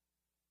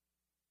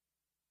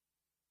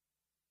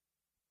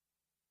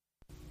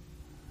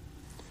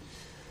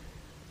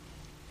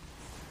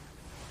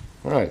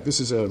All right, this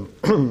is an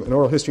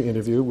oral history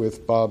interview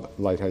with Bob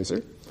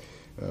Lighthizer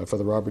for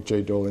the Robert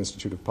J. Dole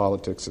Institute of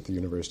Politics at the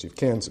University of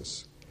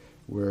Kansas.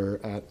 We're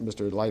at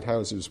Mr.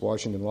 Lighthizer's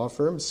Washington law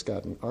firm,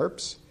 Scott &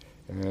 Arps,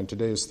 and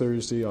today is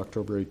Thursday,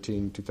 October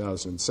 18,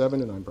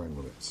 2007, and I'm Brian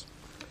Williams.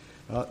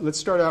 Let's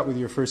start out with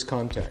your first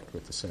contact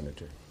with the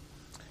senator.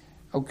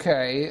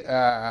 Okay,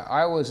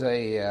 I was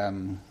a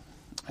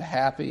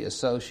happy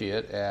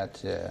associate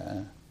at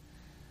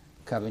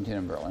Covington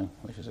and Burling,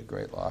 which is a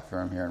great law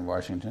firm here in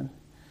Washington,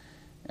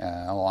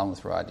 along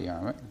with Rod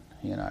DeArmond.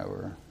 He and I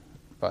were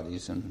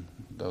buddies in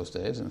those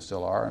days and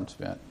still are, and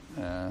spent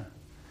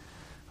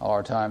all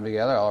our time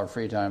together, all our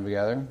free time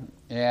together.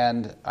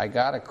 And I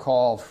got a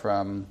call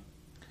from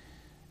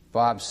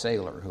Bob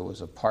Saylor, who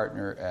was a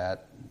partner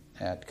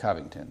at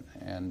Covington,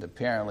 and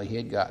apparently he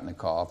had gotten a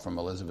call from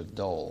Elizabeth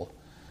Dole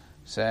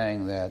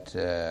saying that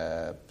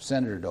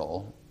Senator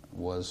Dole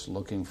was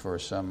looking for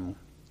some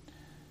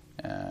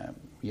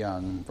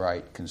young,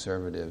 bright,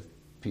 conservative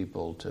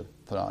people to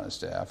put on his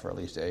staff, or at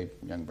least a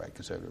young, bright,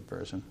 conservative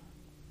person.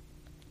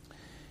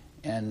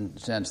 And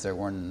since there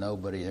was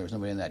nobody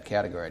in that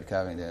category at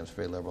Covington, it was a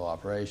pretty liberal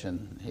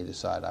operation, he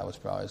decided I was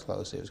probably as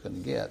close as he was going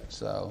to get.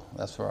 So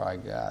that's where I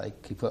got.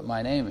 He put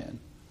my name in.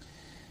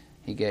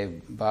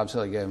 Bob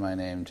Saylor gave my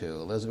name to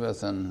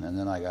Elizabeth, and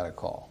then I got a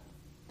call.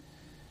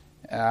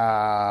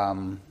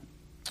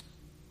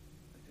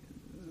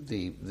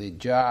 The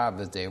job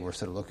that they were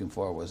sort of looking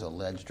for was a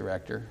ledge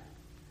director.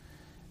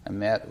 I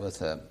met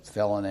with a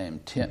fellow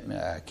named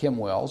Kim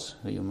Wells,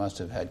 who you must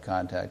have had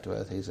contact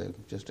with. He's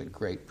just a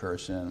great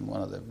person,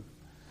 one of the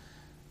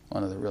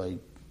really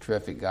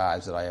terrific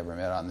guys that I ever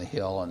met on the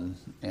Hill,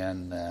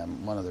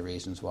 and one of the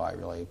reasons why I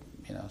really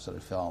sort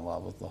of fell in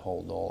love with the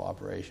whole Dole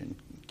operation.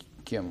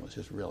 Kim was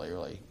just really,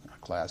 really a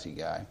classy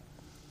guy,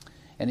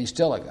 and he's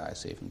still a guy I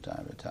see from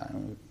time to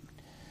time.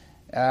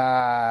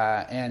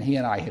 And he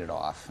and I hit it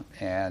off,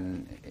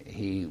 and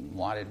he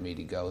wanted me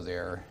to go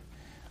there.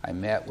 I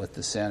met with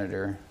the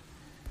senator.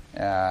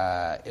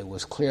 It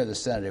was clear the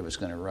senator was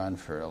going to run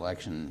for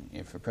election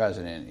for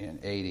president in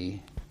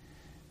 '80,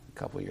 a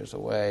couple of years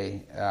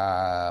away.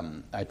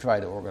 I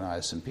tried to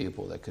organize some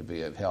people that could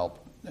be of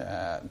help,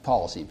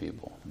 policy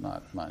people,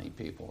 not money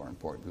people or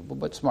important people,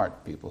 but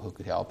smart people who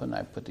could help, and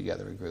I put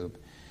together a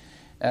group.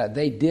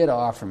 They did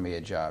offer me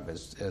a job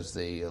as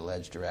the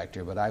ledge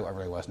director, but I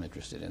really wasn't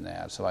interested in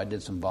that. So I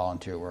did some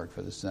volunteer work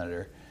for the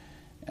senator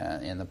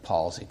in the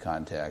policy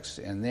context.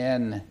 And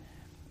then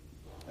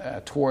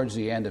towards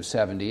the end of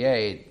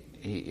 '78,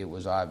 it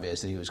was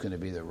obvious that he was going to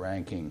be the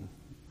ranking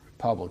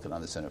Republican on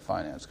the Senate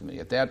Finance Committee.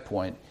 At that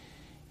point,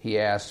 he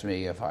asked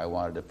me if I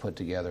wanted to put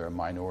together a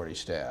minority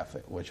staff,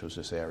 which was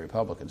to say a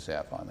Republican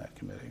staff on that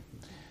committee.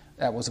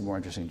 That was a more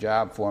interesting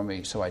job for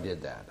me, so I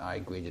did that. I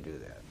agreed to do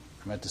that.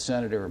 I met the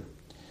senator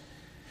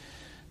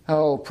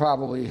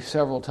probably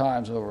several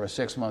times over a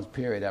 6-month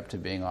period up to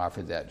being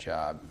offered that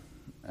job.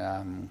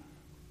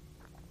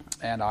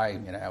 And I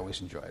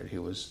always enjoyed it. He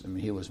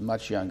was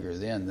much younger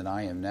then than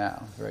I am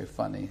now. Very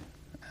funny.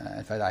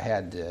 In fact, I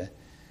had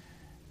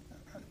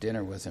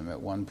dinner with him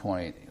at one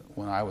point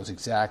when I was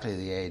exactly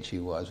the age he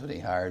was when he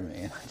hired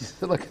me. And I just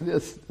said, look at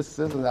this. This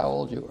is how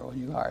old you were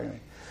when you hired me.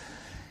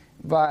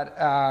 But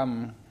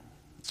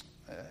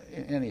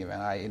in any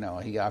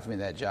event, he offered me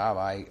that job.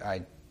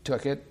 I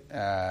took it.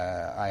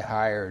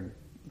 I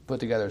put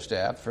together a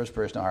staff. First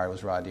person I hired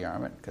was Rod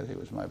DeArmond, because he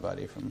was my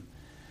buddy from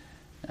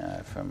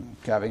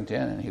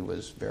Covington, and he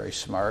was very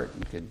smart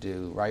and could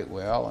write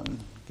well and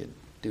could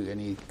do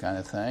any kind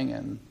of thing.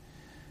 And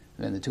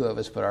then the two of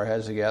us put our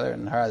heads together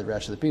and hired the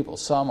rest of the people.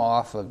 Some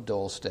off of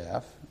Dole's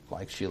staff,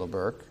 like Sheila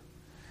Burke.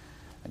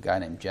 A guy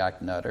named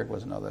Jack Nutter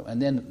was another.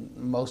 And then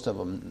most of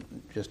them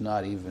just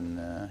not even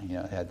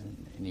had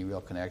any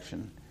real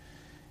connection.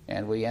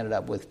 And we ended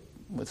up with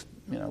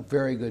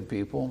very good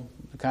people,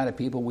 the kind of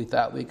people we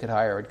thought we could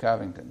hire at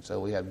Covington. So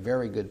we had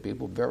very good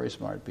people, very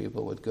smart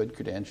people with good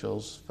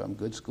credentials from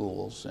good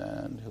schools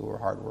and who were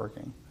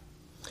hardworking.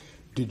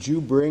 Did you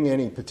bring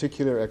any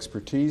particular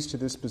expertise to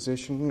this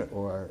position?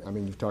 Or,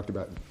 you've talked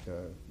about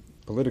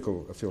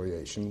political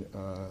affiliation,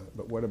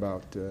 but what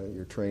about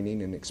your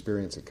training and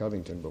experience at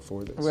Covington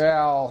before this?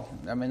 Well,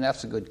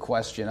 that's a good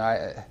question.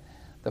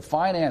 The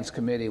Finance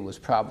Committee was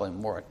probably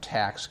more a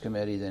tax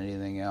committee than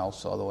anything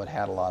else, although it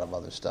had a lot of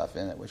other stuff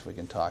in it, which we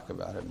can talk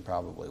about it and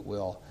probably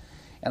will.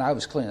 And I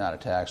was clearly not a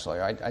tax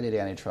lawyer. I did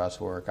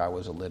antitrust work. I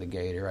was a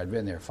litigator. I'd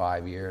been there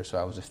 5 years, so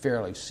I was a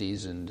fairly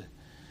seasoned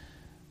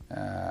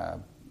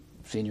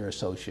senior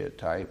associate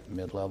type,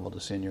 mid-level to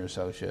senior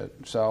associate.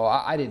 So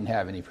I didn't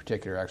have any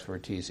particular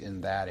expertise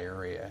in that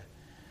area.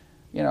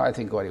 I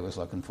think what he was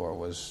looking for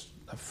was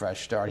a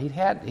fresh start.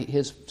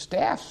 His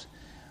staffs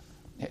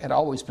had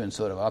always been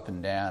sort of up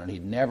and down, and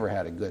he'd never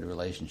had a good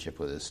relationship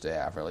with his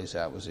staff, or at least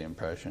that was the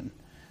impression.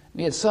 And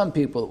he had some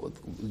people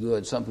that were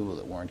good, some people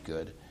that weren't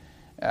good.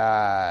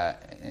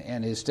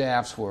 And his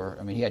staffs were,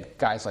 he had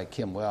guys like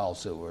Kim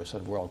Wells who were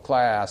sort of world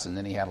class, and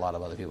then he had a lot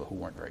of other people who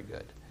weren't very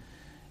good.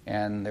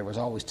 And there was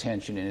always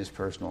tension in his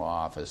personal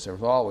office. There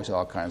was always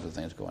all kinds of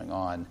things going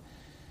on.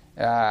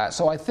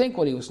 So I think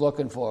what he was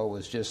looking for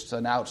was just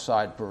an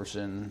outside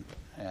person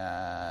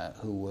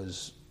who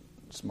was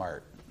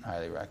smart,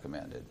 highly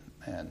recommended,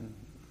 and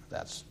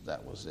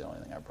that was the only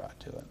thing I brought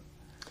to it.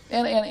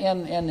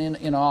 And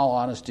in all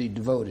honesty,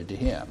 devoted to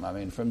him. I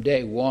mean, from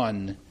day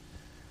one,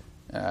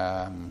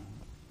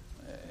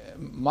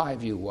 my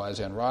view was,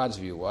 and Rod's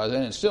view was,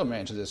 and it still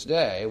remains to this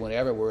day,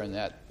 whenever we're in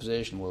that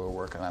position where we're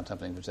working on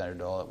something for Senator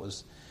Dole,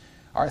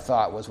 our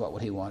thought was, what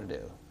would he want to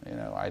do? You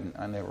know, I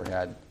never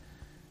had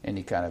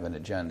any kind of an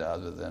agenda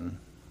other than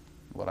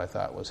what I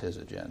thought was his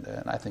agenda,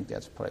 and I think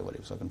that's probably what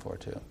he was looking for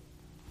too.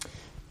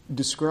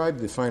 Describe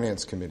the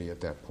Finance Committee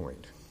at that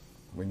point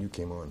when you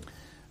came on.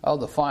 Oh,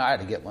 I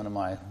had to get one of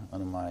my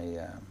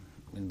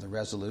in the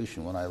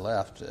resolution when I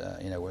left,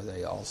 where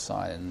they all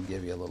sign and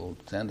give you a little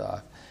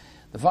send-off.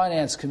 The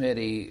Finance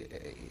Committee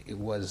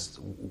was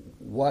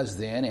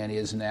then and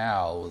is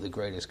now the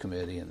greatest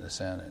committee in the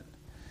Senate.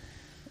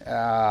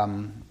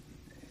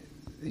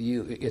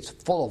 It's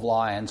full of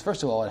lions.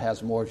 First of all, it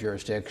has more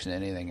jurisdiction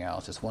than anything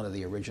else. It's one of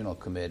the original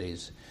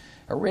committees.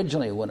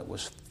 Originally, when it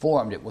was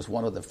formed, it was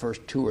one of the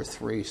first 2 or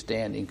 3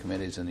 standing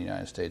committees in the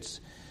United States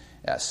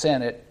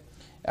Senate.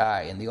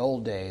 In the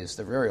old days,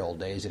 the very old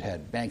days, it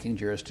had banking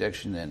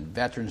jurisdiction and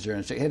veterans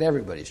jurisdiction. It had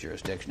everybody's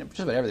jurisdiction,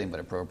 just about everything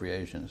but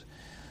appropriations.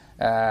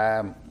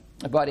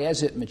 But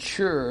as it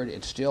matured,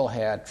 it still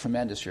had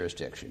tremendous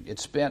jurisdiction. It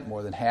spent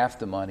more than half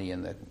the money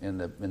in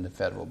the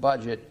federal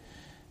budget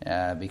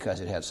because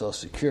it had Social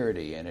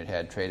Security and it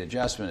had trade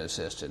adjustment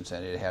assistance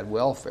and it had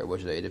welfare,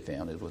 which they aided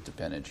families with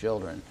dependent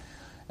children.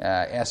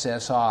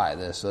 SSI,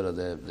 the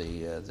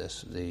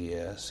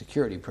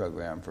security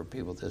program for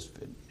people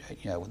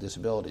with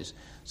disabilities.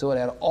 So it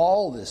had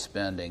all this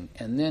spending,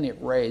 and then it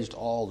raised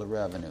all the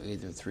revenue,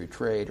 either through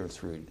trade or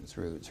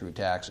through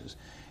taxes.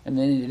 And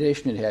then in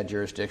addition, it had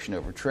jurisdiction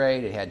over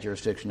trade, it had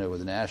jurisdiction over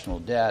the national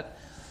debt.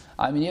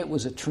 I mean, it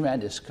was a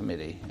tremendous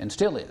committee, and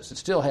still is. It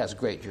still has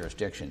great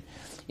jurisdiction.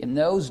 In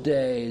those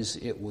days,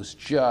 it was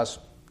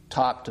just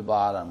top to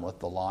bottom with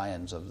the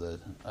lions of the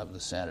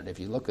Senate. If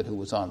you look at who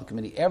was on the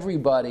committee,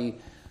 everybody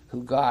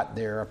who got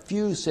there, a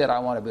few said, I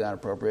want to be on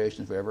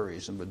appropriations for every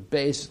reason, but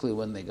basically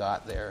when they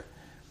got there,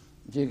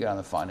 if you got on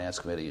the Finance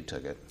Committee, you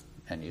took it,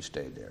 and you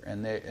stayed there.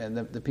 And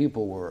the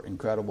people were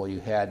incredible. You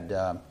had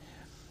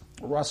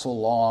Russell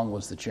Long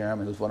was the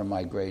chairman, who's one of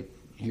my great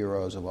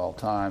heroes of all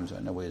times. I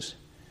know he's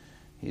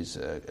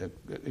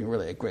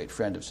really a great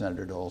friend of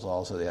Senator Dole's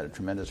also. They had a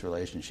tremendous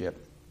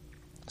relationship.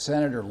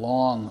 Senator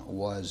Long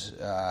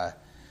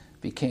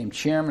became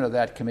chairman of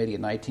that committee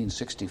in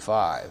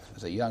 1965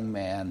 as a young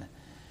man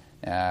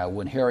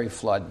when Harry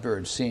Flood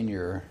Byrd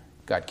Sr.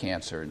 got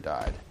cancer and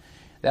died.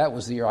 That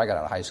was the year I got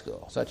out of high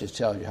school. So that just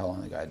tells you how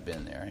long the guy had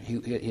been there.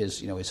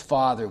 His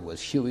father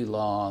was Huey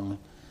Long,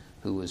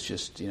 who was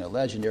just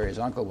legendary. His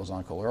uncle was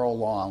Uncle Earl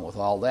Long. With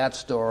all that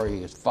story,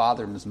 his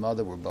father and his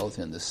mother were both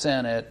in the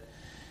Senate.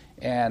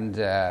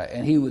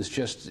 And he was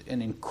just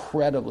an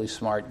incredibly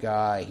smart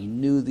guy. He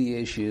knew the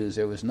issues.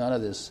 There was none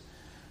of this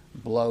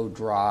blow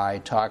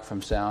dry talk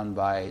from sound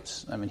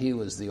bites. I mean, he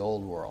was the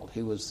old world.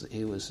 He was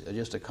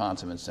just a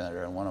consummate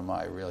senator and one of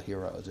my real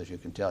heroes, as you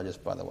can tell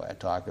just by the way I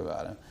talk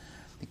about him.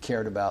 He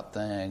cared about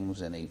things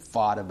and he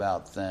fought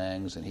about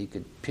things and he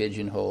could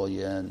pigeonhole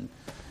you and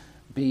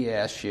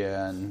BS you,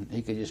 and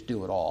he could just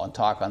do it all and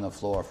talk on the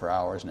floor for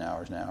hours and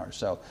hours and hours.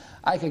 So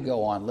I could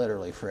go on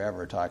literally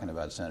forever talking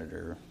about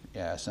Senator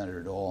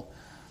Dole.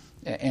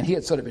 And he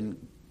had sort of been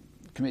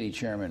committee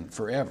chairman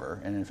forever,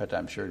 and in fact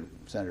I'm sure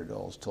Senator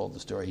Dole's told the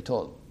story. He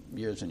told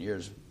years and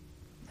years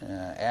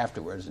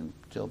afterwards, and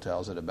still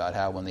tells it, about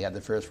how when they had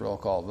the first roll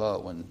call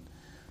vote when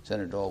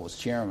Senator Dole was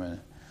chairman,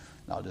 and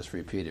I'll just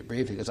repeat it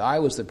briefly, because I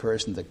was the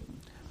person that,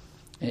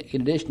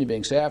 in addition to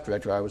being staff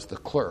director, I was the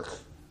clerk.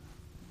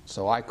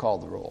 So I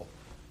called the roll.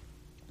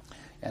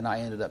 And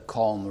I ended up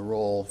calling the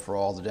roll for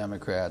all the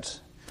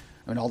Democrats,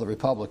 all the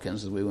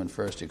Republicans, as we went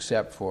first,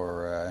 except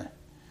for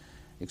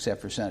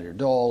Senator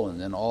Dole, and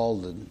then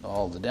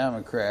all the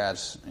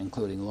Democrats,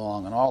 including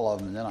Long, and all of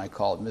them. And then I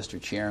called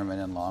Mr. Chairman,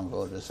 and Long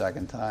voted a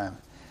second time.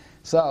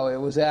 So it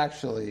was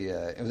actually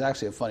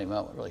a funny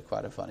moment, really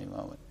quite a funny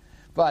moment,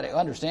 but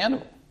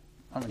understandable.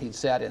 I mean, he'd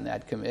sat in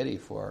that committee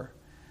for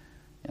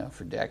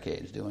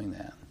decades doing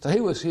that. So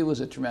he was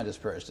a tremendous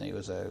person. He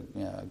was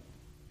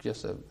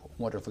just a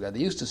wonderful guy. They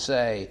used to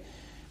say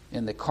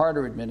in the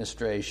Carter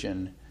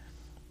administration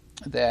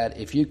that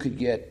if you could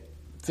get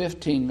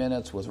 15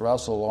 minutes with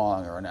Russell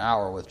Long or an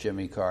hour with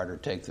Jimmy Carter,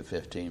 take the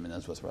 15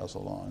 minutes with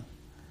Russell Long.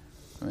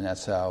 I mean,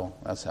 that's how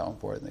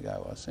important the guy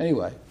was.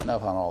 Anyway,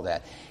 enough on all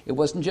that. It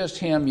wasn't just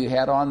him. You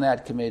had on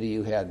that committee,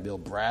 you had Bill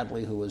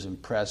Bradley, who was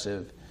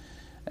impressive.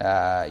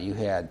 You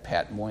had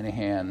Pat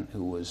Moynihan,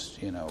 who was,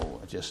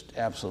 just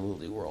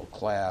absolutely world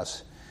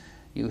class.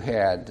 You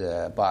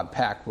had Bob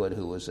Packwood,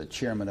 who was a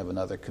chairman of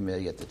another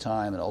committee at the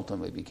time and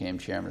ultimately became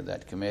chairman of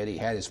that committee. He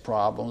had his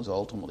problems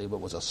ultimately, but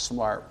was a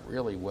smart,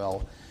 really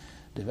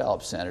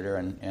well-developed senator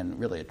and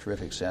really a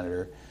terrific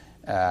senator.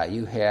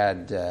 You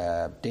had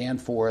Jack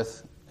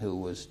Danforth, who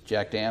was,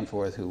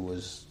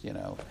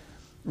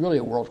 really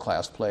a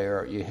world-class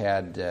player. You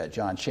had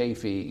John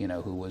Chafee,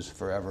 who was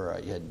forever,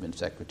 he had been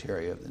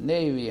Secretary of the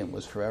Navy and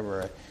was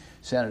forever a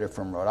senator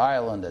from Rhode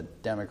Island, a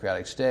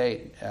Democratic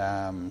state.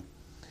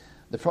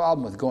 The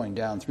problem with going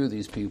down through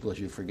these people is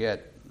you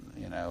forget,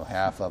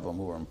 half of them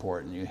who were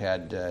important. You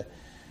had Dave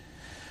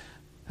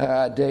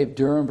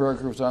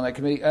Durenberger was on that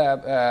committee.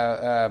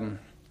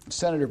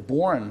 Senator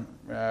Bourne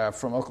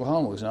from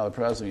Oklahoma, who's now the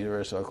president of the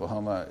University of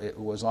Oklahoma,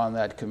 was on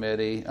that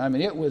committee. I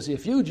mean, it was,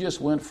 if you just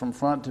went from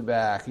front to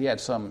back,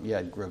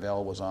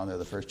 Gravel was on there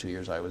the first 2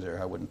 years I was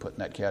there. I wouldn't put in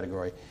that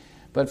category.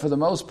 But for the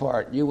most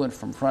part, you went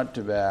from front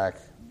to back.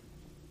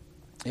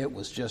 It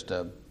was just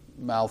a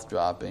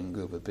mouth-dropping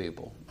group of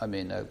people. I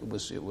mean, it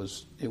was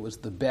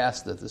the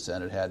best that the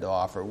Senate had to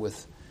offer,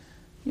 with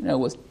 3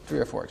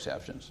 or 4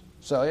 exceptions.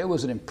 So it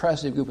was an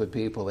impressive group of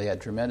people. They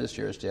had tremendous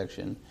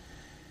jurisdiction,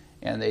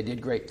 and they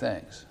did great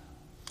things.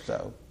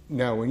 So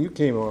now, when you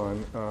came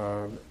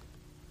on,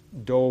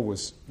 Dole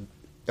was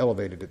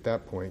elevated at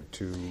that point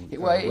to ranking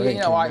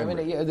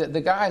member.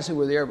 The guys who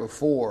were there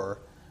before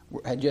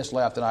had just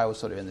left, and I was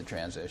sort of in the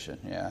transition.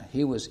 Yeah,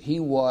 he was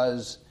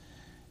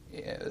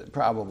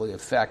probably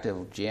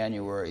effective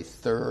January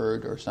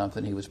 3rd or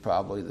something. He was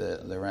probably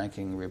the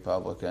ranking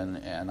Republican,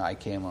 and I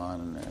came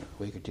on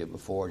a week or two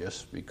before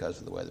just because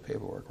of the way the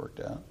paperwork worked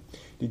out.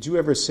 Did you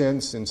ever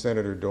sense in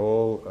Senator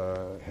Dole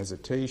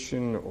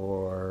hesitation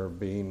or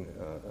being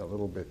a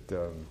little bit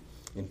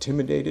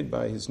intimidated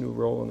by his new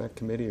role in that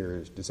committee,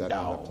 or does that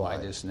not apply?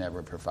 No, I just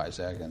never for 5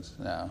 seconds.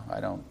 No, I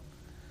don't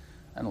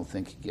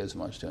think he gives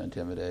much to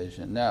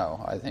intimidation.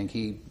 No, I think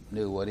he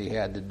knew what he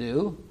had to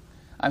do.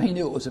 I mean, he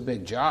knew it was a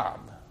big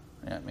job.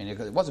 I mean,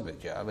 it was a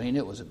big job, and he knew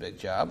it was a big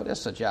job, but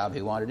that's the job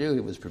he wanted to do, he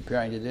was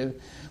preparing to do.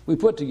 We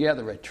put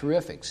together a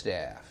terrific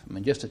staff. I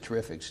mean, just a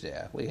terrific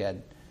staff. We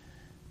had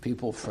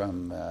people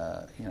from,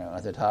 at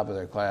the top of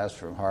their class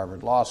from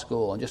Harvard Law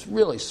School, and just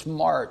really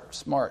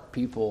smart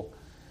people.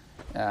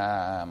 We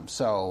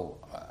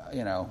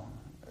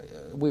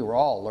were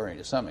all learning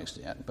to some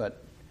extent,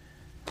 but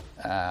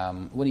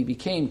when he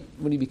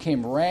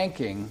became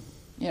ranking,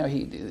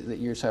 the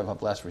years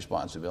have less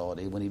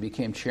responsibility. When he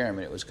became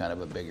chairman, it was kind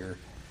of a bigger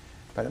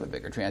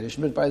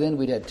transition. But by then,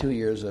 we'd had 2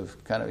 years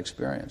of kind of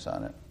experience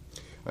on it.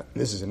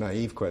 This is a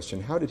naive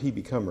question. How did he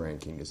become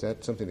ranking? Is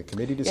that something the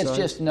committee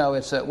decides?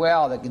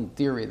 In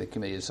theory, the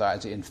committee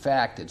decides. In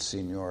fact, it's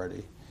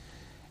seniority.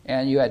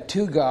 And you had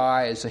 2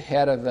 guys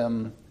ahead of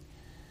him.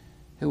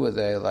 Who were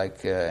they?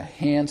 Like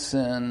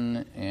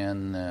Hansen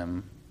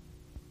and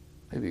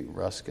maybe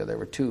Ruska. There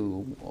were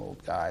 2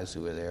 old guys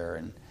who were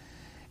there,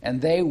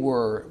 and they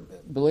were,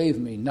 believe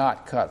me,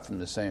 not cut from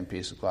the same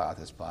piece of cloth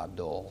as Bob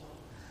Dole.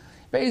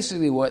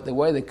 Basically, the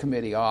way the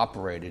committee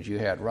operated, you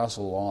had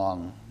Russell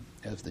Long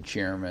as the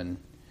chairman.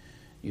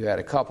 You had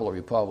a couple of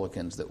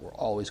Republicans that were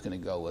always going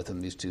to go with him,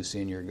 these 2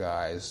 senior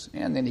guys,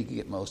 and then he could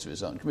get most of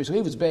his own committee. So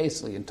he was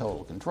basically in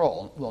total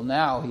control. Well,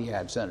 now he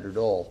had Senator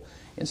Dole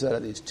instead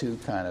of these 2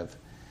 kind of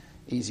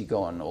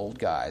easygoing old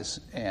guys,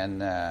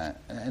 and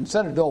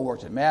Senator Dole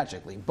worked it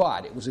magically,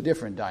 but it was a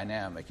different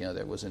dynamic.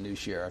 There was a new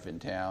sheriff in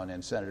town,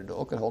 and Senator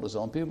Dole could hold his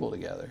own people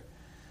together.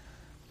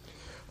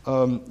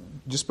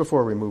 Just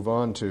before we move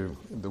on to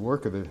the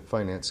work of the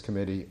Finance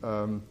Committee,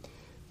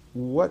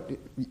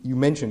 you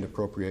mentioned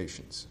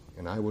appropriations,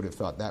 and I would have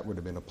thought that would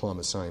have been a plum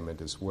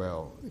assignment as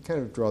well. You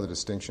kind of draw the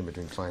distinction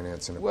between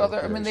finance and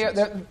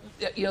appropriations.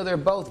 Well, they're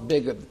both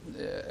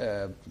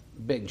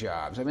big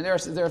jobs. I mean,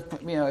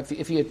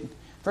 if you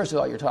first of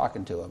all, you're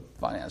talking to a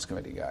Finance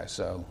Committee guy,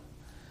 so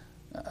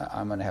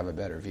I'm going to have a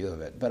better view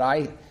of it. But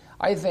I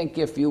think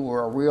if you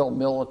were a real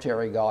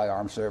military guy,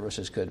 Armed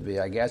Services could be.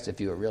 I guess if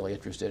you were really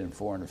interested in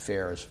foreign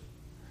affairs,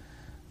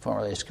 Foreign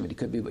Relations Committee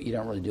could be, but you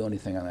don't really do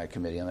anything on that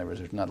committee. In other words,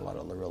 there's not a lot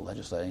of real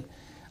legislating.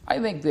 I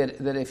think that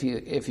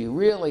if you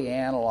really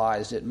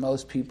analyzed it,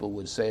 most people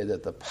would say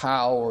that the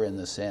power in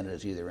the Senate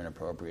is either in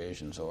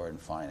appropriations or in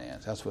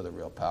finance. That's where the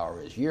real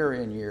power is, year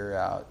in, year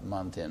out,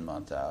 month in,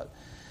 month out.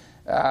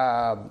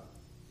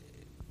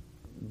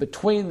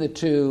 Between the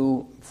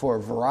 2, for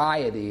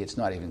variety, it's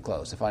not even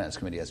close. The Finance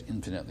Committee has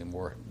infinitely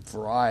more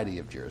variety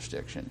of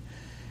jurisdiction.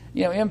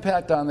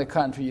 Impact on the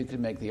country, you could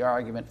make the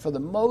argument. For the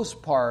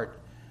most part,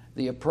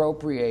 the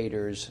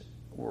appropriators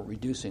were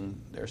reducing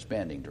their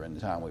spending during the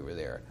time we were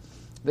there.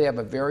 They have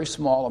a very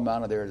small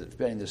amount of their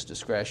spending that's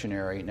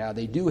discretionary. Now,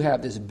 they do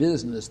have this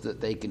business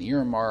that they can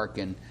earmark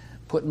and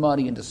put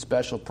money into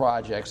special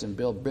projects and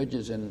build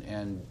bridges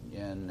and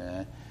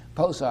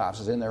post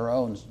offices in their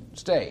own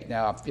state.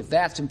 Now, if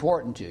that's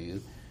important to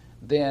you,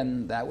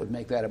 then that would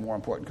make that a more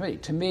important committee.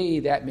 To me,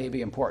 that may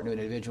be important to an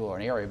individual or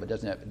an area, but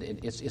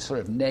it's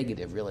sort of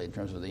negative, really, in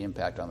terms of the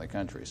impact on the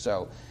country.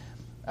 So,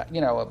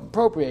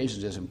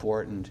 appropriations is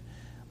important.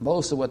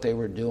 Most of what they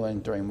were doing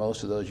during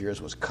most of those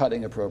years was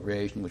cutting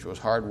appropriation, which was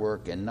hard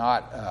work and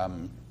not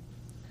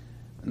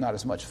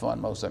as much fun.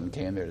 Most of them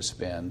came there to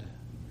spend.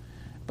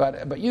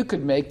 But you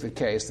could make the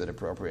case that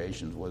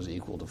appropriations was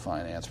equal to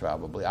finance,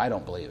 probably. I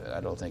don't believe it.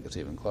 I don't think it's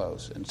even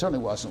close. And it certainly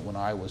wasn't when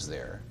I was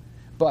there.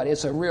 But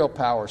it's a real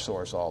power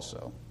source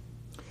also.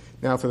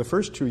 Now, for the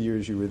first 2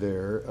 years you were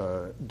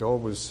there, Dole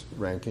was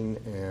ranking,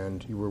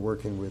 and you were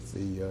working with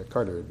the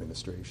Carter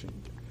administration.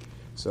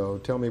 So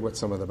tell me what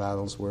some of the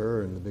battles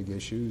were and the big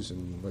issues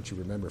and what you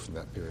remember from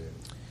that period.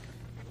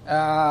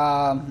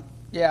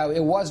 Yeah,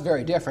 it was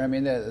very different. I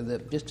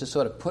mean, just to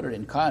sort of put it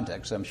in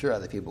context, I'm sure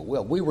other people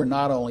will, we were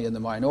not only in the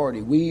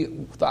minority, we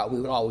thought we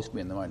would always be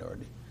in the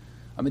minority.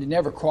 I mean, it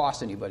never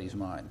crossed anybody's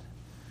mind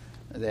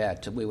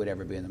that we would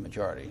ever be in the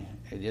majority.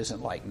 It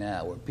isn't like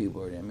now where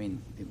people are, I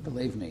mean,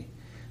 believe me,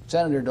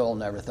 Senator Dole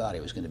never thought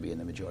he was going to be in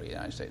the majority of the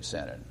United States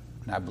Senate.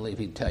 And I believe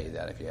he'd tell you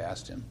that if you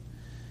asked him.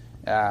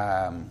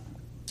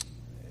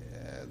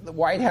 The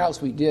White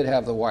House, we did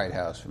have the White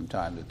House from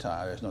time to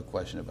time. There's no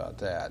question about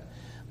that.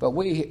 But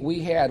we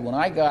had, when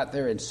I got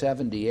there in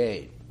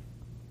 78,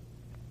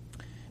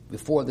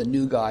 before the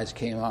new guys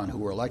came on who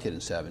were elected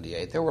in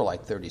 78, there were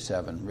like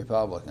 37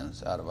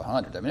 Republicans out of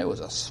 100. I mean, it was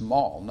a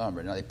small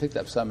number. Now, they picked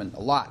up a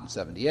lot in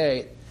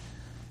 78,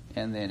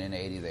 and then in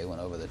 80 they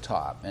went over the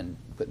top and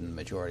put in the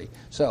majority.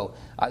 So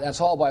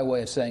that's all by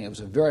way of saying it was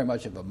very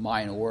much of a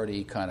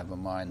minority kind of a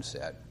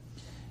mindset.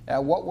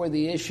 What were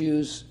the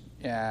issues?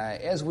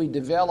 As we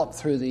developed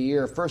through the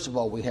year, first of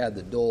all, we had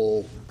the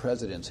Dole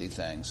Presidency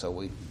thing, so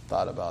we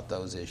thought about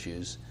those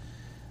issues.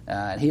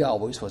 And he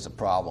always was a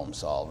problem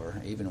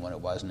solver, even when it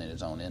wasn't in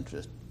his own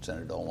interest.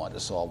 Senator Dole wanted to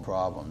solve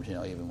problems,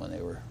 even when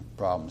they were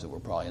problems that were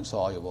probably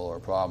insoluble or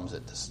problems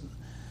that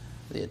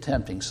the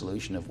attempting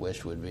solution of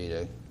which would be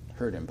to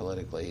hurt him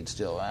politically. He'd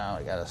still,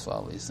 I got to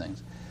solve these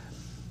things.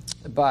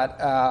 But,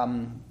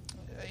 the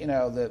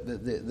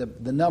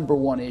number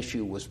one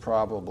issue was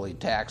probably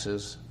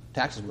taxes.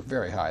 Taxes were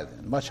very high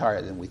then, much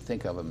higher than we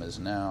think of them as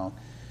now.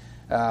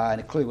 And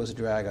it clearly was a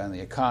drag on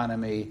the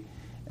economy.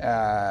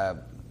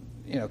 Carter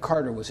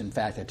was, in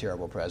fact, a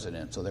terrible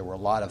president, so there were a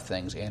lot of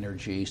things,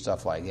 energy,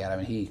 stuff like that. I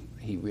mean,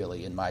 he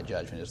really, in my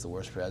judgment, is the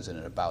worst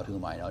president about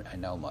whom I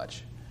know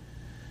much.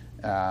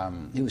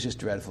 He was just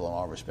dreadful in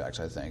all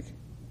respects, I think,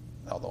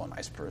 although a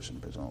nice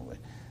person, presumably.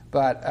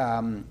 But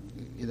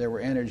there were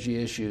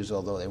energy issues,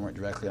 although they weren't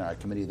directly on our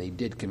committee. They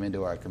did come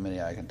into our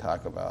committee. I can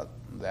talk about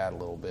that a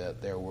little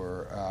bit. There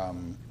were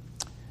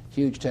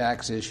huge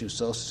tax issues,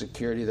 Social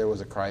Security. There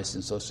was a crisis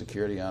in Social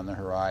Security on the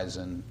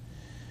horizon.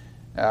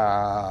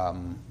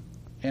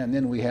 And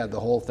then we had the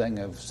whole thing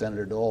of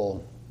Senator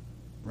Dole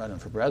running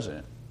for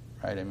president,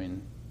 right? I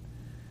mean,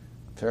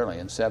 certainly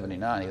in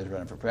 79 he was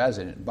running for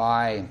president.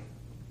 By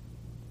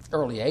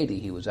early 80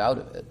 he was out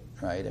of it,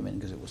 right? I mean,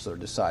 because it was sort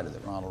of decided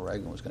that Ronald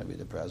Reagan was going to be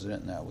the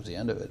president, and that was the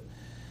end of it.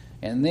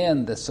 And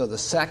then, the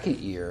second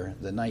year,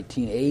 the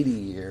 1980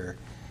 year,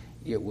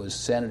 it was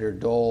Senator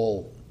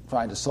Dole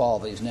trying to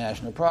solve these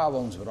national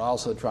problems, but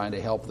also trying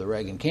to help the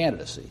Reagan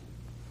candidacy.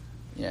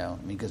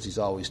 Because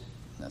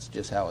that's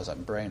just how his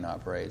brain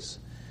operates.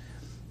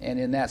 And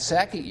in that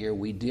second year,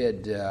 we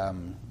did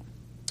something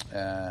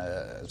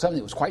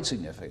that was quite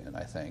significant,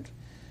 I think.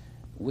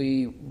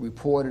 We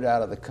reported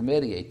out of the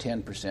committee a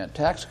 10%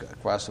 tax cut,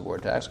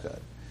 across-the-board tax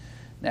cut.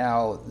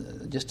 Now,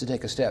 just to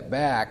take a step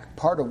back,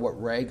 part of what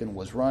Reagan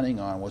was running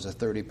on was a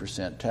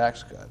 30%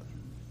 tax cut,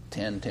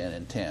 10, 10,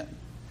 and 10.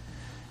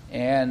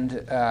 And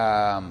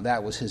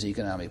that was his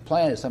economic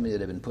plan. It's something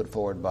that had been put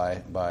forward in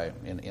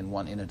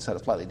a sort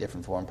of slightly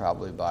different form,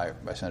 probably by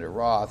Senator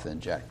Roth and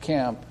Jack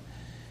Kemp.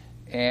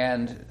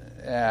 And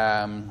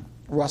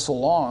Russell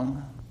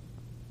Long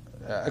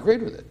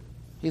agreed with it.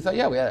 He thought,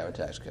 we ought to have a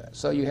tax cut.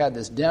 So you had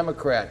this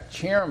Democrat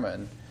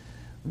chairman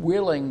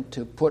willing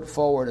to put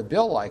forward a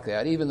bill like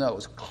that, even though it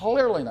was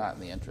clearly not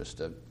in the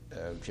interest of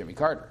Jimmy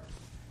Carter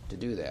to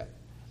do that.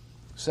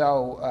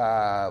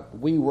 So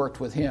we worked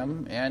with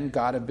him and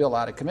got a bill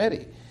out of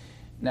committee.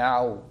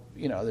 Now,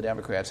 the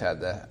Democrats had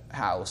the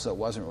House, so it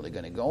wasn't really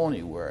going to go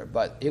anywhere.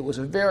 But it was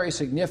a very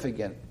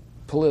significant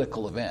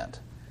political event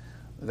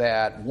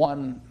that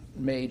one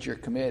major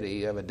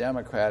committee of a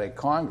Democratic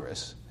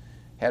Congress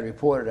had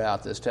reported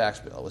out this tax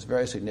bill. It was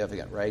very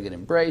significant. Reagan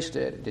embraced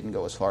it. It didn't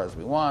go as far as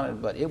we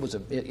wanted, but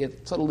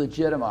it sort of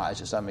legitimized,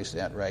 to some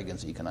extent,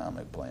 Reagan's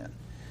economic plan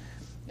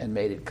and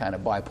made it kind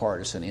of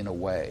bipartisan in a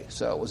way.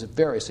 So it was a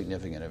very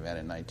significant event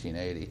in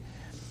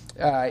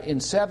 1980. In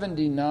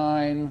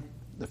 79,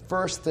 the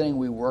first thing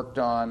we worked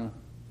on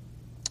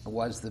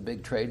was the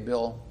big trade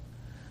bill.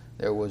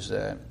 There was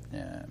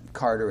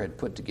Carter had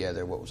put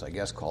together what was, I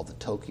guess, called the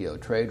Tokyo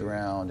Trade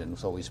Round, and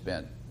so we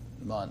spent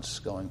months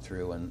going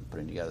through and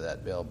putting together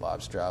that bill.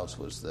 Bob Strauss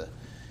was the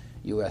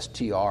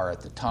USTR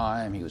at the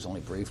time. He was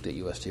only briefed at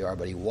USTR,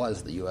 but he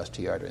was the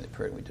USTR during the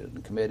period we did it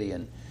in committee.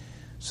 And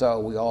so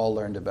we all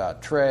learned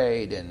about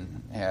trade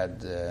and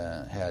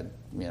had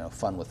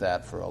fun with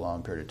that for a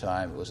long period of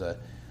time. It was an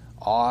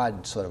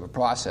odd sort of a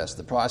process.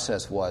 The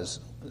process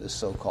was the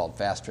so-called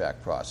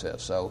fast-track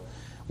process. So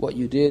what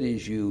you did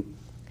is you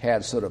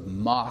had sort of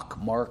mock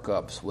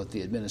markups with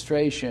the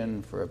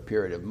administration for a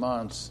period of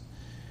months,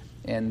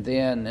 and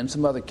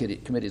some other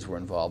committees were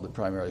involved, but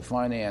primarily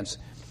finance.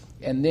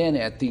 And then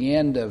at the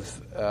end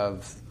of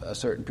a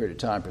certain period of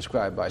time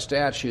prescribed by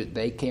statute,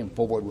 they came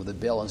forward with a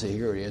bill and said,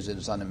 here it is,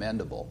 it's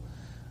unamendable.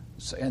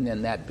 So, and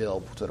then that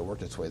bill sort of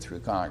worked its way through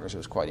Congress. It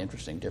was quite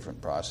interesting,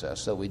 different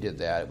process. So we did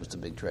that. It was the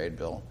big trade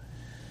bill.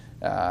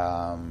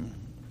 That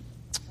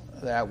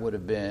would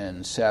have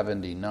been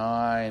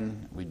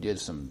 79. We did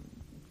some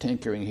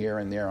tinkering here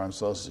and there on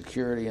Social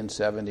Security in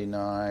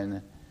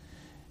 79.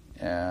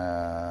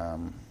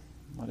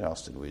 What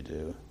else did we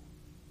do?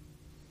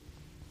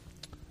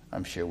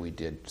 I'm sure we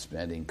did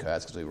spending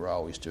cuts because we were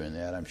always doing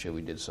that. I'm sure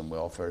we did some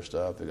welfare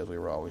stuff because we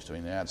were always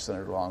doing that.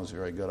 Senator Long was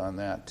very good on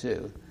that,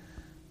 too.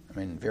 I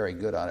mean, very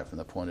good on it from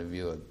the point of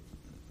view of,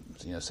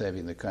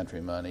 saving the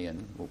country money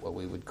and what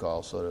we would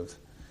call sort of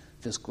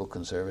fiscal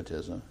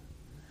conservatism.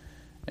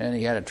 And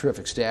he had a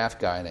terrific staff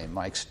guy named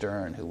Mike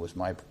Stern, who was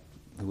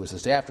the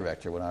staff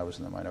director when I was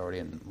in the minority,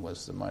 and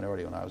was the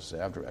minority when I was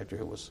staff director,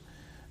 who was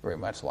very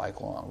much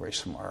like Long, very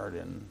smart.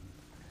 And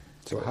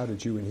so, how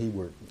did you and he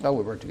work? Oh,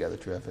 we worked together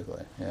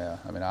terrifically. Yeah,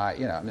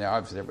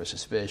 obviously there was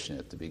suspicion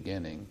at the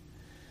beginning,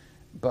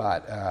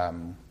 but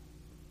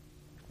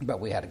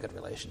we had a good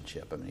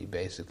relationship. I mean, he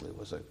basically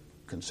was a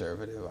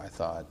conservative, I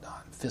thought,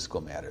 on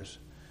fiscal matters.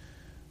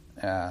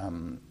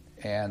 In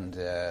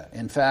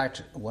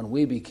fact, when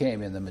we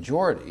became in the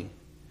majority,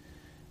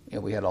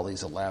 we had all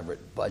these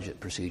elaborate budget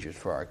procedures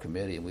for our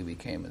committee, and we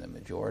became in the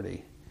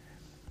majority.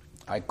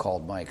 I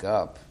called Mike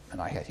up, and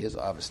I had his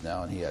office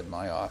now, and he had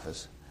my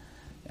office.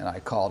 And I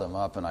called him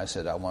up, and I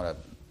said, I want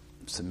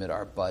to submit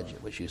our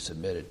budget, which you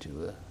submitted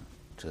to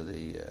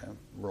the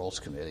Rules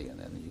Committee. And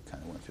then he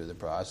kind of went through the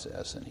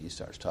process, and he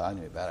starts talking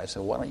to me about it. I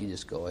said, why don't you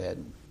just go ahead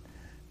and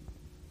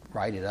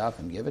write it up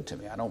and give it to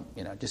me? I don't,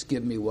 just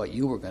give me what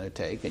you were going to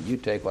take, and you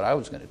take what I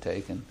was going to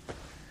take.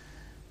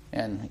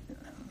 And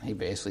he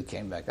basically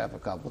came back up a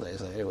couple of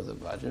days later with a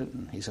budget,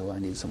 and he said, well, I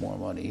need some more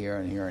money here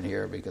and here and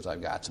here because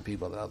I've got some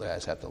people that other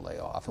guys have to lay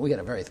off. And we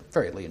had a very,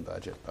 very lean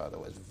budget, by the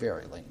way. It was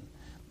very lean,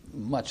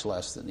 much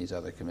less than these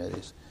other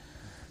committees.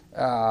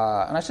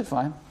 And I said,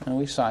 fine. And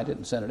we signed it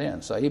and sent it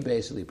in. So he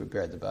basically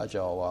prepared the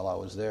budget all while I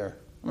was there.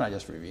 I mean, I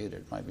just reviewed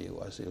it. My view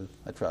was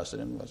I trusted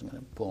him. He wasn't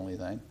going to pull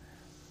anything.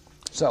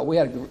 So we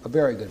had a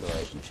very good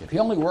relationship. He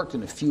only worked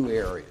in a few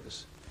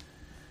areas.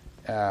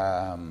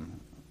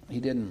 He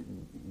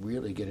didn't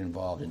really get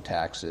involved in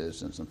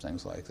taxes and some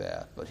things like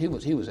that. But he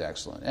was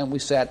excellent. And we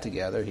sat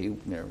together,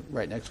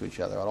 right next to each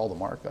other on all the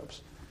markups.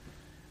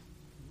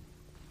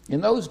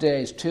 In those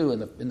days, too,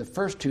 in the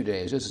first 2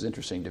 days, this is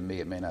interesting to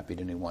me, it may not be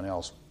to anyone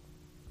else,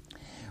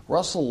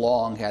 Russell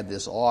Long had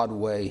this odd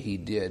way he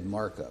did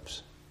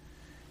markups.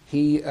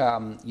 He,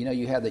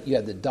 you had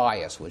the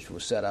dais, which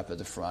was set up at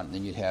the front, and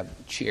then you'd have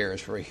chairs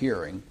for a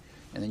hearing,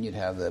 and then you'd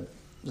have the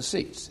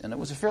seats. And it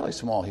was a fairly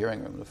small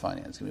hearing room, the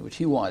Finance Committee, which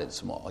he wanted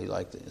small. He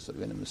liked the sort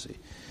of intimacy.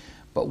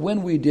 But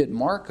when we did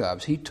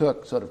markups, he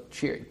took sort of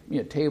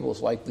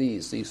tables like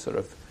these sort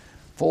of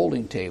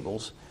folding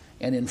tables,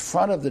 and in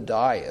front of the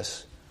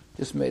dais,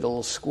 just made a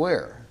little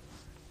square.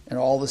 And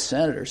all the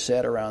senators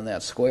sat around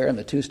that square and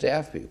the two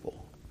staff people.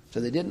 So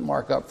they didn't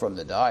mark up from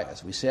the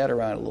dais. We sat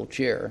around a little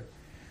chair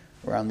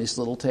around this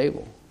little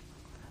table.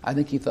 I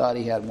think he thought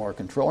he had more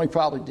control. He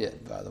probably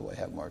did, by the way,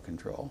 have more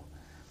control.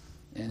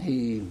 And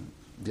he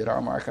did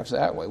our markups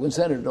that way. When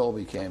Senator Dole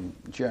became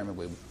chairman,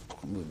 we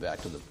moved back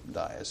to the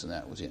dais, and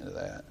that was the end of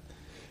that.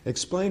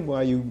 Explain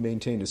why you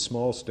maintained a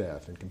small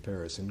staff in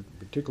comparison,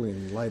 particularly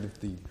in light of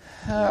the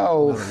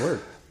amount of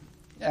work.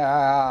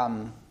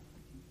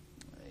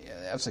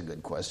 That's a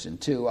good question,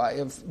 too.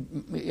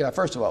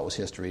 First of all, it was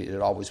history. It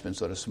had always been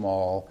sort of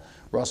small.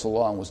 Russell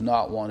Long was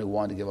not one who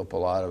wanted to give up a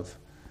lot of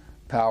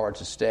power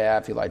to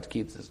staff. He liked to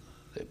keep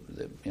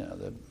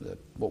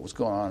what was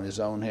going on in his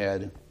own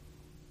head.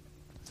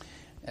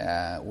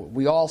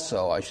 We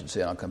also, I should say,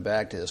 and I'll come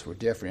back to this, were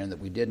different in that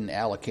we didn't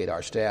allocate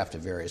our staff to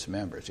various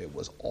members. It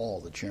was all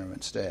the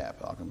chairman's staff.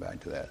 I'll come back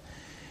to that.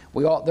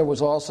 There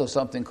was also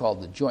something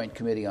called the Joint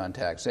Committee on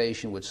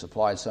Taxation, which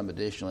supplied some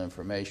additional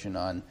information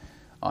on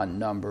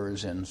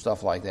numbers and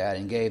stuff like that,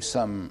 and gave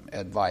some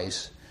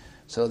advice.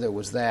 So there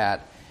was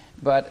that.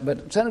 But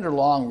Senator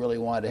Long really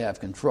wanted to have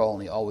control,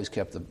 and he always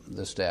kept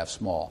the staff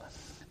small.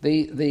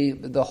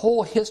 The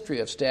whole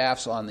history of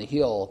staffs on the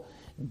Hill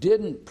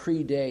didn't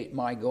predate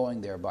my going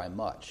there by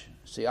much.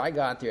 See, I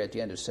got there at the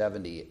end of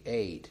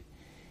 78,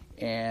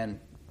 and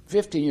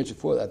 15 years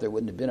before that, there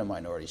wouldn't have been a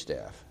minority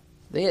staff.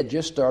 They had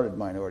just started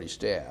minority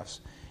staffs,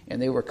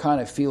 and they were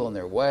kind of feeling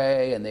their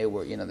way, and they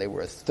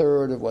were a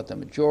third of what the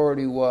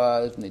majority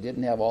was, and they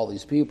didn't have all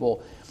these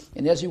people.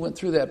 And as you went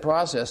through that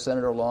process,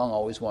 Senator Long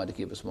always wanted to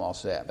keep a small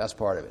staff. That's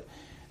part of it.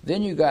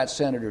 Then you got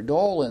Senator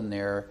Dole in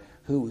there,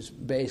 who was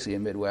basically a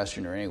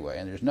Midwesterner anyway,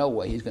 and there's no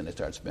way he's going to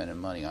start spending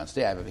money on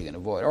staff if he can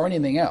avoid it, or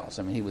anything else.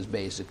 I mean, he was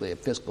basically a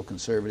fiscal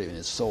conservative in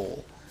his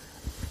soul.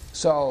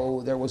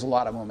 So there was a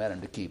lot of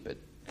momentum to keep it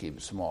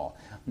small.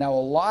 Now, a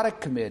lot of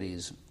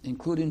committees,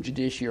 including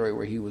Judiciary,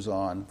 where he was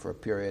on for a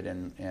period,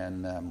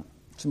 and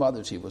some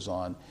others he was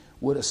on,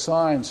 would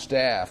assign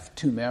staff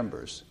to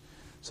members.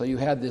 So you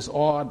had this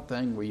odd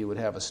thing where you would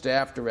have a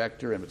staff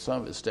director, and some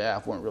of his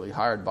staff weren't really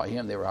hired by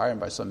him. They were hired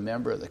by some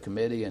member of the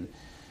committee, and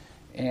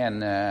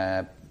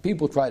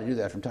people try to do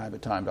that from time to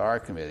time to our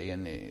committee,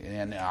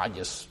 and I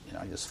just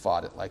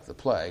fought it like the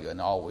plague,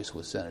 and always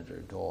with Senator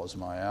Dole as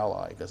my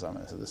ally, because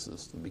this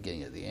is the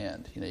beginning of the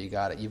end. You've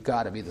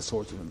got to be the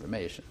source of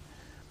information.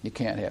 You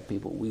can't have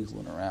people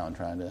weaseling around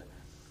trying to.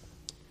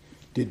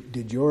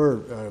 Did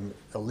your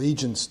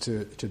allegiance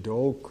to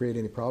Dole create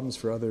any problems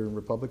for other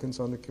Republicans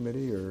on the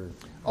committee?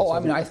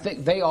 I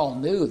think they all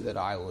knew that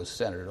I was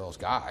Senator Dole's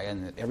guy,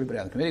 and that everybody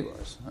on the committee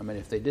was.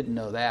 If they didn't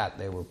know that,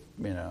 they were,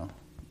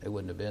 they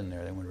wouldn't have been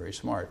there. They weren't very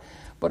smart.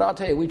 But I'll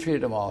tell you, we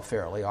treated them all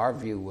fairly. Our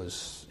view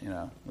was,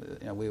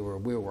 we were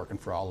working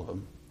for all of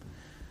them.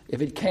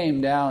 If it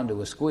came down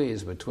to a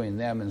squeeze between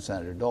them and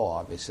Senator Dole,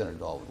 obviously Senator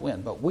Dole would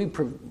win. But we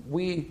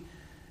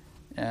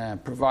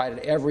provided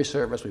every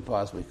service we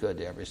possibly could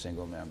to every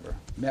single member.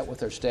 Met with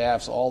their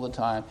staffs all the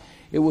time.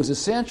 It was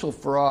essential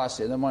for us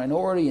in the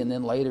minority and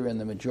then later in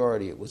the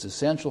majority. It was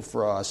essential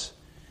for us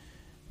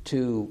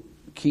to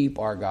keep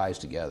our guys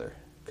together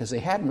because they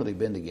hadn't really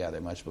been together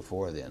much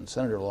before then.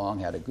 Senator Long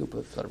had a group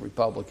of sort of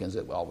Republicans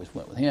that always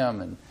went with him,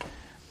 and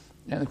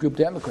a group of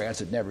Democrats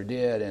that never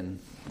did. And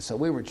so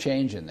we were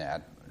changing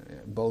that,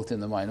 both in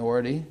the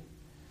minority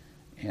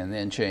and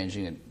then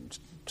changing it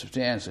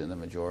substantially in the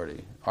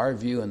majority. Our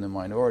view in the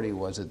minority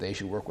was that they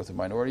should work with the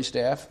minority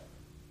staff,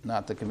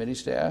 not the committee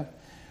staff.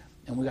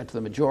 And when we got to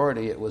the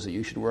majority, it was that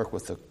you should work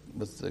with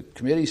the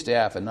committee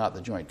staff and not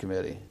the joint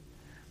committee.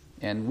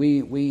 And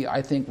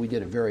I think we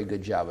did a very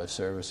good job of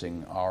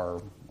servicing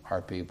our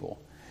people.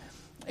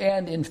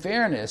 And in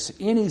fairness,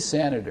 any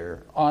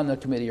senator on the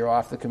committee or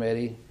off the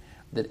committee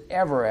that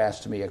ever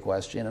asked me a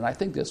question, and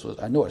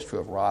I know it's true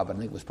of Rob, but I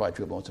think it was probably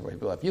true of most of our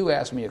people. If you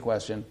asked me a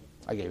question,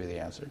 I gave you the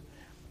answer.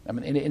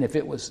 And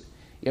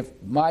if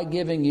my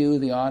giving you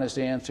the honest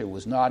answer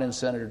was not in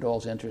Senator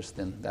Dole's interest,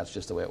 then that's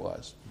just the way it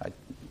was.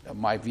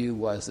 My view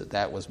was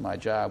that was my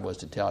job, was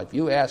to tell, if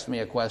you ask me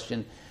a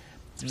question,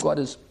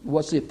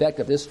 what's the effect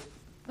of this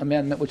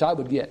amendment, which I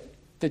would get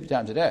 50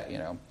 times a day,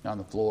 on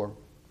the floor,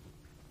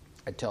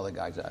 I'd tell the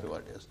guy exactly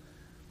what it is.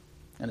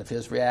 And if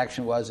his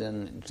reaction was,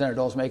 Senator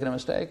Dole's making a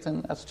mistake,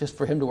 then that's just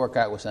for him to work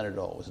out with Senator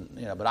Dole.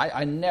 But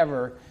I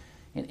never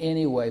in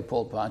any way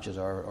pulled punches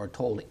or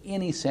told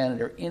any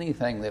senator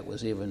anything that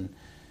was even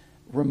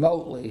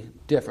remotely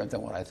different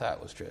than what I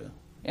thought was true.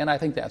 And I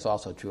think that's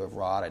also true of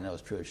Rod. I know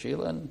it's true of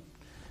Sheila. And,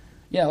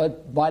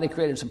 it might have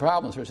created some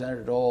problems for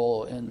Senator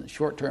Dole in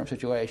short-term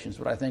situations,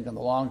 but I think in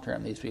the long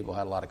term, these people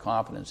had a lot of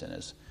confidence in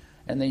us.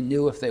 And they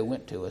knew if they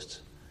went to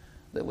us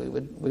that we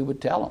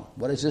would tell them,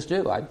 what does this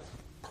do?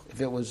 If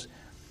it was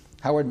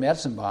Howard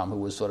Metzenbaum, who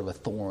was sort of a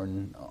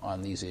thorn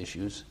on these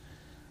issues,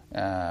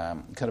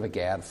 kind of a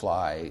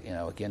gadfly,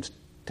 against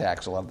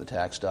a lot of the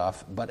tax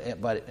stuff, but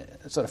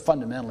sort of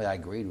fundamentally I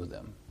agreed with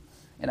him.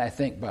 And I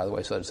think, by the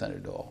way, so did Senator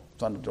Dole.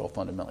 Senator Dole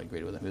fundamentally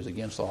agreed with him. He was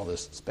against all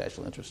this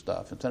special interest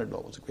stuff, and Senator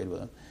Dole was agreed with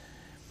him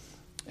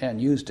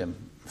and used him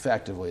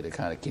effectively to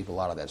kind of keep a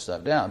lot of that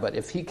stuff down. But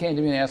if he came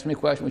to me and asked me a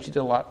question, which he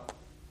did a lot,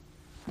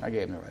 I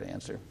gave him the right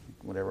answer,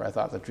 whatever I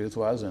thought the truth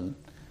was. And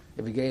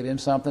if he gave him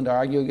something to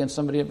argue against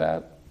somebody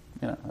about,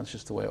 that's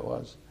just the way it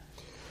was.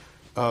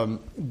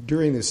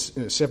 During this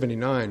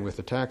 79 with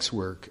the tax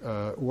work,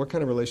 what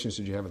kind of relations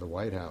did you have with the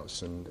White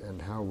House,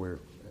 and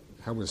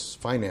how was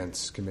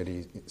Finance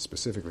Committee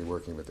specifically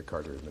working with the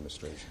Carter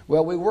administration?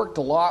 Well, we worked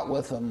a lot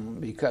with them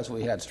because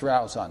we had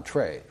Strauss on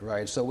trade,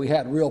 right? So we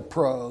had real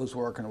pros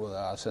working with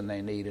us, and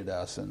they needed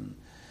us. And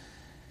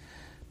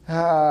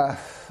I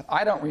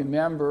don't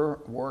remember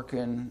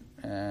working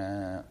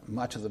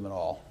much of them at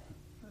all.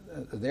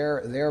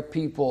 Their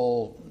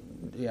people,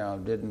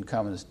 didn't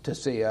come to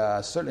see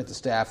us, certainly at the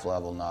staff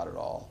level, not at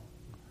all.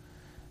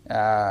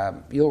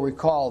 You'll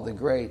recall the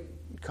great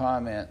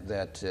comment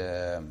that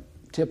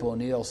Tip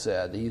O'Neill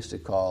said. They used to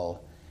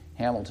call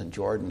Hamilton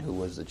Jordan, who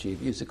was the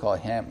chief, used to call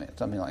him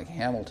something like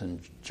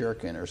Hamilton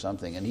Jerkin or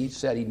something, and he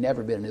said he'd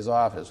never been in his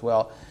office.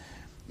 Well,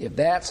 if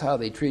that's how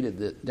they treated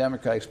the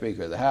Democratic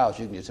Speaker of the House,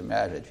 you can just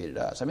imagine they treated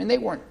us. I mean,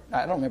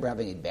 I don't remember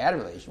having any bad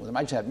relations with them.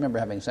 I just remember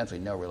having essentially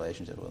no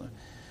relationship with them.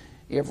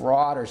 If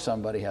Rod or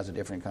somebody has a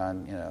different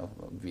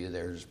view,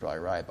 theirs is probably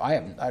right.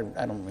 I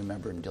don't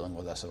remember them dealing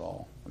with us at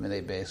all. I mean, they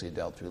basically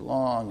dealt through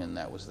Long, and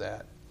that was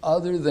that.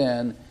 Other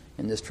than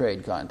in this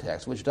trade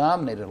context, which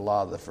dominated a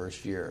lot of the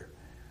first year.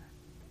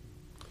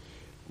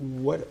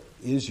 What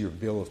is your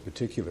bill of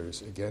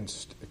particulars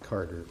against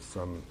Carter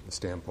from the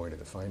standpoint of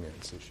the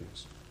finance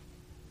issues?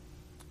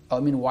 I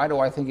mean, why do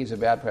I think he's a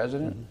bad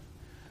president? Mm-hmm.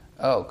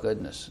 Oh,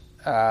 goodness.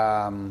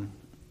 I'm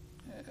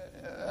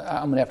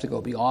going to have to go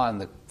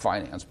beyond the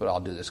finance, but I'll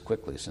do this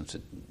quickly since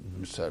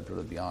it's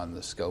really beyond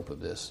the scope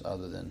of this,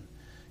 other than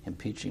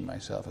impeaching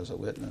myself as a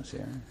witness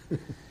here.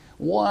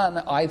 One,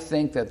 I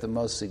think that the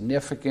most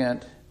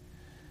significant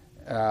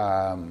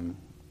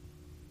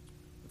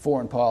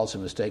foreign policy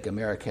mistake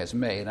America has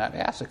made, and I've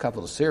asked a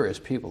couple of serious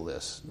people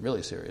this,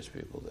 really serious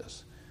people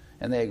this,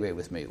 and they agree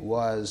with me,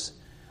 was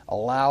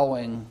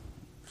allowing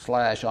 /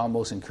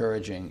 almost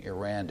encouraging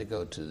Iran to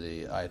go to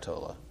the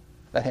Ayatollah.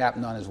 That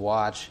happened on his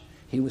watch.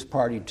 He was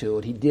party to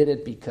it. He did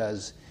it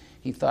because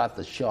he thought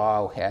the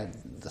Shah had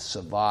the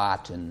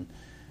Savat and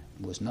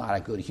was not a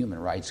good human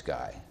rights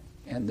guy.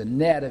 And the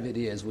net of it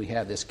is we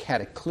have this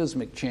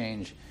cataclysmic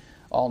change,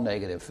 all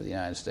negative for the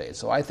United States.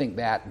 So I think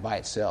that by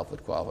itself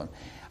would qualify him.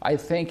 I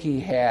think he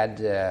had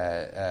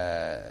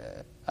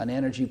an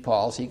energy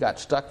policy. He got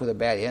stuck with a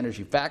bad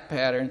energy fact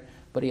pattern,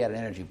 but he had an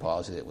energy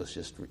policy that was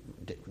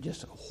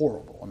just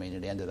horrible. I mean,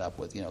 it ended up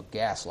with,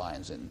 gas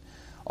lines and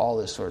all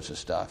this sorts of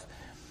stuff.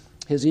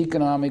 His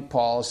economic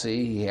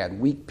policy, he had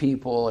weak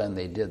people and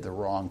they did the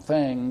wrong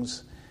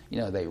things.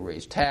 They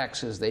raised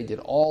taxes. They did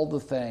all the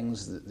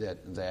things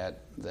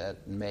that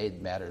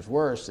made matters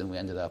worse, and we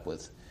ended up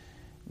with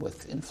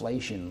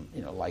inflation,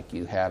 like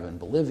you have in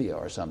Bolivia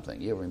or something.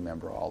 You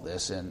remember all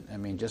this, and I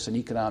mean, just an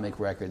economic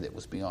record that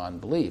was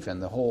beyond belief,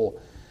 and the whole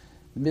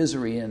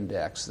misery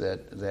index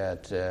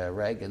that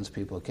Reagan's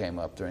people came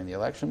up during the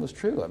election was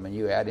true. I mean,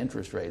 you add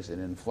interest rates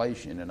and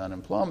inflation and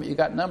unemployment, you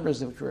got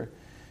numbers which were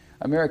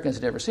Americans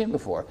had never seen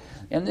before.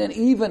 And then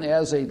even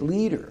as a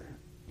leader,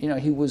 his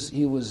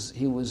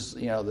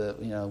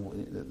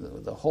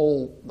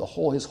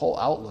whole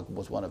outlook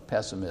was one of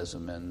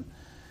pessimism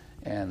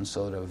and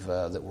sort of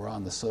that we're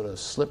on the sort of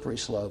slippery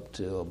slope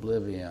to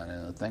oblivion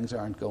and things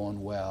aren't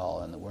going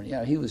well, and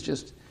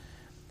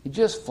he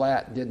just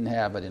flat didn't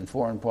have it in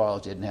foreign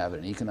policy, didn't have it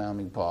in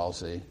economic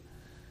policy.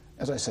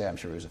 As I say, I'm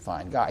sure he was a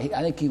fine guy.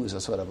 I think he was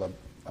a sort of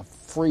a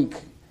freak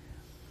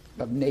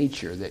of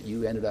nature that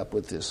you ended up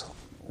with this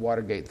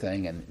Watergate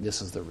thing, and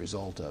this is the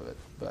result of it.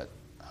 But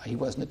he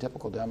wasn't a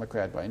typical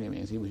Democrat by any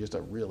means. He was just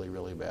a really,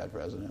 really bad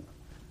president.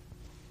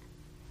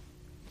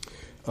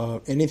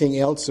 Anything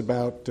else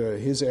about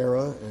his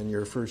era and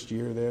your first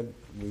year there?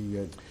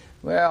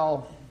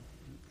 Well,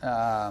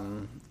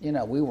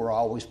 we were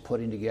always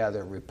putting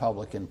together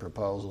Republican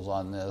proposals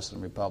on this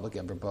and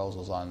Republican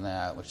proposals on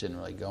that, which didn't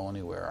really go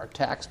anywhere. Our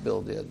tax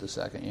bill did the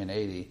second in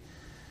 '80.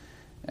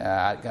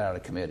 I got out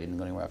of committee and didn't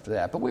go anywhere after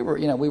that. But we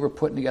were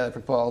putting together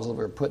proposals.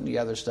 We were putting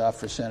together stuff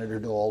for Senator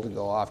Dole to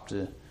go off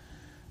to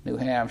New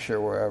Hampshire,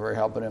 wherever,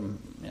 helping him,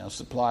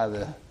 supply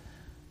the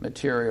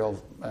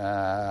material,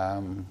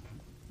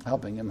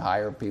 helping him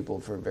hire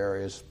people for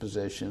various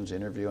positions,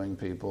 interviewing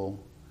people.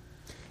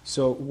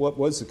 So what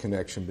was the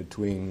connection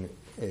between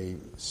a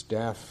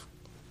staff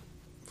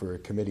for a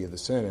committee of the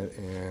Senate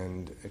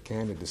and a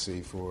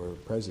candidacy for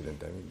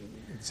president? I mean,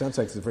 it sounds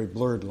like it's a very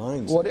blurred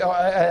line. Well,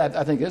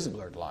 I think it is a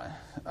blurred line.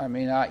 I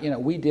mean,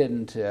 we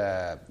didn't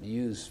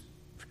use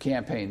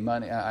campaign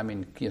money,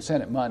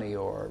 Senate money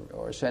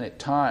or Senate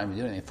time to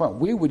do anything for him.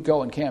 We would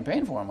go and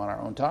campaign for him on our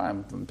own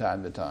time from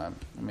time to time.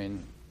 I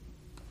mean,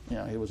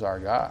 he was our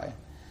guy.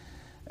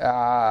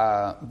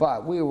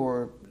 But we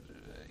were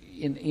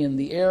in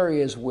the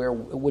areas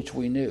which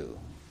we knew,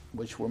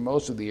 which were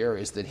most of the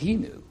areas that he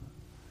knew.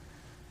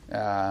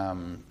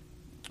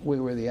 We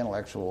were the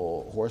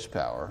intellectual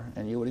horsepower,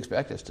 and you would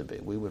expect us to be.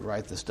 We would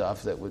write the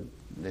stuff that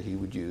he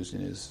would use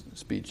in his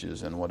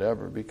speeches and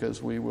whatever,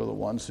 because we were the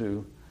ones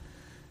who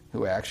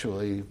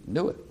actually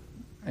knew it.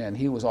 And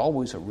he was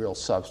always a real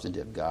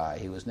substantive guy.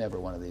 He was never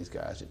one of these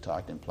guys that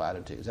talked in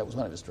platitudes. That was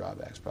one of his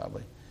drawbacks,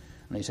 probably.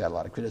 And he's had a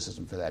lot of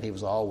criticism for that. He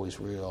was always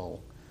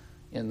real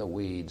in the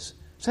weeds.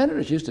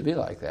 Senators used to be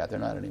like that. They're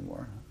not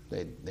anymore.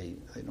 They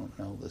don't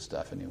know this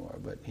stuff anymore.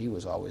 But he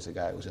was always the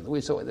guy who was in the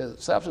weeds. So the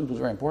substance was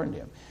very important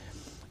to him.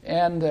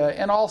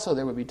 And also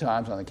there would be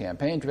times on the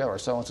campaign trail or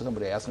so and so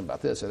somebody asked him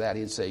about this or that.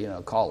 He'd say,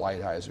 call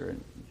Lighthizer,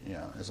 and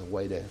as a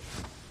way to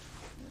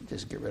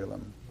just get rid of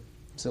him.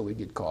 So we'd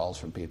get calls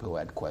from people who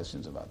had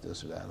questions about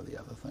this or that or the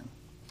other thing.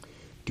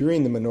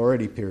 During the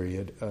minority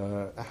period,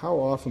 how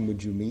often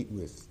would you meet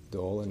with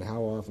Dole, and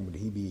how often would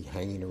he be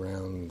hanging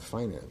around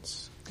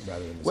finance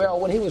rather than? Well,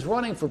 when he was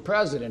running for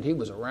president, he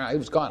was around. He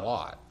was gone a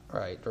lot,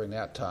 right, during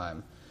that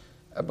time.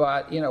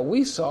 But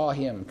we saw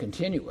him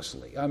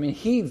continuously. I mean,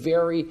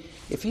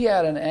 if he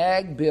had an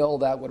ag bill,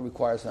 that would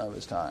require some of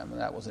his time, and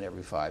that was an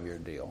every 5-year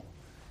deal.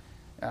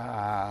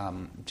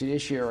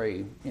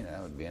 Judiciary, it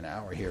would be an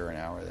hour here, an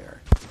hour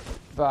there.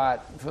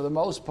 But for the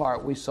most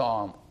part, we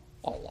saw him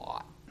a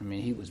lot. I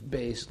mean, he was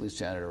basically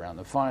centered around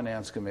the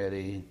finance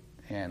committee,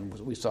 and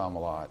we saw him a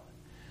lot.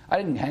 I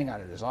didn't hang out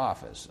at his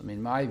office. I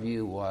mean, my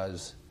view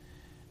was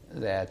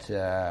that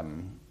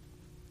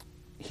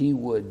he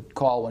would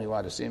call when he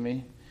wanted to see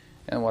me,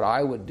 and what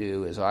I would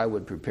do is I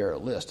would prepare a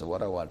list of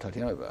what I wanted to talk to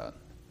him about.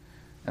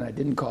 And I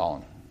didn't call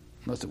him,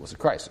 unless it was a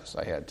crisis.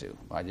 I had to.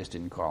 I just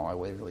didn't call him. I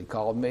waited till he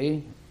called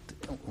me.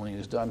 When he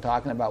was done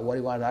talking about what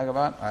he wanted to talk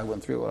about, I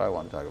went through what I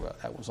wanted to talk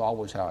about. That was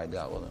always how I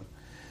dealt with him.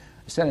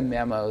 I sent him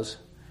memos.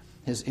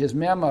 His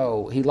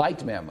memo, he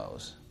liked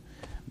memos,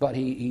 but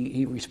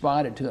he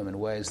responded to them in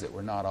ways that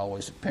were not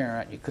always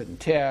apparent. You couldn't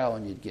tell,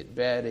 and you'd get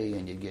Betty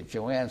and you'd get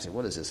Joanne and say,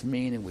 what does this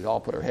mean? And we'd all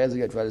put our heads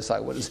together to try to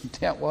decide what his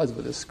intent was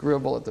with a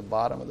scribble at the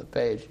bottom of the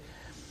page.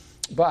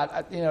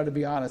 But, to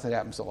be honest, it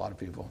happens to a lot of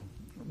people.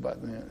 But,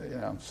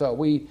 so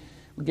we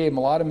gave him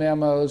a lot of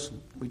memos.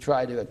 We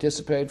tried to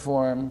anticipate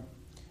for him,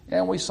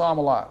 and we saw him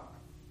a lot.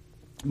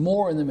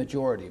 More in the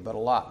majority, but a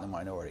lot in the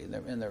minority.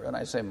 And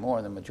I say more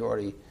in the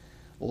majority,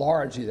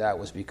 largely that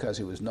was because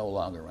he was no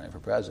longer running for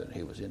president.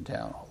 He was in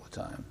town all the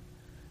time.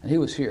 And he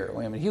was here.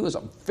 I mean, he was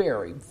a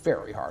very,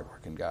 very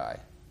hard-working guy.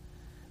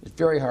 He was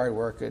very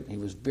hard-working. He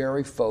was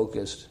very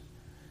focused,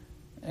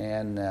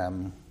 and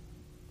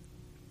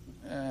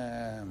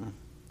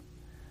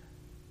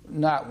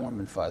not warm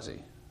and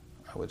fuzzy,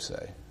 I would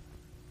say.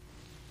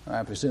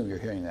 I presume you're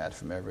hearing that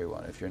from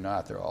everyone. If you're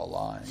not, they're all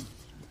lying.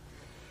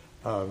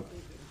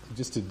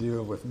 Just to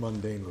deal with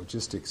mundane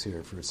logistics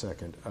here for a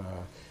second,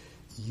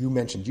 you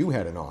mentioned you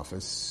had an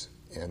office,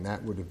 and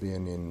that would have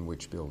been in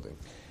which building?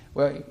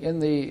 Well, in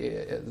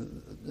we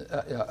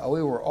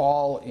were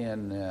all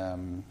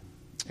in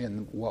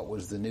what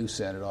was the new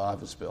Senate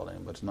office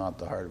building, but it's not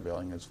the Hart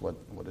building. It's what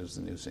is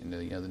the new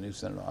the new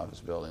Senate office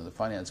building. The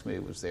Finance Committee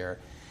was there.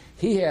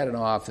 He had an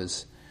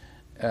office,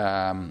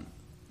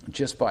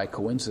 just by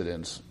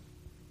coincidence,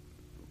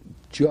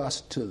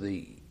 just to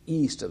the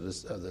east of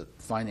the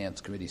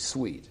Finance Committee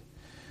suite.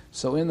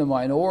 So in the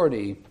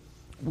minority,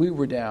 we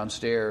were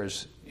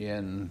downstairs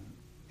in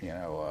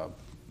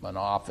an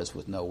office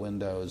with no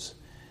windows,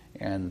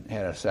 and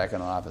had a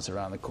second office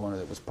around the corner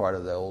that was part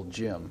of the old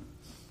gym.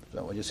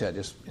 So we just had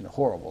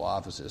horrible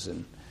offices,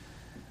 and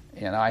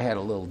I had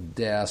a little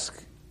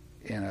desk,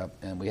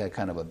 and we had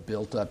kind of a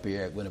built-up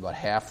area. It went about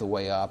half the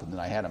way up, and then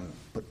I had them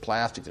put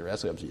plastic the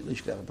rest of it up, so at least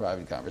you could have a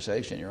private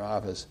conversation in your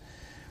office.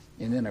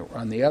 And then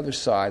on the other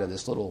side of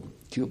this little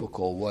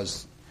cubicle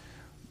was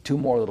two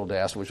more little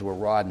desks, which were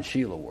Rod and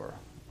Sheila were,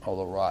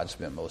 although Rod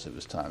spent most of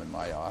his time in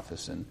my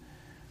office, and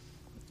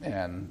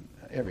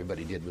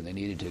everybody did when they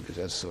needed to, because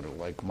that's sort of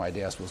like my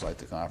desk was like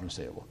the conference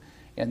table.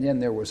 And then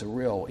there was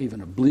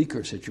even a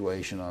bleaker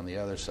situation on the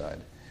other side.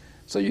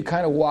 So you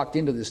kind of walked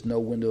into this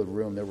no-windowed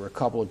room. There were a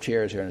couple of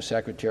chairs here and a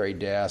secretary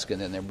desk,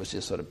 and then there was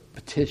this sort of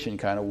petition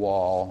kind of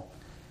wall,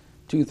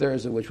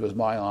 2/3 of which was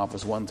my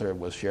office, 1/3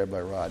 was shared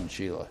by Rod and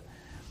Sheila.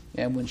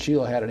 And when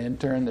Sheila had an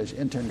intern, the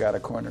intern got a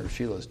corner of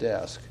Sheila's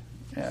desk.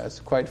 Yeah, it's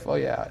quite full.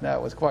 Yeah, no,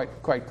 it was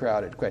quite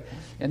crowded.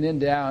 And then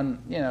down,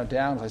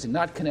 I said,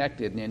 not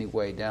connected in any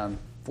way, down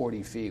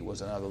 40 feet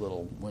was another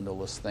little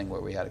windowless thing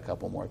where we had a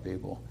couple more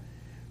people.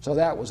 So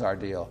that was our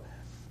deal.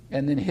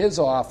 And then his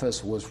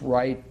office was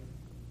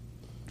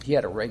he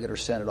had a regular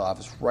Senate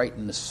office right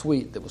in the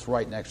suite that was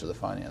right next to the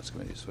Finance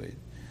Committee suite.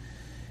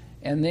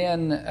 And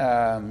then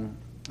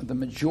the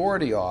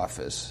majority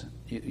office,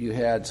 you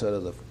had sort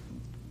of the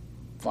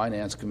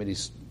Finance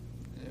Committee's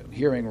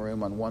hearing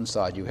room on one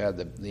side, you had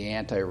the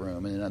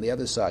ante-room, and then on the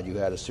other side you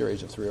had a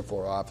series of 3 or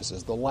 4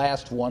 offices, the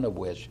last one of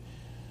which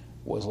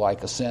was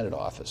like a Senate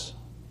office.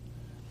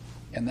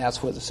 And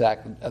that's where the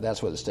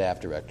staff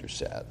director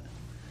sat.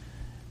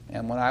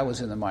 And when I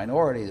was in the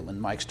minority, when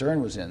Mike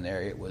Stern was in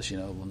there, it was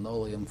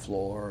linoleum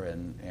floor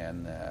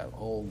and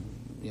old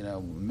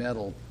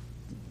metal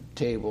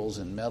tables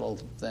and metal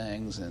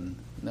things and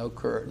no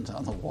curtains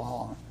on the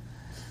wall.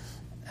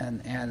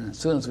 And as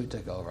soon as we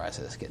took over, I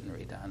said, "It's getting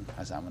redone."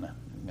 I said, I'm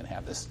gonna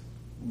have this.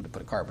 I'm gonna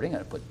put a carpeting. I'm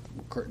gonna put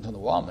curtains on the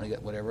wall. I'm gonna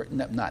get whatever,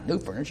 not new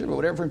furniture, but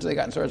whatever furniture they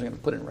got in stores, I'm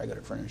gonna put in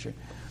regular furniture,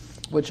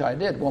 which I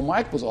did. Well,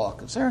 Mike was all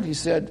concerned. He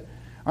said,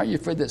 "Aren't you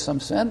afraid that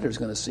some senator's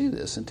going to see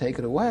this and take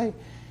it away?"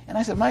 And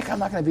I said, "Mike, I'm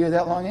not going to be here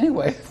that long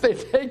anyway. If they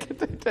take it,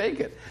 they take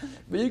it."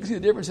 But you can see the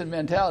difference in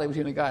mentality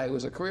between a guy who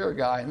was a career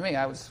guy and me.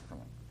 I was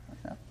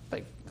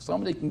like, if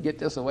somebody can get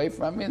this away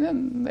from me,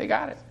 then they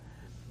got it.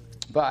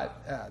 But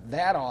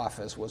that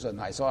office was a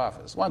nice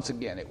office. Once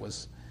again, it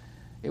was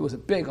a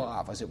big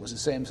office. It was the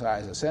same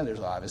size as the senator's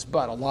office,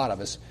 but a lot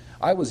of us,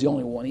 I was the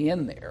only one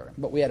in there.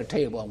 But we had a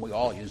table, and we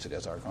all used it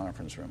as our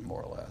conference room,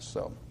 more or less.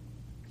 So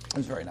it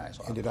was a very nice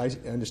office. And did I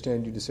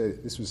understand you to say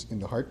this was in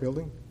the Hart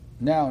building?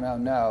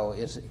 No.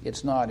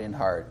 It's not in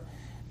Hart.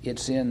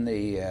 It's in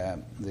the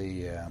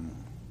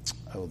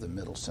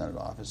Middle Senate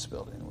office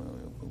building.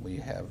 We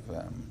have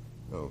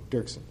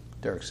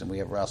Dirksen. We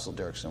have Russell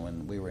Dirksen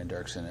when we were in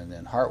Dirksen, and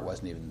then Hart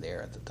wasn't even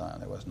there at the time.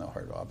 There was no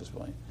Hart office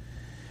building.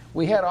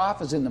 We had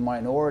offices in the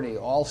minority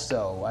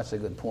also. That's a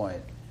good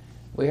point.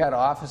 We had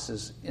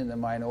offices in the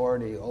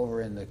minority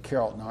over in the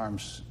Carrollton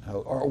Arms,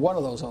 or one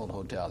of those old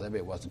hotels. Maybe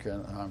it wasn't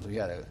Carrollton Arms. We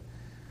had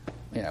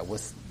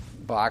with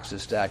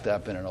boxes stacked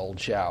up in an old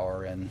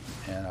shower and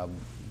a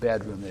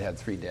bedroom that had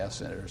 3 desks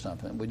in it or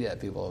something. We did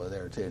have people over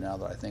there too. Now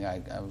that I think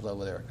I was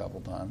over there a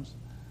couple times.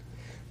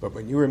 But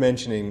when you were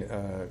mentioning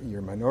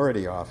your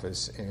minority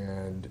office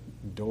and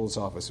Dole's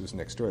office was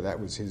next door, that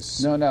was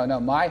his... No.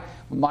 My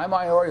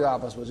minority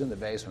office was in the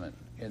basement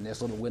in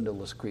this little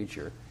windowless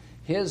creature.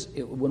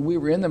 When we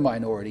were in the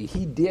minority,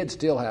 he did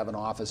still have an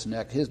office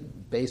next. His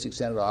basic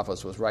Senate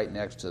office was right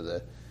next to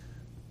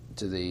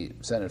the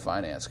Senate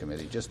Finance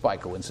Committee, just by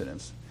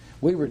coincidence.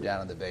 We were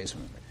down in the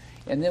basement.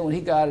 And then when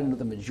he got into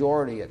the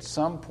majority, at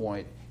some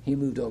point, he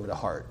moved over to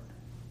Hart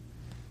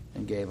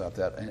and gave up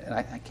that. And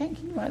I can't,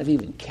 he might have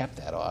even kept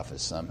that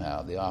office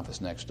somehow, the office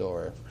next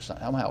door.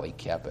 Somehow he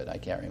kept it, I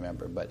can't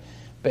remember. But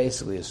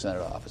basically his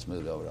Senate office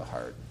moved over to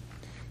Hart.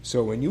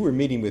 So when you were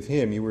meeting with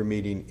him, you were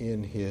meeting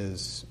in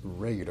his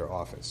regular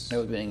office? It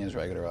was being in his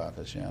regular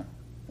office, yeah.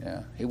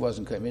 Yeah. He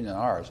wasn't coming in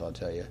ours, I'll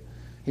tell you.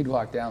 He'd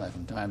walk down there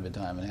from time to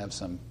time and have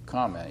some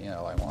comment,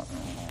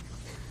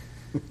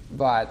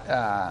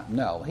 But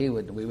no, we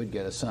would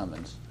get a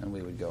summons, and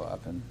we would go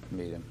up and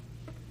meet him,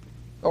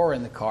 or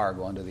in the car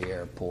going to the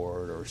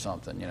airport or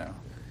something, you know.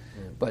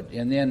 But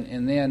and then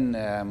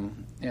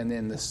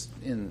this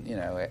when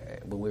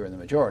we were in the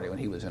majority, when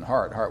he was in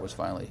Hart was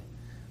finally,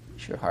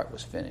 sure Hart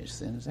was finished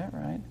then. Is that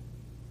right?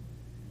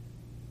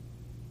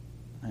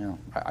 You know,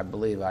 I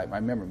believe I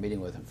remember meeting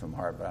with him from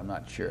Hart, but I'm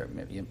not sure.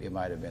 It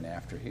might have been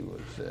after he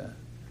was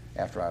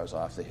after I was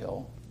off the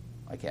Hill.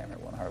 I can't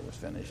remember when Hart was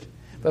finished.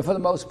 But for the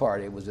most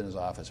part, it was in his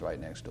office right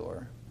next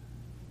door.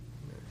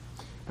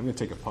 I'm going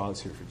to take a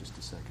pause here for just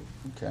a second.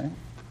 Okay.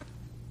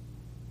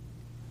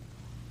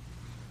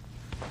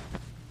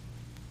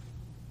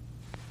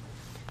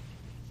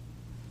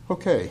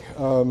 Okay.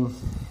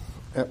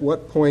 At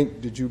what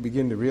point did you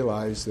begin to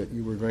realize that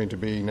you were going to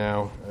be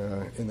now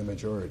in the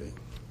majority?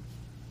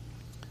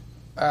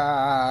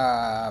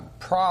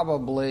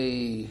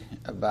 Probably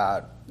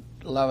about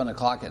 11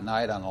 o'clock at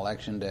night on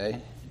Election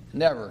Day.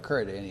 Never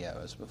occurred to any of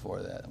us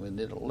before that. We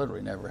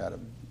literally never had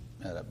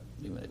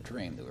even a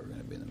dream that we were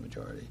going to be in the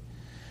majority.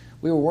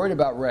 We were worried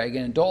about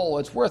Reagan, and Dole,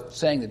 it's worth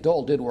saying that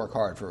Dole did work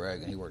hard for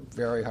Reagan. He worked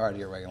very hard to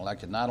get Reagan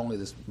elected, not only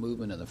this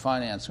movement in the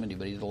finance committee,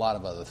 but he did a lot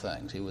of other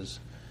things. He was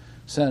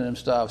sending him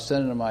stuff,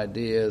 sending him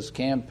ideas,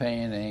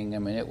 campaigning. I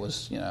mean, it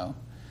was,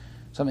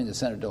 something that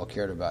Senator Dole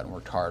cared about and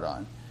worked hard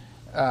on.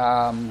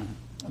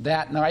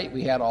 That night,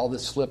 we had all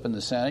this slip in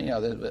the Senate.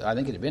 I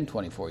think it had been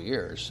 24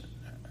 years,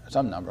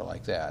 some number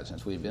like that,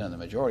 since we'd been in the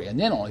majority, and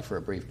then only for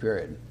a brief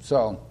period.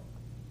 So,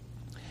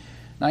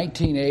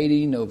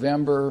 1980,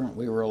 November,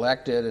 we were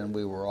elected, and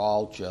we were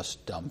all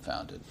just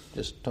dumbfounded,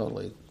 just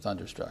totally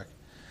thunderstruck.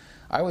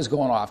 I was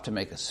going off to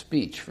make a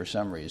speech for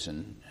some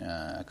reason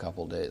a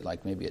couple days,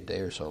 like maybe a day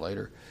or so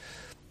later,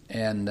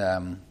 and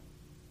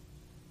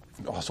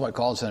so I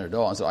called Senator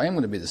Dole and said, I am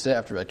going to be the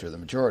staff director of the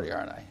majority,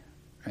 aren't I?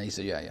 And he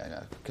said,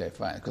 yeah, okay,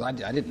 fine. Because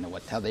I didn't know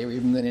how they were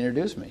even going to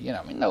introduce me.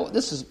 No,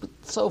 this is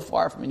so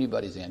far from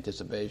anybody's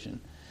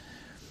anticipation.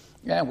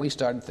 And we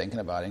started thinking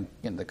about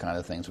the kind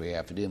of things we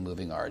have to do,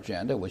 moving our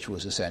agenda, which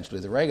was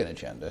essentially the Reagan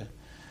agenda.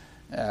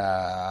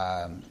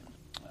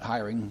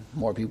 Hiring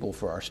more people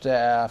for our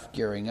staff,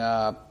 gearing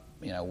up,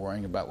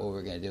 worrying about what we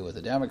were going to do with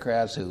the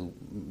Democrats,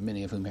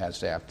 many of whom had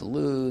staff to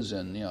lose,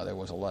 and, there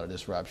was a lot of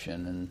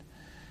disruption. And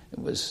it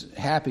was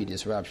happy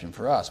disruption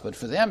for us, but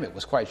for them it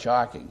was quite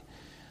shocking.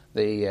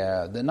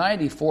 The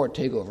 94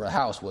 takeover of the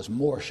House was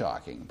more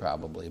shocking,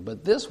 probably,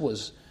 but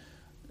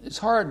it's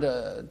hard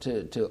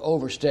to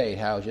overstate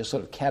how just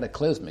sort of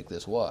cataclysmic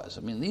this was.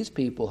 I mean, these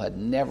people had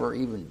never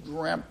even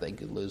dreamt they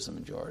could lose the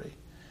majority.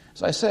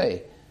 So I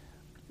say,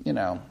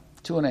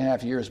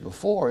 2.5 years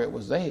before, it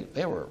was like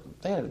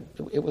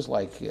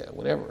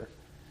whatever.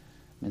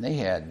 I mean, they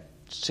had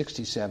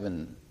 63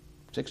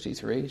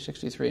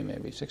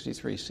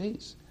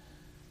 seats.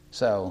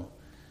 So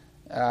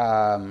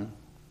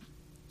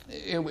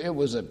it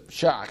was a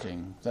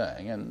shocking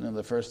thing, and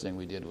the first thing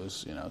we did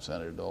was,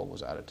 Senator Dole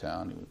was out of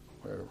town,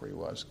 wherever he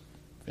was,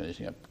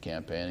 finishing up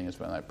campaigning and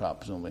spending that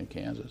presumably in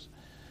Kansas.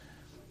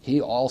 He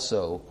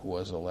also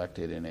was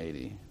elected in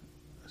 80,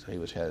 so he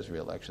had his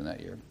re-election that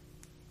year.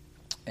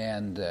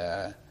 And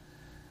as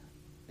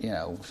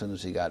soon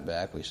as he got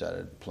back, we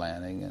started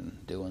planning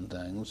and doing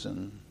things,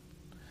 and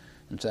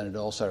Senator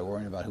Dole started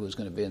worrying about who was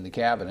going to be in the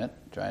cabinet,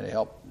 trying to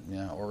help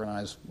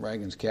organize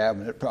Reagan's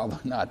cabinet. Probably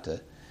not to.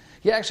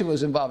 He actually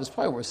was involved. It's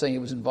probably worth saying he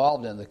was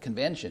involved in the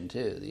convention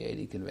too, the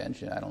 80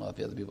 convention. I don't know if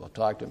the other people have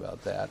talked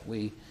about that.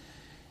 It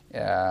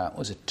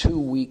was a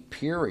 2-week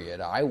period.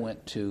 I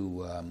went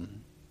to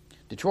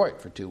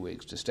Detroit for 2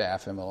 weeks to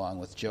staff him, along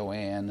with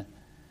Joanne,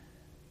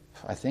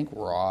 I think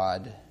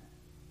Rod,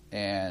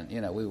 and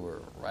we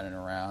were running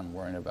around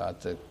worrying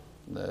about the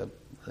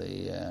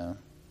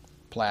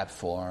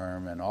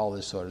platform and all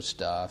this sort of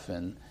stuff.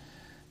 And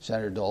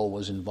Senator Dole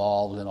was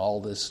involved in all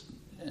this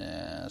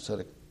sort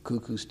of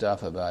cuckoo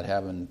stuff about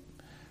having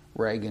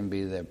Reagan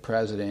be the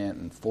president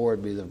and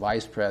Ford be the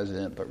vice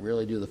president, but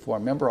really do the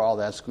forum. Remember all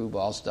that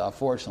screwball stuff?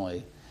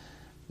 Fortunately,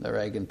 the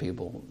Reagan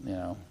people,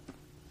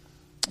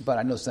 But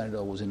I know Senator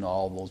Dole was in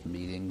all those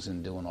meetings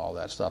and doing all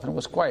that stuff, and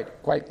was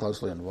quite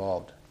closely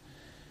involved.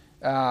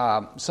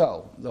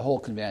 So the whole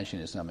convention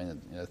is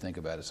something to think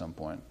about at some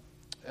point.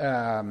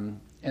 And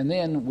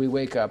then we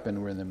wake up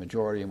and we're in the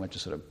majority and went to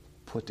sort of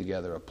put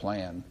together a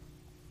plan.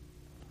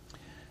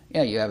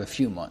 Yeah, you have a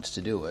few months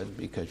to do it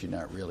because you're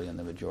not really in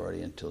the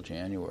majority until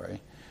January.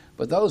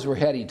 But those were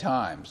heady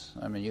times.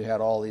 I mean, you had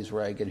all these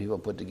Reagan people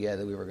put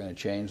together. We were going to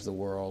change the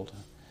world.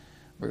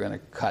 We're going to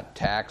cut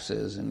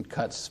taxes and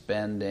cut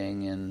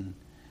spending, and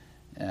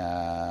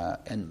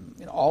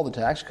all the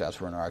tax cuts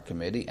were in our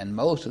committee, and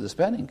most of the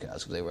spending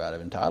cuts, because they were out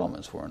of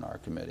entitlements, were in our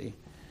committee.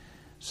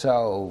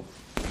 So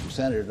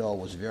Senator Dole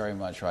was very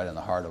much right in the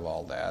heart of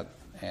all that.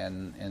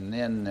 And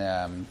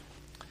then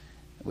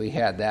we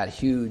had that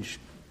huge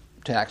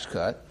tax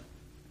cut,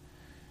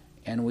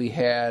 and we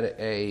had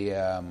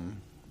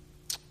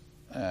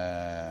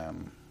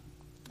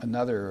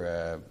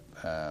another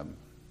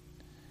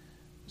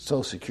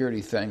Social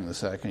Security thing the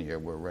second year,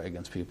 where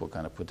Reagan's people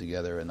kind of put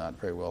together a not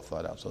very well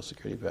thought out Social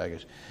Security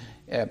package.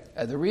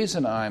 The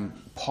reason I'm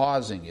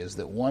pausing is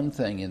that one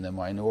thing in the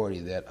minority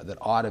that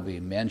ought to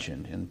be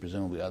mentioned, and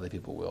presumably other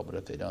people will, but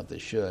if they don't, they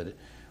should,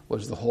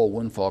 was the whole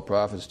windfall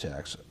profits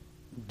tax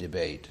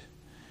debate.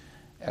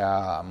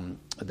 That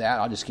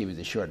I'll just give you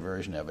the short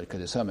version of it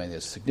because it's something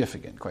that's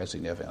significant, quite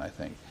significant, I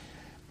think.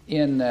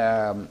 In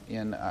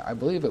I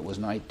believe it was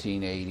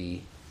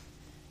 1980.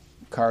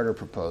 Carter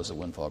proposed a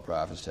windfall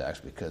profits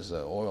tax because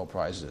the oil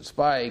prices had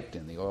spiked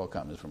and the oil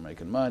companies were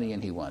making money,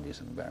 and he wanted to do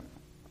something about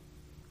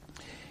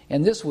it.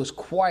 And this was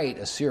quite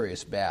a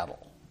serious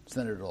battle.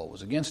 Senator Dole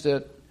was against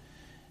it.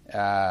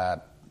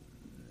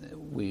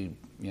 We,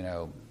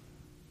 went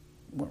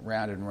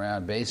round and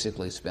round,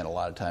 basically spent a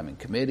lot of time in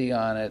committee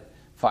on it,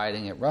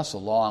 fighting it.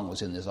 Russell Long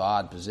was in this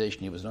odd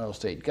position. He was an oil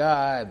state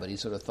guy, but he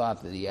sort of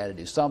thought that he had to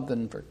do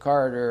something for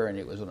Carter, and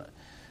it was a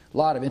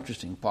lot of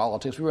interesting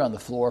politics. We were on the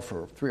floor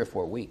for 3 or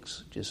 4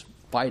 weeks, just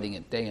fighting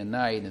it day and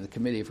night, in the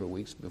committee for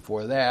weeks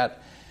before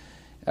that.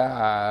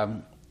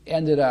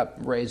 Ended up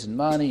raising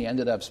money,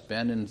 ended up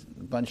spending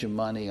a bunch of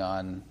money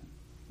on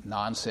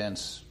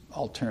nonsense,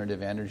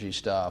 alternative energy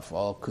stuff,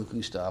 all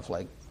cuckoo stuff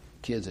like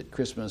kids at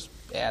Christmas,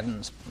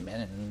 and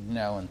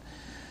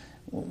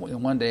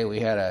one day we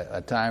had a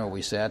time where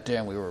we sat there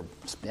and we were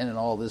spending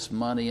all this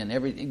money,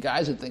 and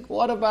guys would think,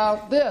 what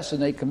about this?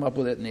 And they'd come up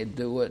with it and they'd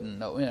do it, and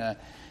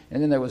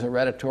then there was a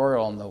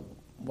editorial in the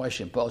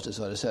Washington Post that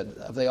sort of said,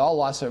 if they all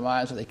lost their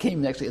minds, or they came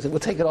next week and said,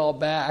 we'll take it all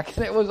back.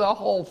 And it was a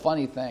whole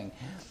funny thing.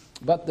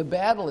 But the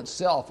battle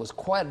itself was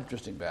quite an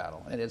interesting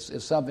battle, and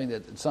it's something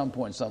that at some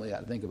point somebody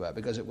had to think about,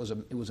 because it was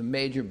a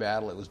major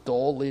battle. It was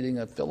Dole leading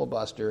a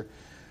filibuster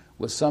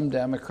with some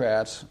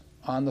Democrats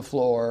on the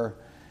floor.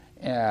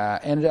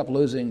 Ended up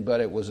losing,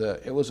 but it was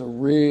a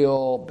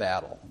real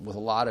battle with a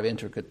lot of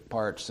intricate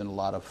parts and a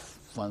lot of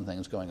fun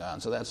things going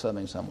on. So that's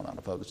something someone ought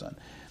to focus on.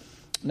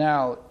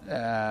 Now,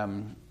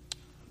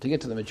 to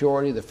get to the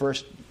majority, the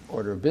first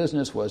order of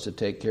business was to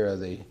take care of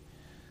the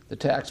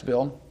tax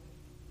bill,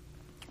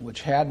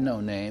 which had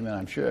no name. And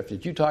I'm sure,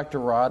 did you talk to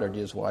Rod or did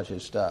you just watch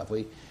his stuff?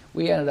 We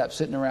ended up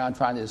sitting around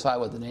trying to decide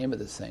what the name of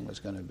this thing was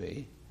going to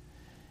be.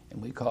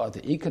 And we call it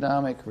the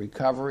Economic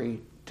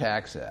Recovery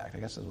Tax Act. I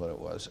guess that's what it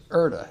was.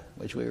 ERTA,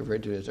 which we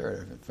referred to as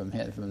ERTA. From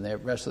the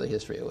rest of the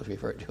history, it was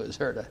referred to as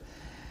ERTA.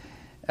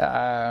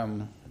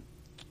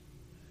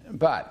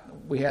 But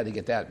we had to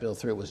get that bill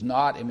through. It was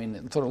not,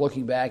 sort of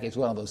looking back, it's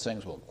one of those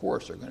things, well, of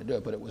course they're going to do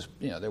it, but it was,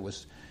 there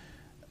was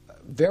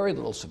very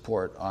little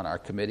support on our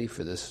committee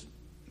for this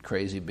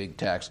crazy big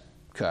tax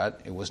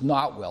cut. It was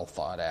not well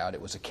thought out.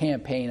 It was a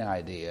campaign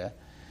idea.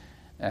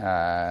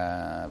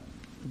 But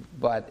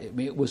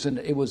it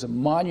was a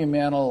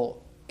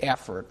monumental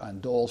effort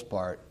on Dole's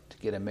part to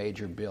get a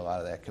major bill out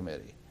of that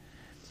committee.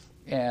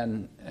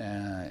 And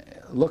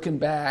looking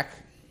back,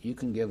 you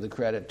can give the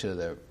credit to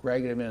the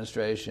Reagan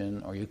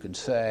administration, or you could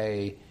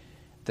say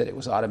that it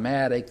was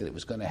automatic, that it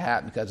was going to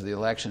happen because of the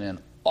election,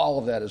 and all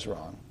of that is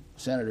wrong.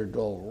 Senator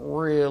Dole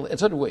really, and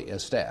so did we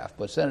as staff,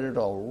 but Senator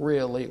Dole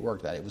really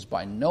worked that. It was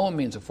by no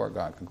means a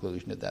foregone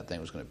conclusion that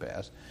thing was going to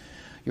pass.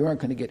 You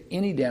weren't going to get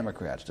any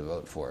Democrats to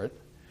vote for it.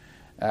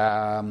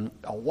 A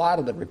lot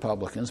of the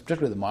Republicans,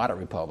 particularly the moderate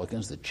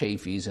Republicans, the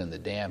Chaffees and the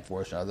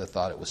Danforths and others,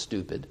 thought it was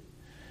stupid.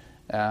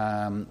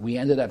 We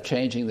ended up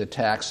changing the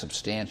tax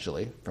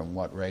substantially from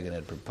what Reagan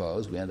had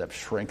proposed. We ended up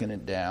shrinking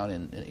it down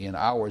in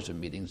hours of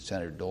meetings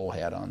Senator Dole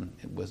had on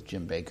with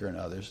Jim Baker and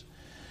others,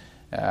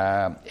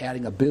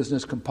 adding a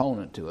business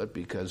component to it,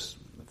 because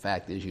the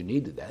fact is you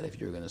needed that if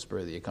you were going to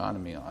spur the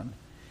economy on.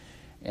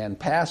 And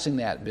passing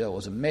that bill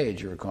was a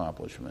major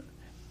accomplishment.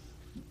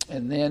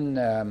 And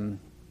then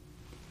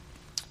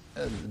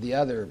the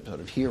other sort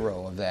of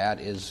hero of that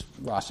is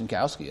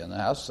Rostenkowski on the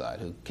House side,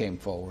 who came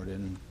forward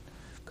and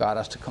got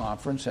us to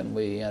conference, and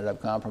we ended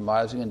up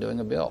compromising and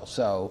doing a bill.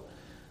 So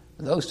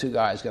those two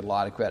guys get a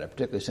lot of credit,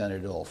 particularly Senator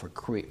Dole,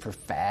 for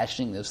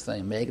fashioning this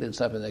thing, making it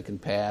something that can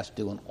pass,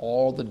 doing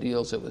all the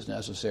deals that was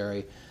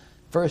necessary,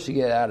 first to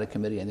get it out of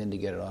committee and then to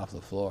get it off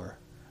the floor.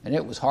 And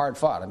it was hard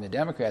fought. The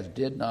Democrats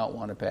did not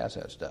want to pass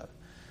that stuff.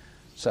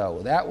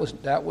 So that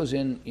was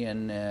in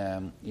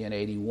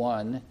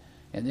 81,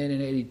 and then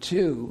in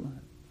 82,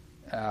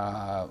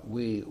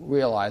 we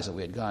realized that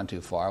we had gone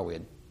too far. We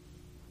had,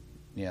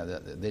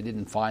 they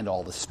didn't find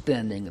all the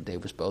spending that they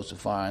were supposed to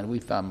find. We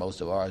found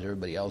most of ours;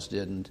 everybody else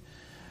didn't.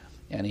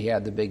 And he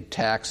had the big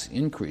tax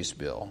increase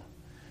bill,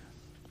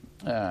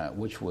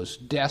 which was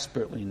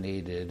desperately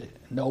needed.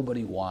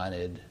 Nobody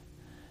wanted,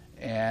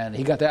 and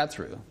he got that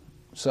through.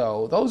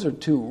 So those are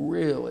two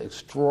really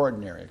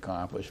extraordinary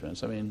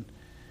accomplishments.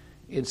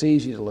 It's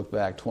easy to look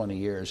back 20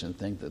 years and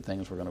think that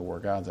things were going to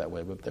work out that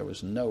way, but there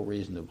was no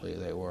reason to believe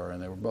they were, and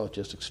they were both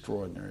just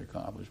extraordinary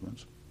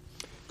accomplishments.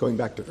 Going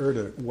back to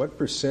ERTA, what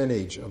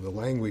percentage of the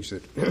language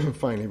that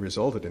finally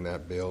resulted in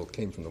that bill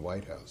came from the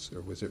White House,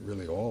 or was it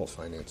really all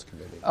Finance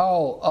Committee?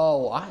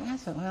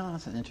 That's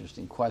an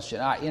interesting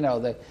question.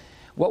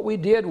 What we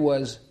did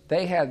was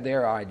they had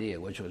their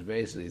idea, which was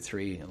basically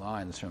 3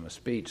 lines from a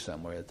speech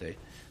somewhere that they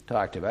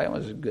talked about. It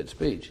was a good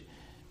speech.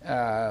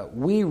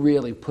 we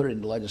really put it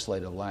into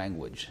legislative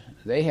language.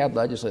 They had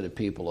legislative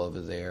people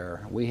over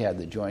there. We had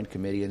the Joint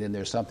Committee, and then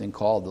there's something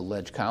called the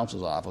Leg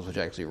Counsel's Office, which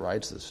actually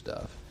writes this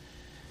stuff.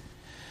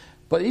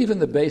 But even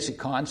the basic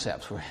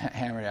concepts were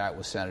hammered out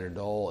with Senator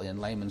Dole in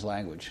layman's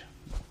language.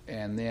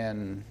 And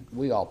then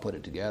we all put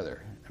it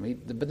together. I mean,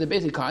 but the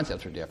basic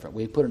concepts were different.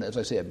 We put in, as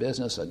I say, a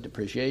business, a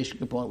depreciation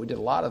component. We did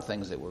a lot of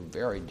things that were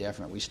very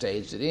different. We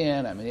staged it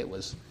in. I mean, it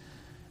was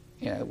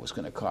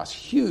going to cost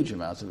huge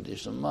amounts of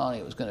additional money.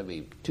 It was going to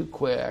be too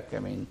quick. I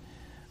mean,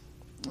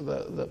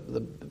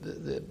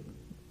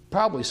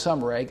 probably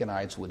some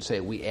Reaganites would say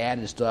we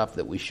added stuff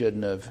that we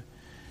shouldn't have.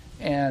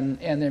 And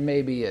there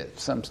may be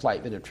some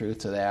slight bit of truth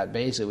to that.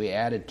 Basically, we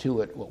added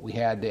to it what we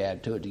had to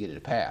add to it to get it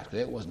to pass.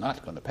 It was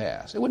not going to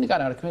pass. It wouldn't have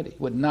gotten out of committee.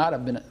 It would not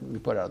have been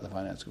put out of the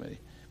Finance Committee.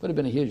 It would have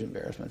been a huge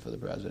embarrassment for the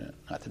president,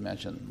 not to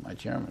mention my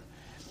chairman.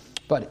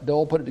 But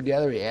Dole put it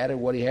together. He added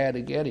what he had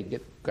to get. He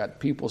got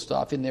people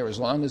stuff in there as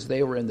long as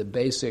they were in the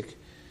basic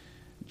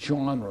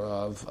genre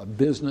of a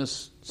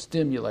business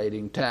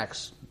stimulating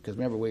tax. Because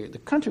remember, the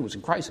country was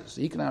in crisis.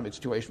 The economic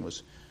situation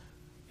was,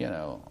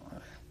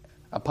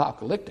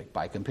 apocalyptic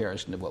by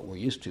comparison to what we're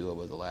used to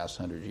over the last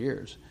 100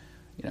 years,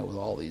 with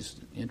all these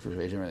interest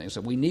rates and everything.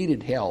 So we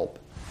needed help,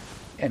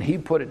 and he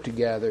put it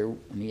together,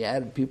 and he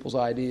added people's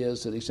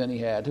ideas to the extent he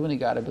had to, and he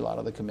got it out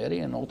of the committee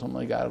and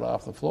ultimately got it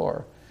off the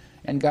floor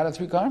and got it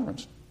through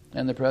conference,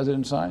 and the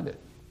president signed it.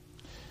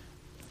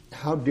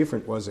 How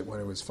different was it when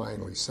it was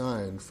finally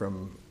signed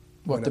from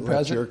when it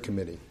left your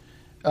committee?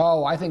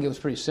 Oh, I think it was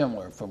pretty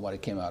similar from what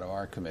it came out of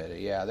our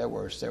committee. Yeah, there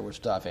was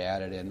stuff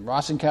added in.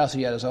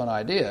 Rostenkowski had his own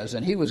ideas,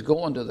 and he was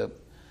going to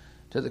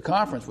the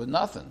conference with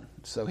nothing,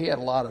 so he had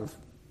a lot of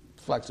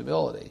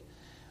flexibility.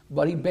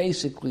 But he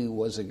basically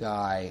was a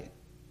guy,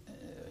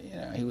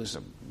 he was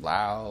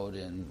loud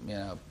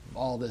and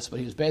all this, but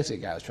he was basically a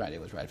guy who was trying to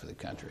do what's right for the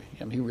country.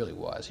 I mean, he really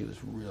was. He was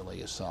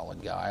really a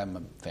solid guy. I'm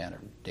a fan of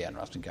Dan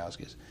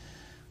Rostenkowski's.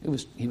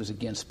 He was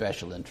against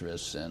special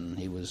interests, and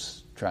he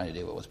was trying to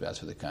do what was best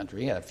for the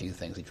country. He had a few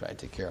things he tried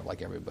to take care of,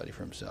 like everybody,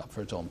 for himself,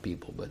 for his own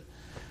people. But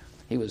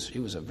he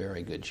was a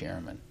very good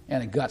chairman,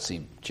 and a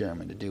gutsy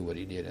chairman to do what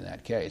he did in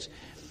that case.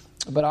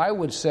 But I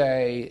would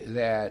say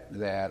that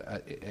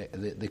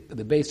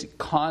the basic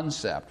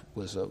concept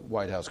was a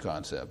White House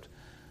concept.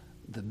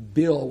 The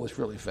bill was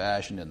really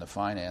fashioned in the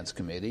Finance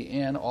Committee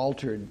and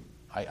altered,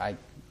 I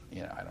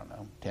don't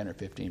know, 10 or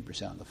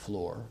 15% on the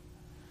floor.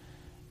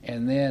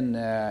 And then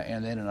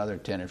another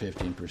 10 or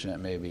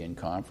 15% maybe in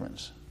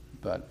conference.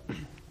 But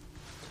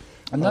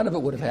none of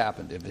it would have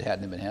happened if it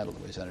hadn't been handled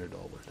the way Senator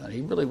Dole would have done.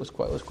 He really was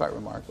quite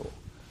remarkable.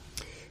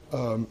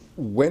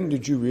 When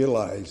did you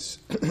realize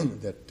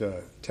that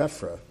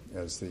TEFRA,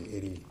 as the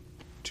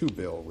 82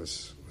 bill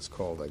was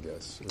called, I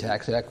guess?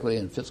 Tax equity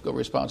and fiscal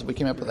responsibility. We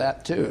came up with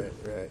that, too.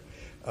 Right.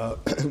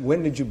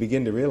 When did you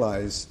begin to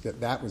realize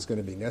that was going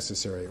to be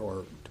necessary,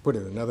 or to put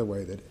it another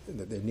way,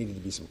 that there needed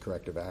to be some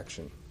corrective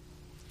action?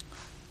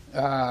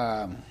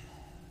 I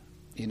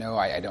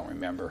don't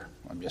remember.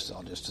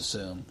 I'll just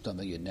assume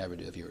something you'd never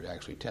do if you were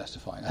actually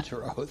testifying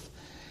under oath.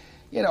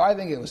 I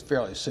think it was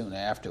fairly soon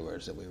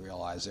afterwards that we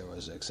realized there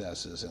was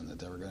excesses and that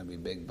there were going to be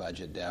big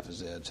budget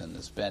deficits and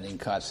the spending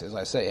cuts, as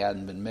I say,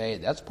 hadn't been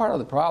made. That's part of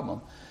the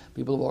problem.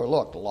 People have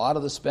overlooked. A lot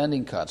of the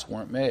spending cuts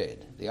weren't made.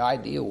 The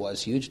idea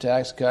was huge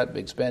tax cut,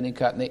 big spending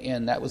cut,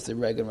 and that was the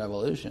Reagan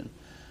Revolution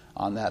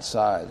on that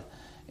side.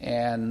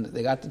 And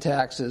they got the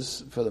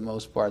taxes, for the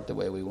most part, the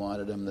way we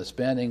wanted them. The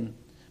spending,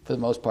 for the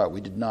most part,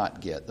 we did not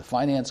get. The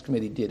Finance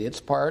Committee did its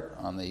part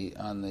on the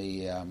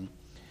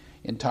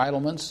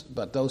entitlements,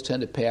 but those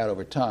tend to pay out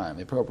over time.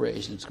 The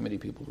Appropriations Committee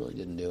people really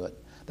didn't do it.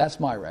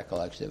 That's my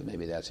recollection.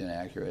 Maybe that's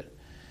inaccurate.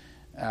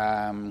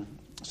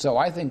 So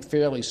I think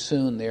fairly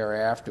soon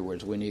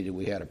thereafterwards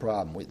we had a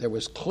problem. There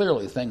was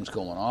clearly things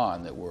going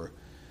on that were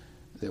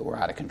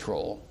out of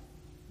control.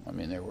 I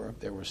mean, there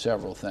were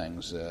several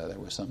things. There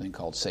was something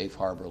called safe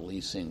harbor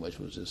leasing, which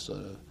was just sort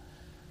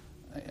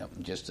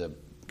of just a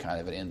kind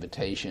of an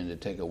invitation to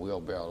take a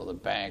wheelbarrow to the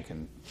bank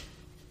and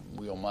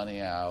wheel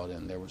money out.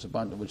 And there was a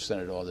bunch, which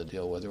Senator Dole had to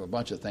deal with. There were a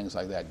bunch of things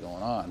like that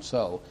going on.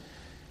 So,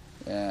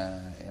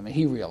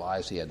 he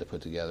realized he had to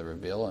put together a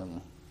bill,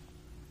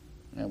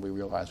 and we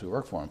realized we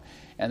worked for him.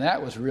 And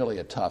that was really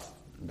a tough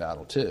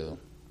battle too.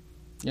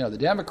 The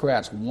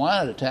Democrats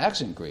wanted a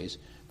tax increase,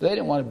 but they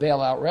didn't want to bail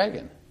out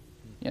Reagan.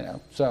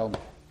 So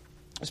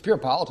it's pure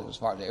politics as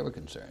far as they were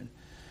concerned.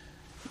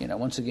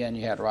 Once again,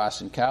 you had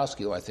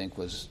Rostenkowski, who I think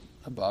was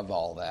above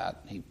all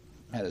that. He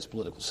had his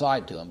political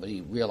side to him, but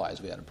he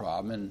realized we had a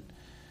problem, and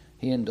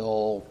he and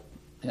Dole,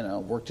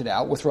 worked it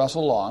out with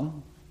Russell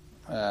Long,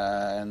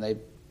 and they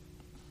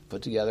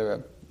put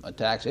together a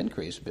tax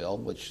increase bill,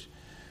 which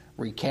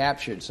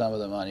recaptured some of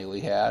the money we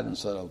had and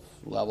sort of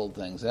leveled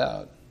things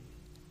out.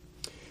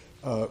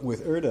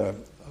 With IRTA,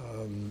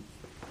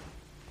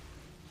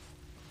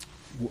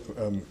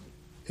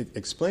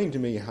 explain to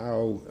me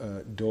how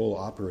Dole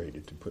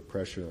operated to put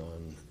pressure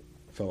on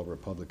fellow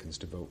Republicans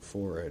to vote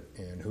for it,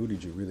 and who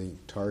did you really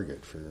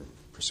target for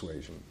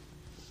persuasion?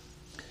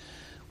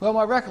 Well,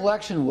 my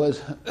recollection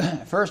was,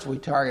 first one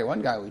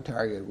guy we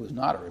targeted was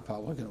not a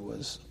Republican, it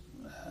was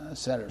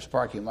Senator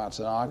Sparky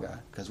Matsunaga,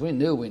 because we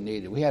knew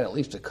we had at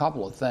least a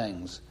couple of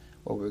things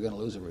where we were going to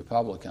lose a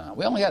Republican on.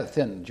 We only had a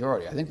thin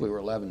majority. I think we were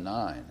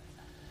 11-9.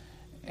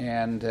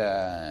 And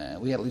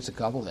we had at least a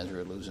couple of things we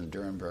were losing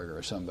Durenberger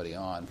or somebody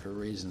on for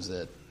reasons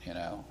that,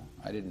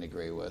 I didn't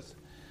agree with.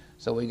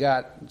 So we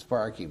got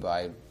Sparky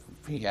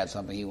he had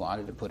something he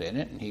wanted to put in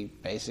it, and he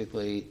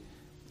basically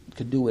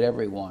could do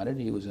whatever he wanted.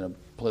 He was in a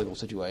political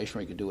situation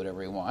where he could do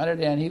whatever he wanted,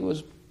 and he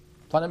was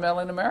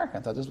fundamentally an American.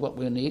 I thought, this is what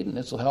we need, and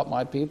this will help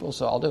my people,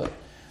 so I'll do it.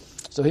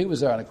 So he was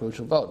there on a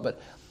crucial vote.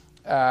 But,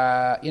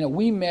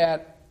 we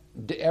met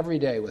every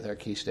day with our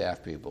key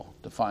staff people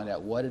to find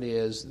out what it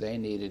is they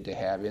needed to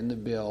have in the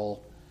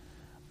bill,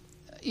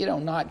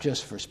 not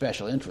just for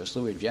special interests.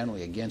 We were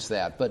generally against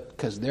that, but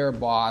because their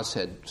boss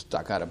had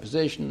taken out a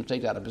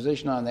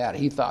position on that.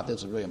 He thought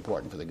this was really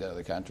important for the good of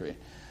the country.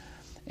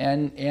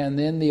 And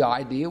then the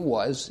idea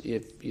was,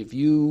 if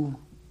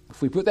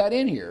we put that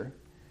in here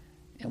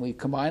and we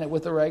combine it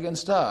with the Reagan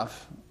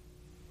stuff,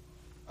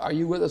 are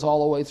you with us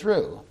all the way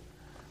through?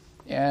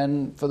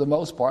 And for the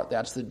most part,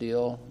 that's the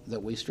deal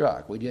that we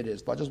struck. We did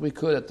as much as we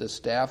could at the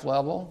staff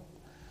level,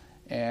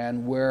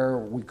 and where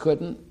we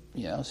couldn't,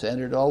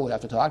 Senator Dole would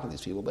have to talk to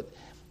these people. But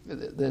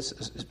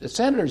the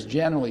senators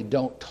generally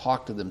don't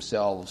talk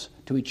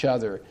to each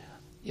other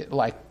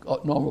like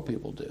normal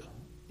people do.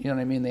 You know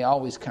what I mean? They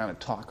always kind of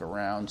talk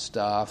around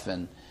stuff,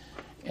 and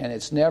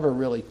it's never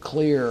really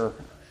clear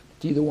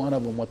to either one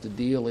of them what the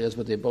deal is,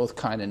 but they both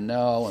kind of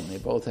know, and they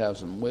both have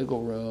some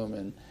wiggle room.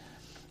 And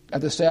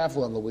at the staff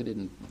level, we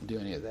didn't do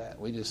any of that.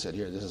 We just said,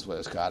 here, this is what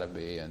it's got to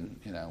be, and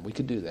we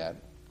could do that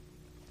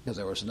because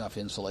there was enough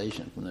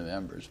insulation from the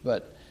members.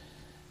 But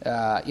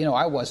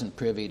I wasn't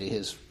privy to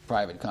his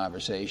private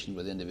conversation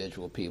with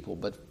individual people,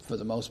 but for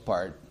the most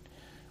part,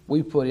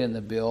 we put in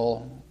the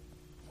bill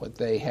what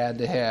they had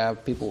to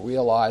have. People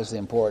realized the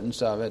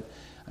importance of it.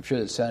 I'm sure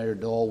that Senator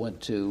Dole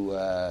went to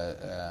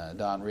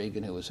Don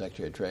Regan, who was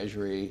Secretary of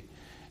Treasury,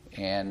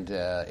 and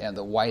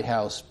the White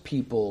House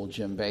people,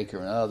 Jim Baker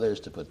and others,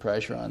 to put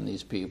pressure on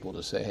these people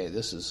to say, hey,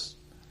 this is,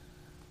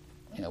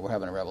 we're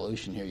having a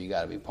revolution here, you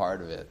got to be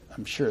part of it.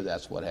 I'm sure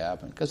that's what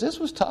happened, because this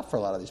was tough for a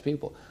lot of these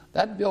people.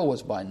 That bill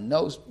was by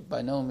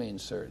no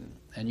means certain.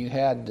 And you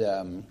had,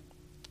 guys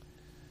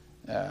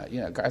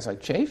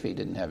like Chafee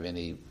didn't have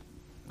any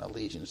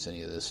allegiance to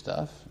any of this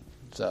stuff.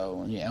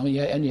 So, and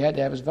you had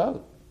to have his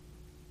vote.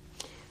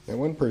 Now,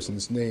 one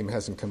person's name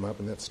hasn't come up,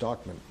 and that's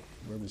Stockman.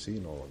 Where was he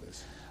in all of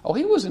this? Oh,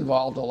 he was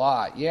involved a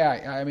lot. Yeah,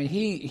 I mean,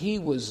 he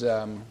was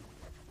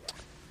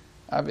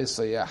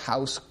obviously a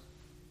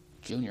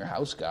junior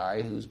house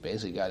guy who's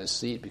basically got his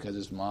seat because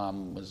his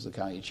mom was the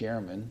county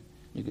chairman.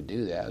 You could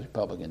do that,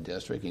 Republican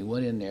district. He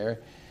went in there.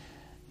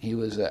 He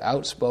was an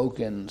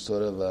outspoken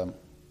sort of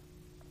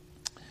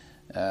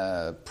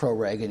a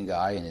pro-Reagan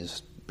guy in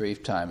his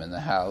brief time in the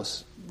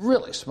House.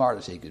 Really smart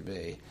as he could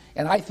be,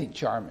 and I think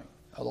charming.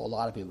 Although a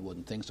lot of people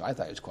wouldn't think so. I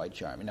thought he was quite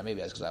charming. Now,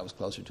 maybe that's because I was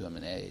closer to him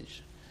in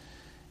age.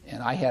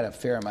 And I had a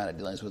fair amount of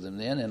dealings with him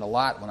then, and a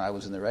lot when I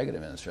was in the Reagan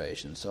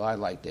administration. So I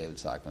liked David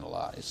Stockman a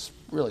lot. He's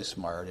really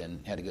smart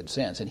and had a good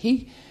sense. And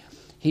he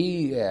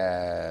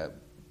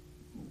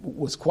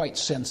was quite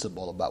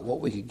sensible about what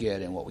we could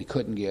get and what we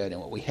couldn't get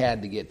and what we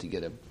had to get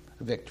a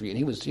victory. And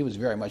he was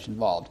very much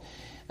involved.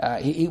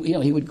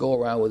 He would go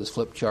around with his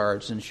flip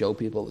charts and show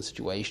people the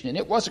situation. And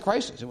it was a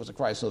crisis. It was a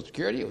crisis in Social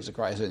Security. It was a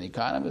crisis in the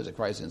economy. It was a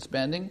crisis in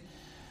spending.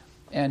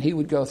 And he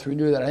would go through and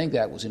do that. I think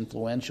that was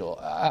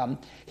influential.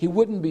 He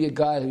wouldn't be a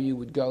guy who you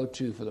would go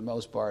to, for the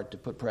most part, to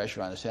put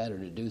pressure on a senator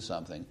to do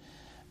something,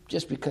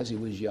 just because he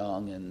was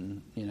young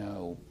and,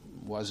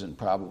 wasn't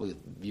probably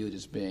viewed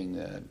as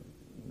being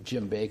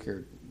Jim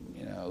Baker,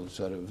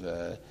 sort of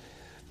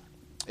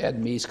Ed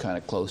Meese kind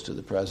of close to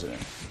the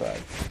president. But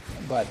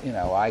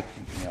I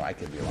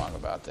could be wrong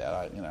about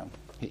that.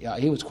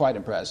 He was quite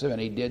impressive,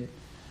 and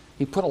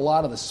he put a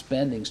lot of the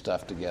spending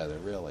stuff together,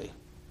 really.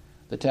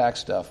 The tax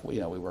stuff, we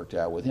worked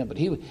out with him. But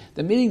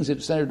the meetings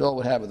that Senator Dole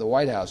would have at the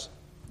White House,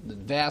 the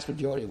vast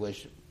majority of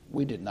which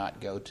we did not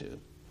go to.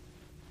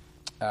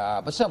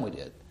 But some we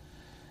did.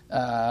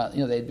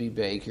 They'd be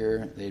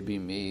Baker, they'd be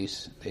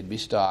Meese, they'd be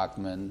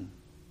Stockman.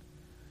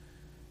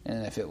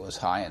 And if it was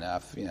high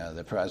enough,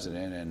 the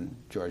president and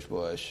George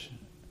Bush.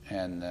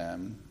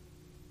 And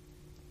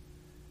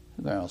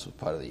who else was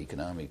part of the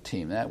economic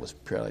team? That was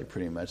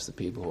pretty much the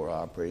people who were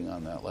operating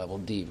on that level.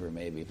 Deaver,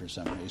 maybe, for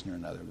some reason or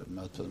another,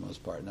 but for the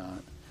most part,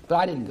 not. But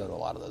I didn't go to a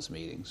lot of those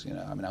meetings.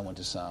 I went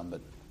to some, but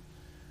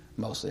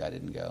mostly I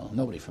didn't go.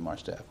 Nobody from our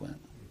staff went.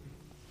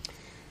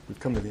 We've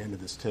come to the end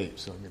of this tape,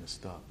 so I'm going to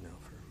stop now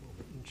for a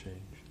moment and change.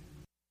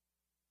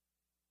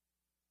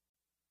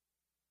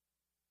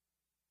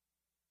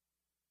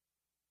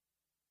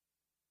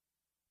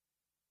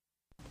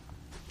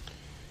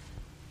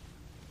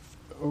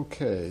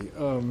 Okay.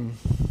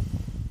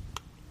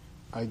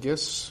 I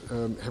guess,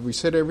 have we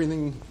said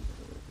everything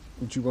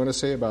that you want to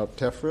say about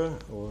TEFRA,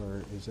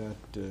 or is that...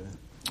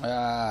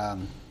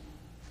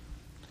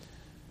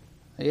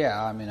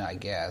 Yeah, I mean, I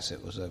guess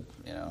it was a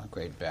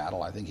great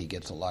battle. I think he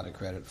gets a lot of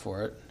credit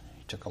for it.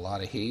 He took a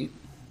lot of heat.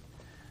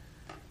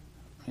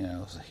 It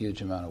was a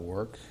huge amount of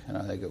work, and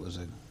I think it was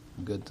a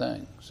good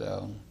thing.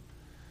 So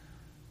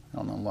I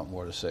don't know what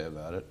more to say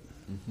about it.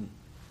 Mm-hmm.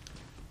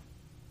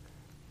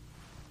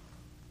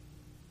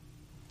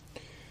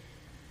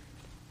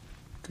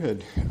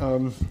 Good.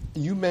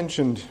 You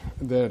mentioned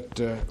that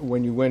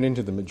when you went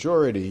into the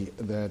majority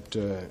that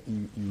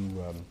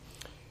you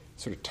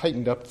sort of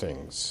tightened up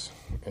things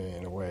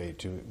in a way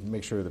to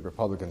make sure that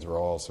Republicans were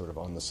all sort of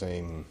on the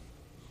same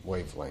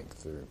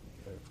wavelength.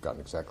 I've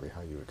forgotten exactly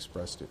how you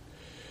expressed it.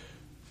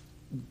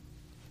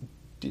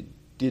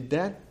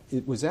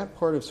 Was that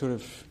part of sort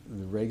of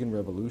the Reagan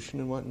Revolution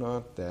and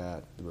whatnot,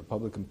 that the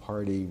Republican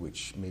Party,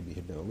 which maybe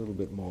had been a little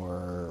bit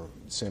more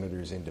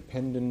senators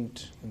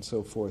independent and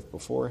so forth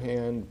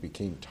beforehand,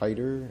 became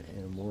tighter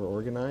and more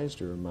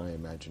organized, or am I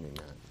imagining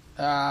that?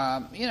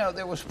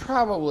 There was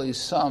probably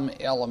some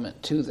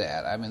element to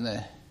that. I mean,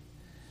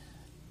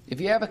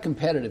 if you have a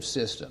competitive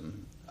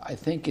system, I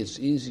think it's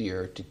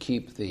easier to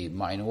keep the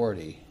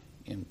minority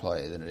in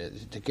play than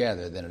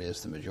it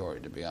is the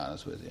majority, to be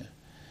honest with you.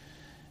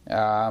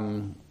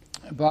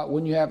 But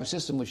when you have a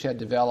system which had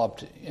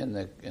developed in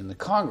the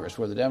Congress,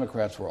 where the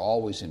Democrats were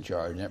always in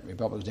charge and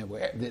Republicans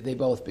they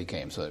both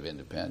became sort of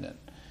independent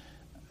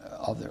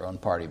of their own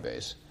party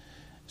base.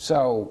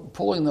 So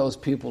pulling those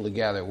people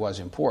together was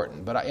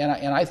important. But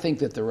I think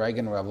that the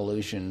Reagan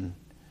Revolution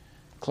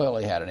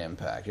clearly had an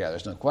impact. Yeah,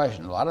 there's no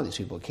question. A lot of these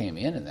people came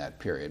in that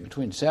period.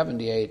 Between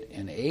 78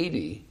 and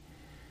 80,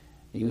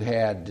 you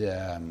had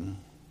at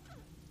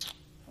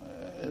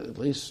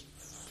least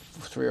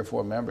 3 or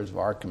 4 members of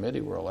our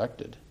committee were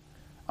elected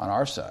on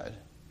our side,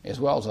 as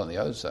well as on the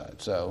other side.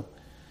 So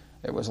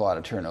there was a lot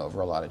of turnover,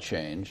 a lot of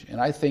change.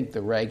 And I think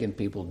the Reagan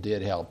people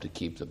did help to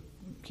keep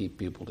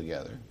people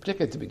together,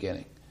 particularly at the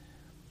beginning.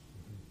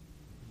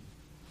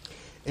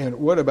 And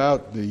what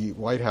about the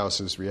White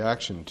House's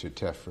reaction to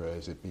TEFRA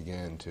as it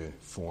began to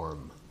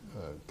form?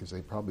 Because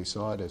they probably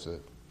saw it as a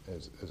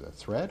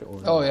threat?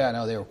 Or oh, yeah,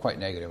 no, they were quite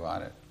negative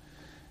on it.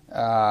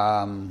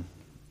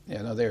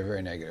 They were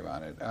very negative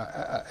on it.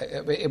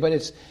 But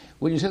it's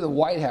when you say the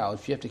White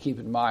House, you have to keep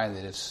in mind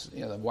that it's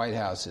the White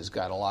House has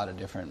got a lot of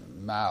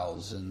different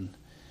mouths, and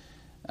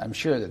I'm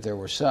sure that there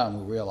were some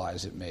who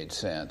realized it made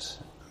sense.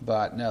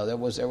 But no, there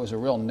was a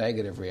real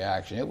negative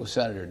reaction. It was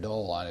Senator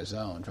Dole on his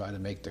own trying to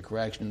make the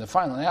correction. In the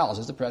final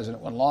analysis, the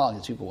president went along,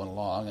 his people went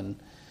along, and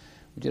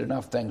we did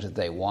enough things that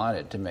they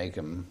wanted to make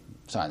him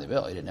sign the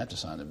bill. He didn't have to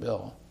sign the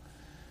bill.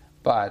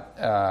 But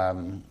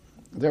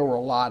there were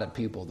a lot of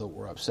people that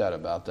were upset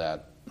about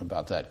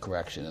that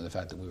correction and the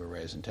fact that we were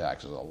raising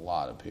taxes. A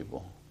lot of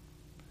people.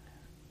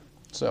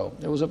 So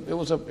it was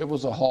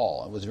a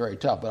haul. It was very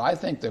tough. But I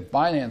think the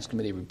Finance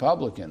Committee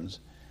Republicans,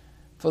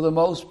 for the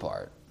most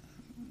part,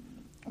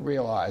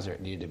 realized there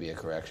needed to be a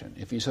correction.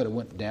 If you sort of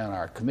went down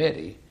our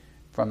committee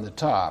from the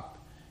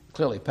top,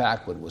 clearly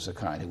Packwood was the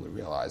kind who would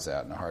realize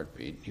that in a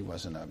heartbeat. He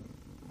wasn't a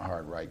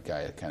hard right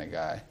guy kind of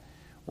guy.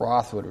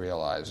 Roth would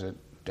realize it.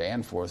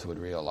 Danforth would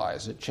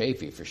realize it.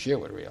 Chafee for sure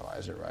would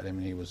realize it, right? I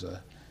mean, he was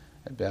at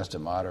best a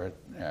moderate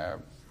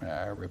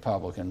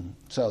Republican.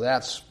 So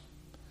that's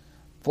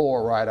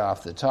 4 right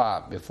off the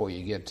top before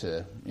you get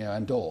to,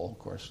 and Dole, of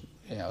course.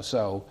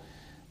 So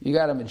you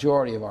got a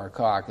majority of our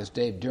caucus.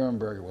 Dave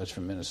Durenberger was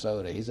from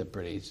Minnesota. He's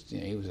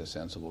he was a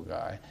sensible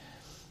guy.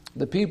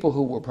 The people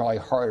who were probably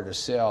harder to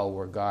sell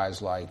were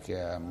guys like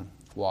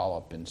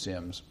Wallop and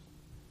Sims,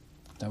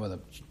 some of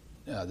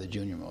the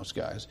junior-most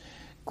guys.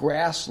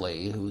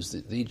 Grassley, who's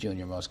the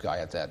junior-most guy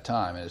at that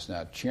time and is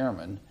now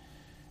chairman,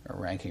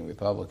 or ranking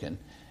Republican,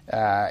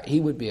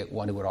 he would be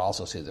one who would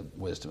also see the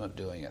wisdom of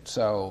doing it.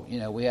 So,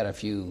 we had a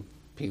few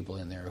people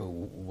in there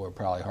who were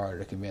probably harder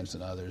to convince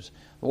than others.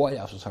 The White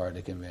House was hard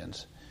to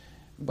convince.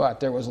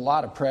 But there was a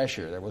lot of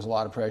pressure. There was a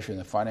lot of pressure in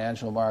the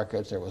financial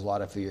markets. There was a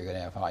lot of fear you're going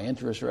to have high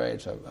interest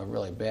rates, of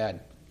really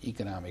bad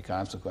economic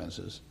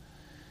consequences.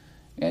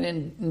 And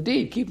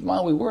indeed, keep in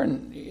mind, we were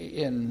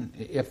in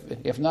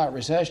if not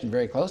recession,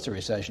 very close to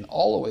recession,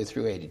 all the way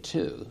through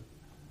 82.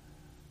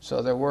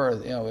 So there were,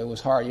 it was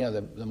hard.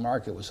 The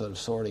market was sort of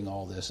sorting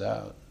all this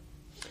out.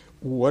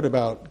 What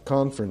about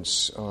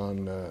conference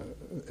on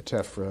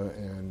TEFRA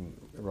and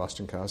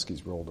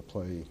Rostenkowski's role to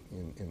play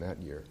in that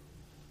year?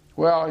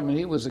 Well, I mean,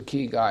 he was a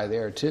key guy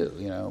there, too.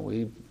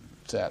 We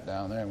sat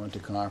down there and went to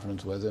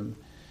conference with him.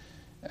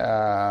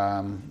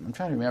 I'm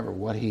trying to remember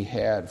what he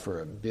had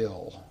for a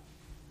bill.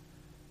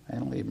 I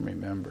don't even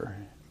remember.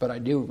 But I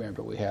do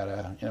remember we had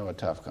a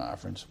tough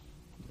conference.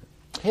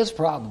 His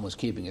problem was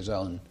keeping his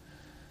own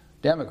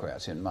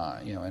Democrats in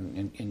mind,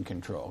 in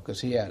control, because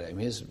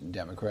his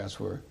Democrats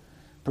were a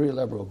pretty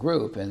liberal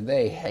group, and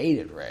they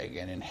hated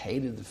Reagan and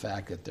hated the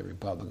fact that the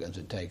Republicans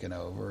had taken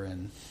over,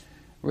 and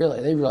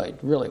they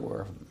really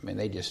were. I mean,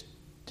 they just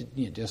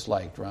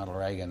disliked Ronald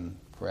Reagan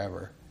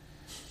forever.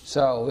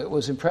 So it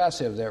was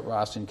impressive that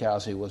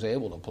Rostenkowski was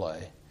able to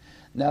play.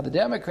 Now, the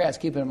Democrats,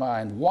 keep in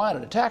mind,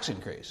 wanted a tax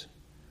increase,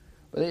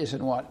 but they just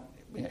didn't want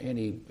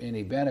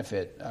any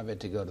benefit of it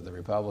to go to the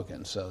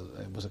Republicans. So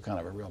it was a kind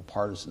of a real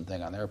partisan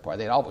thing on their part.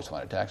 They'd always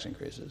wanted tax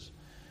increases,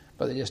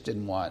 but they just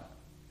didn't want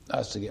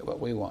us to get what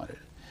we wanted.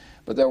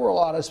 But there were a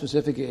lot of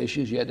specific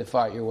issues you had to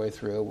fight your way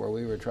through where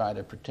we were trying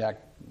to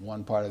protect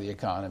one part of the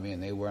economy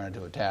and they wanted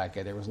to attack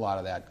it. There was a lot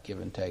of that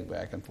give and take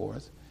back and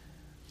forth.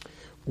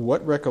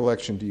 What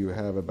recollection do you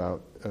have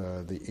about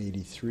the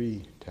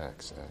 83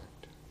 Tax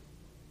Act,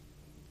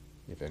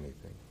 if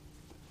anything?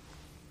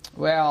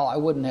 Well, I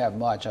wouldn't have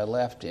much. I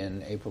left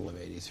in April of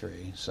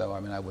 83, so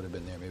I would have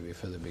been there maybe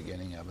for the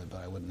beginning of it,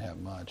 but I wouldn't have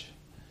much.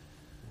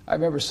 I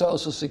remember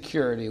Social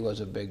Security was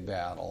a big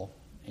battle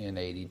in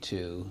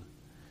 82,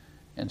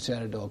 and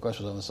Senator Dole, of course,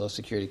 was on the Social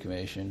Security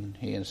Commission.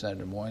 He and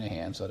Senator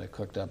Moynihan sort of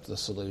cooked up the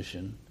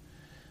solution.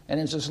 And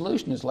it's a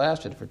solution that's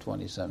lasted for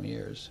 20-some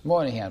years.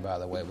 Moynihan, by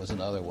the way, was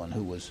another one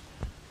who was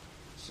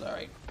just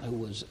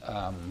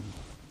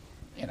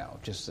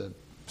a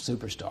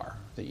superstar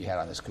that you had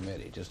on this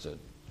committee, just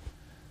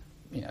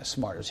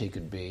smart as he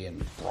could be,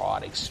 and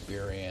broad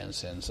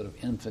experience and sort of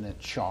infinite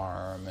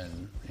charm,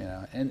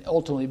 and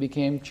ultimately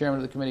became chairman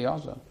of the committee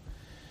also.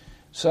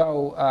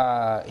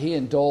 So he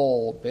and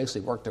Dole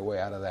basically worked their way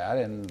out of that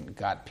and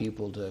got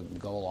people to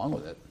go along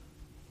with it.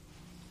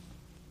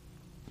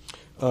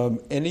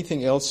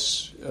 Anything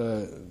else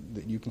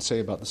that you can say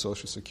about the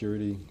Social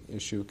Security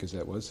issue, because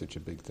that was such a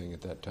big thing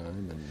at that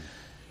time? And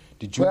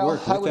did you work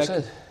with that? I would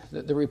say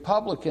the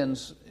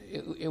Republicans,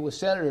 it was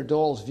Senator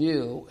Dole's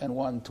view, and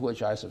one to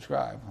which I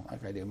subscribe,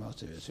 like I do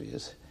most of his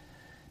views,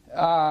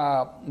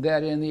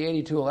 that in the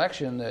 82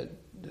 election, that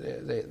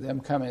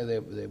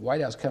the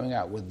White House coming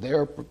out with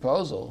their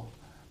proposal,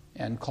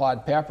 and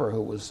Claude Pepper,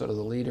 who was sort of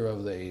the leader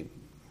of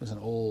was an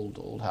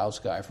old House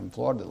guy from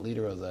Florida, the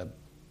leader of the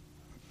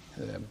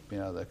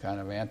kind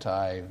of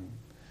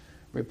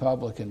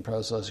anti-Republican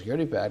pro-Social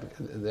Security pact,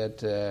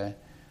 that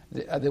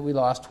we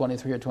lost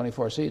 23 or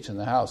 24 seats in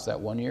the House that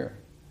one year.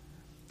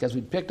 Because we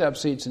picked up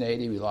seats in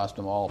 80, we lost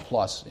them all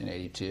plus in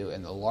 82,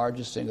 and the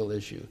largest single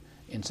issue,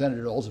 in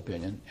Senator Dole's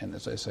opinion, and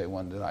as I say,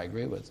 one that I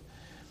agree with,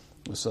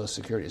 was Social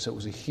Security. So it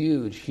was a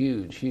huge,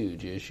 huge,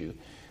 huge issue.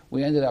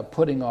 We ended up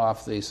putting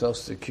off the Social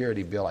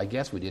Security bill. I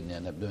guess we didn't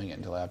end up doing it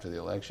until after the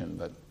election,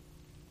 but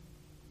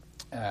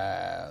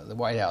the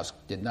White House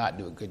did not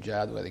do a good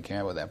job the way they came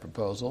out with that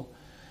proposal.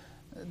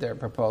 Their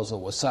proposal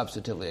was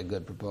substantively a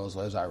good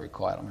proposal, as I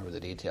recall. I don't remember the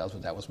details,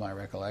 but that was my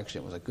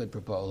recollection. It was a good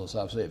proposal,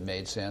 substantively. It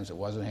made sense. It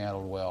wasn't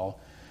handled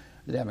well.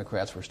 The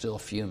Democrats were still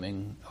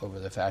fuming over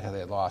the fact that they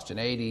had lost in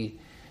 80,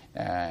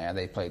 and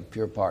they played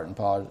pure partisan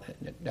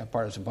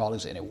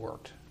politics, and it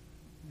worked.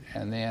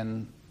 And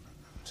then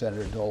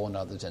Senator Dole and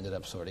others ended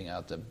up sorting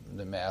out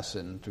the mess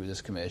and through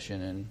this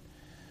commission,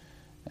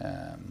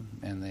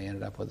 and they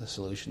ended up with a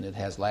solution that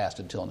has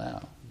lasted till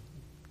now.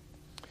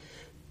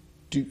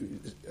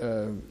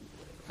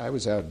 I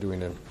was out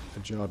doing a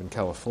job in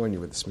California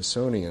with the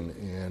Smithsonian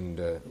and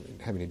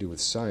having to do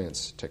with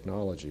science,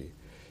 technology,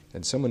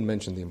 and someone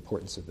mentioned the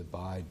importance of the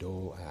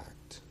Bayh-Dole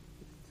Act.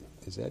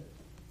 Is that?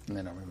 I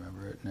don't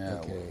remember it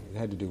now. Okay, it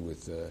had to do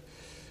with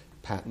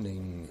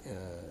patenting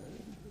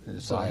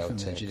biotech. From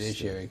the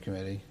Judiciary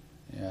Committee.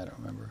 Yeah, I don't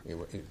remember.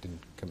 It didn't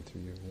come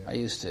through you. Yeah. I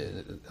used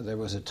to. There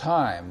was a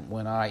time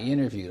when I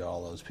interviewed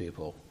all those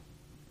people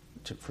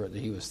that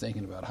he was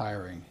thinking about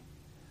hiring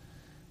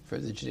for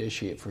the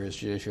judiciary, for his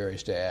judiciary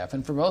staff,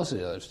 and for most of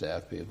the other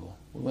staff people.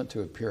 We went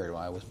through a period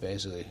where I was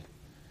basically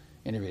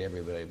interviewed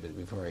everybody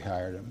before he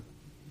hired them.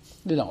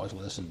 He didn't always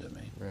listen to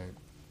me. Right.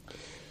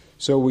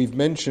 So we've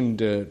mentioned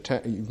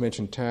you've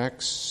mentioned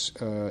tax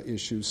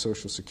issues,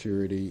 Social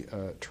Security,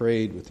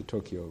 trade with the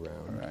Tokyo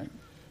round. Right.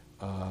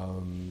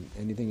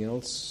 Anything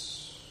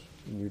else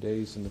in your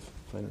days in the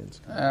finance?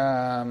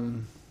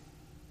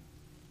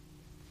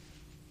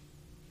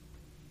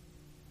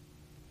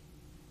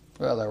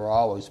 Well, there were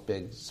always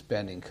big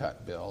spending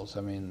cut bills.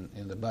 I mean,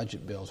 the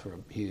budget bills were a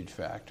huge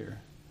factor.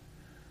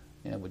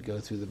 We'd go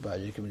through the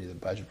budget committee, the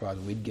budget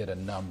process, we'd get a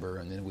number,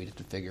 and then we'd have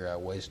to figure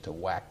out ways to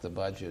whack the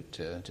budget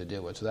to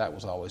do it. So that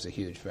was always a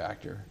huge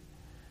factor.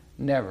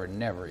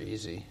 Never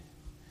easy.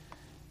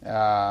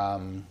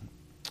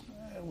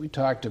 We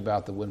talked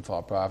about the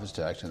windfall profits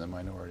tax in the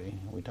minority.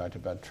 We talked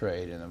about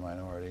trade in the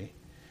minority.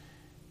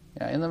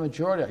 In the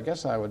majority, I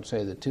guess I would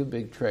say the two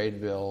big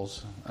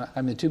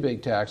two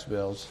big tax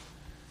bills,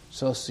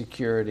 Social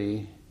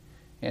Security,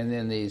 and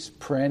then these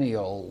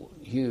perennial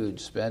huge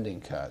spending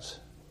cuts.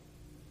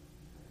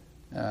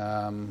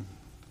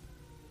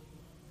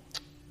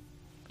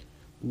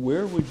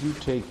 Where would you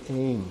take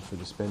aim for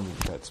the spending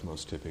cuts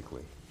most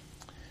typically?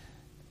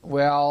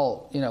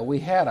 Well, we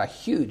had a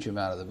huge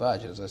amount of the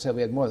budget. As I said,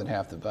 we had more than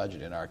half the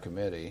budget in our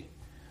committee.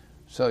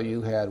 So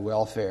you had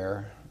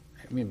welfare.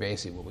 I mean,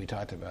 basically what we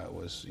talked about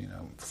was,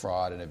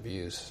 fraud and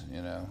abuse,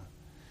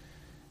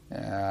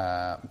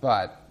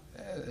 but,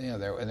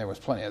 there was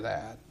plenty of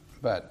that.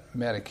 But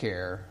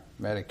Medicare,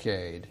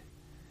 Medicaid,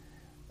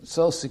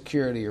 Social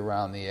Security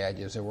around the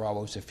edges. There were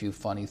always a few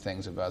funny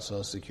things about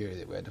Social Security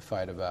that we had to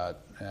fight about.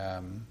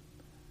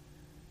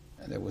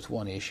 There was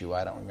one issue,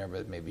 I don't remember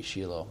it, maybe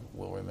Sheila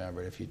will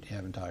remember it if you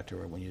haven't talked to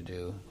her when you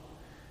do.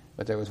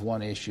 But there was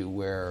one issue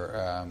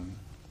where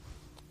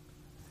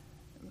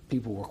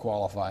people were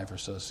qualifying for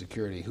Social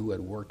Security who had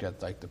worked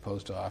at like the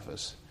post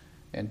office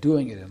and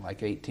doing it in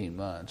like 18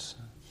 months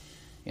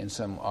in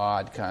some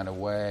odd kind of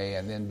way,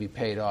 and then be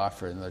paid off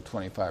for another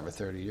 25 or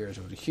 30 years.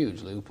 It was a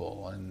huge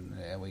loophole, and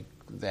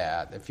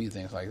a few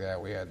things like that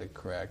we had to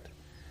correct.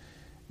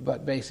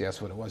 But basically,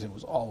 that's what it was. It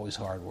was always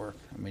hard work.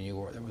 I mean,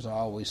 there was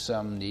always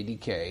some needy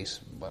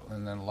case,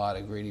 and then a lot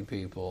of greedy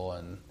people,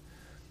 and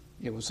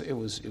it was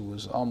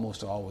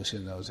almost always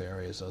in those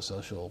areas, those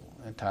social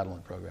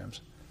entitlement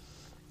programs.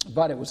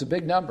 But it was a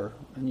big number,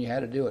 and you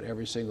had to do it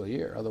every single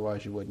year.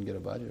 Otherwise, you wouldn't get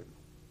a budget.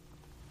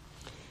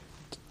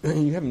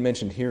 You haven't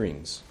mentioned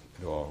hearings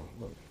at all.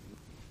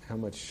 How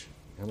much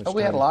Oh,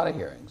 we had a lot of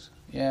hearings.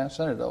 Yeah,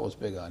 Senator Dole was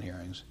big on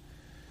hearings.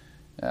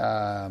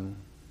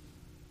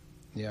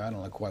 Yeah, I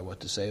don't know quite what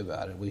to say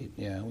about it. We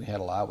had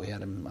a lot. We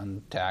had him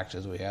on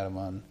taxes. We had him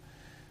on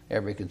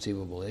every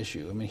conceivable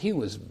issue. I mean, he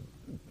was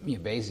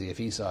basically, if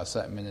he saw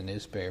something in the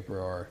newspaper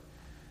or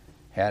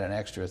had an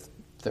extra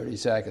 30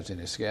 seconds in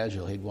his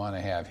schedule, he'd want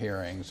to have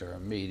hearings or a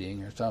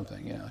meeting or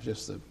something.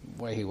 Just the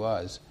way he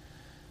was.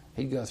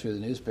 He'd go through the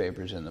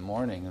newspapers in the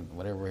morning, and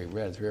whatever he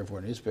read, 3 or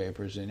 4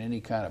 newspapers, and any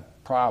kind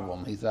of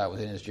problem he thought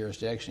within his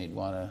jurisdiction, he'd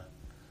want to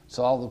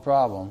solve the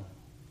problem,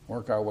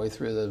 work our way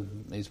through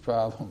these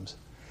problems.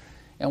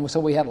 And so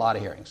we had a lot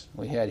of hearings.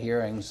 We had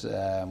hearings,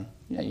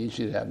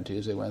 usually it happened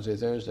Tuesday, Wednesday,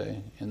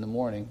 Thursday in the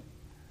morning.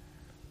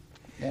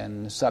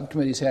 And the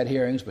subcommittees had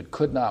hearings but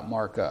could not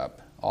mark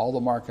up. All the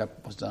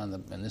markup was done,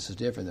 and this is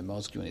different than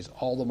most committees,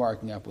 all the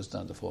marking up was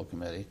done to full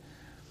committee.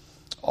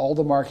 All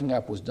the marking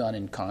up was done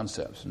in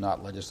concepts,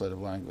 not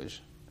legislative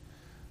language.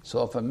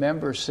 So if a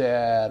member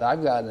said,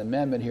 I've got an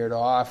amendment here to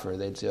offer,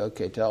 they'd say,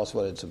 okay, tell us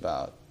what it's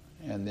about.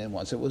 And then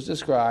once it was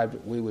described,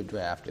 we would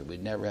draft it.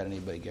 We'd never had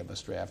anybody give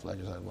us draft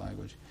legislative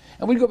language.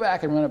 And we'd go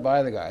back and run it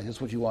by the guys.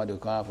 That's what you want to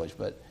accomplish.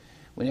 But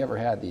we never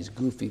had these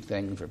goofy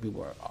things where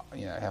people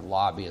have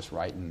lobbyists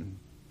writing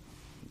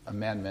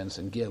amendments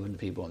and giving to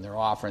people, and they're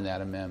offering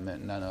that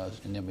amendment,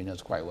 and nobody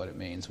knows quite what it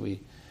means.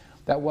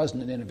 That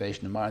wasn't an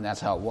innovation of mine.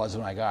 That's how it was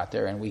when I got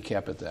there, and we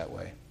kept it that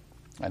way.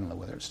 I don't know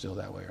whether it's still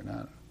that way or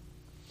not.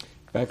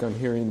 Back on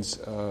hearings,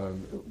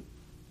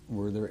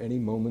 were there any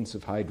moments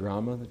of high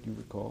drama that you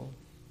recall?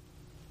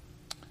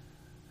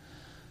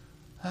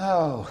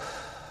 Oh,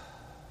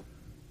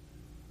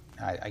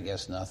 I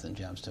guess nothing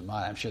jumps to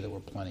mind. I'm sure there were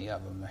plenty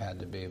of them. There had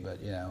to be, but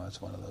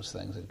it's one of those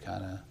things that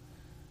kind of.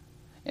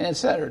 And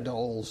Senator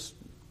Dole's,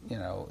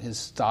 his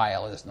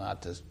style is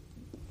not to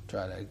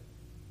try to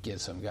get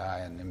some guy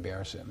and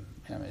embarrass him.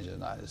 I mean, it's just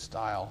not his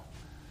style.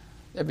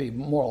 There'd be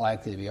more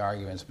likely to be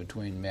arguments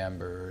between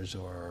members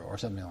or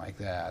something like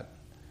that.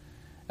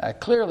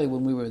 Clearly,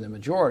 when we were in the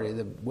majority,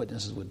 the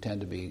witnesses would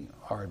tend to be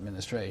our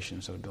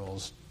administration, so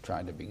Dole's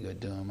trying to be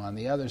good to him. On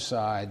the other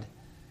side,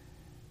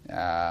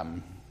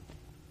 in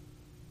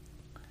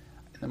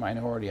the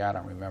minority, I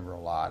don't remember a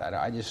lot.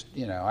 I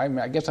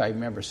guess I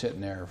remember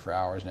sitting there for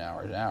hours and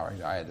hours and hours.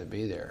 I had to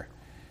be there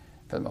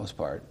for the most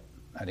part.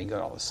 I didn't go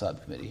to all the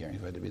subcommittee hearings,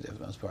 but I had to be there for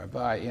the most part.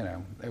 But,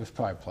 there was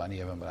probably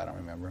plenty of them, but I don't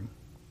remember them.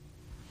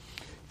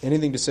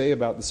 Anything to say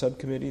about the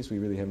subcommittees? We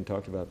really haven't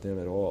talked about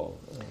them at all.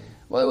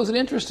 Well, it was an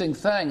interesting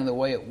thing, the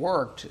way it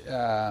worked.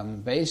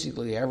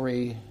 Basically,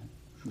 every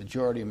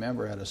majority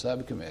member had a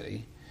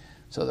subcommittee.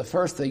 So the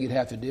first thing you'd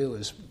have to do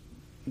is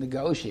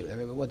negotiate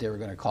what they were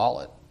going to call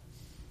it.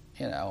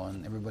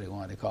 And everybody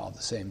wanted to call it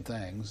the same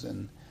things.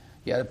 And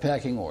you had a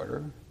pecking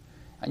order.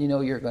 And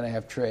you're going to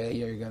have trade,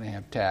 you're going to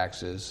have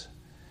taxes.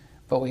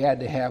 But we had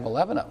to have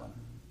 11 of them.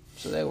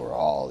 So they were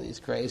all these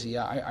crazy.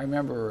 I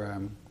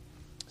remember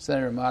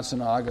Senator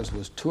Matsunaga's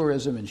was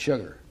tourism and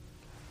sugar.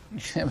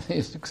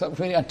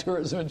 Something on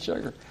tourism and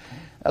sugar.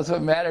 That's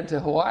what mattered to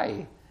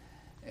Hawaii.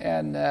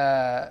 And,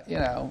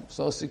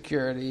 Social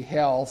Security,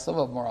 health, some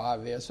of them are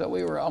obvious. But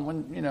we were,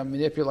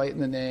 manipulating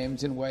the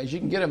names in ways. You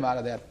can get them out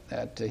of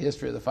that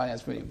History of the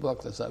Finance Committee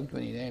book. The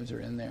subcommittee names are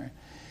in there.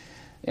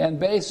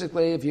 And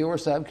basically, if you were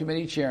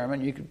subcommittee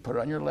chairman, you could put it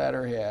on your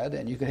letterhead,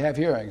 and you could have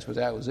hearings, but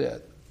that was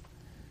it.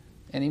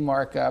 Any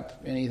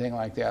markup, anything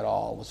like that,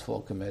 all was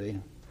full committee.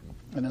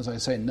 And as I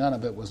say, none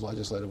of it was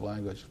legislative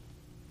language.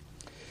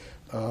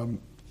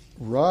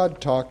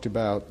 Rod talked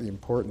about the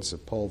importance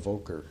of Paul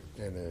Volcker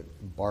and a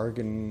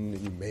bargain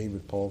that you made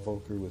with Paul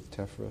Volcker with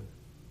Tefra.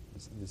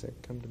 Does that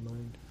come to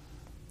mind?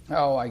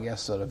 Oh, I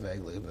guess sort of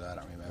vaguely, but I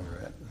don't remember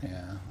it.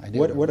 Yeah, I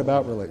do. What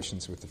about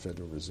relations with the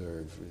Federal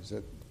Reserve? Is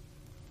it?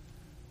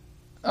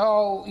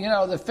 Oh,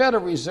 the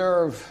Federal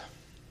Reserve,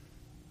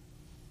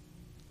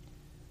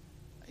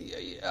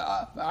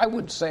 I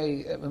would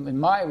say,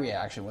 my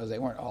reaction was they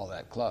weren't all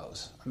that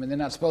close. I mean, they're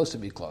not supposed to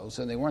be close,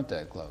 and they weren't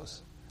that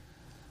close.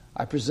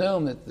 I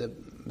presume that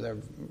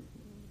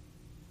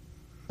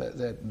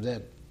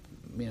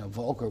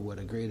Volcker would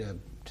agree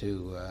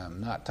to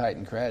not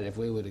tighten credit if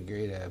we would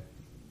agree to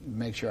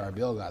make sure our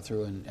bill got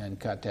through and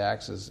cut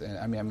taxes,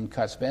 and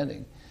cut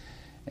spending.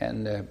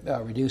 And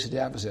reduce the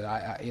deficit.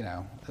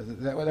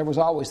 There was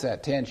always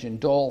that tension.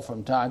 Dole,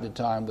 from time to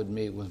time, would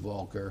meet with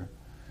Volcker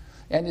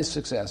and his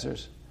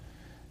successors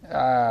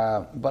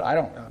But I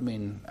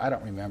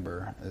don't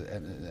remember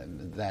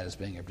that as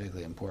being a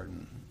particularly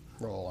important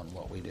role in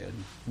what we did.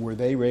 Were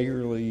they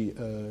regularly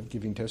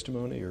giving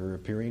testimony or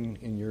appearing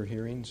in your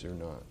hearings or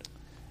not?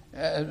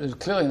 It was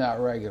clearly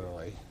not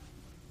regularly.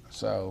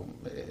 So,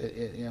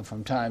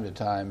 from time to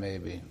time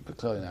maybe, but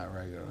clearly not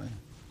regularly.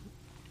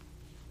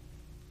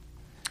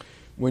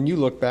 When you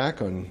look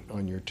back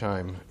on your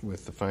time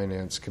with the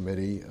Finance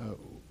Committee,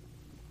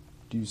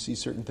 do you see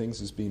certain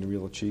things as being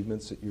real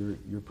achievements that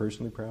you're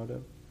personally proud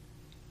of?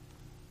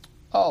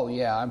 Oh,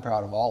 yeah, I'm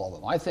proud of all of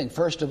them. I think,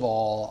 first of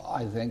all,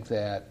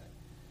 that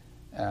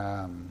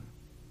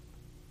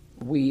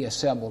we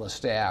assembled a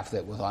staff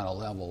that was on a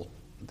level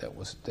that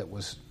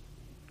was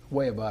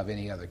way above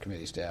any other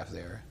committee staff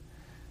there.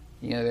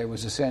 There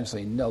was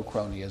essentially no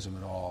cronyism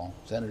at all.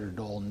 Senator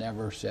Dole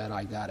never said,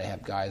 I got to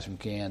have guys from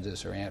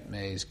Kansas or Aunt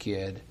May's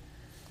kid.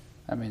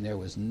 There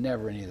was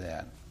never any of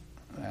that.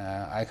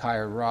 I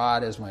hired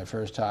Rod as my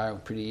first hire,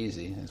 pretty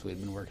easy, since we'd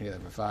been working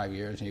together for 5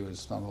 years. He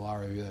was on the law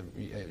review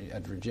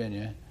at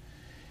Virginia.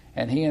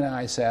 And he and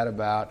I sat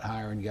about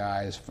hiring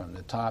guys from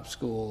the top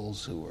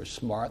schools who were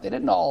smart. They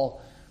didn't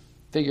all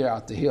figure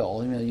out the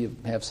hill. You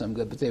have some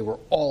good, but they were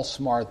all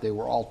smart. They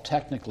were all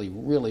technically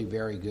really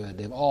very good.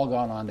 They've all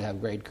gone on to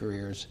have great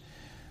careers.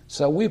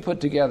 So we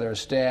put together a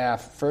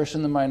staff, first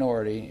in the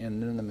minority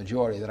and then in the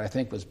majority, that I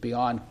think was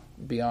beyond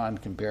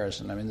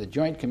comparison. The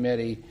Joint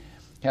Committee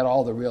had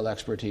all the real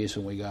expertise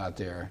when we got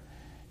there.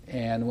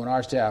 And when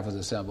our staff was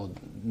assembled,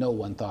 no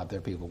one thought their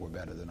people were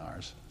better than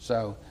ours.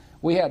 So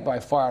we had by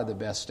far the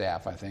best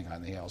staff, I think,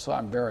 on the Hill. So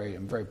I'm very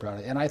proud of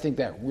it. And I think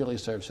that really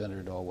served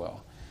Senator Dole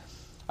well.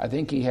 I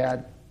think he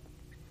had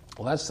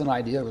less than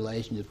ideal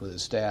relationships with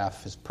his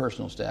staff, his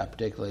personal staff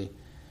particularly,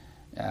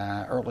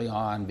 early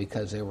on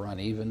because they were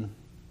uneven.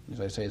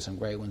 As I say, some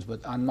great ones.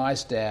 But on my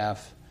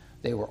staff,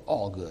 they were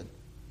all good.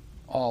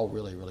 All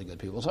really, really good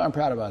people. So I'm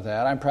proud about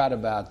that. I'm proud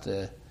about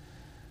the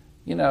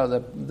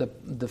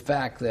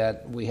fact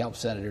that we helped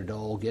Senator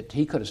Dole get.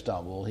 He could have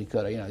stumbled. He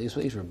could have.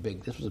 These were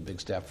big. This was a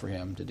big step for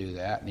him to do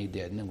that, and he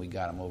didn't. And we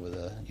got him over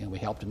the. We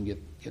helped him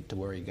get to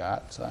where he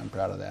got. So I'm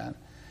proud of that.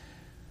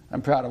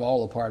 I'm proud of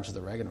all the parts of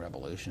the Reagan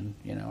Revolution.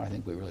 I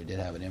think we really did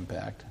have an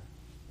impact.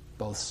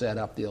 Both set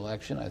up the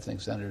election. I think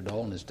Senator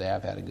Dole and his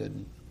staff had a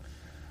good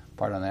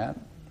part on that.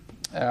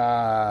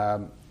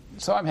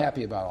 So I'm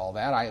happy about all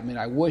that.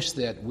 I wish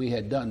that we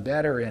had done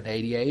better in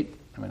 '88.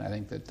 I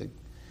think that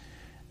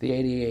the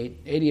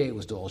 88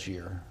 was Dole's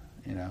year.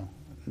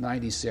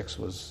 96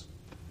 was,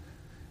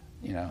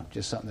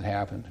 just something that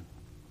happened.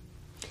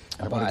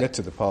 I want to get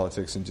to the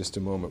politics in just a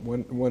moment.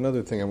 One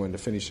other thing I wanted to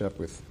finish up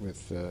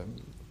with the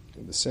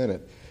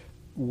Senate.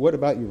 What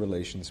about your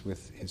relations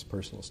with his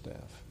personal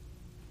staff?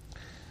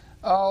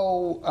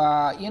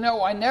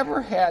 I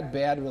never had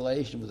bad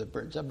relations with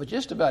it, but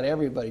just about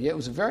everybody. It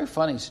was a very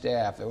funny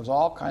staff. There was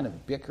all kind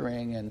of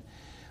bickering, and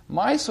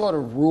my sort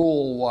of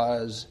rule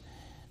was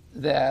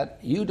that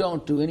you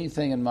don't do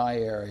anything in my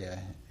area,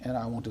 and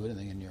I won't do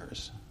anything in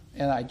yours.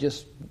 And I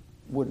just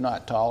would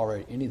not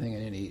tolerate anything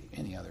in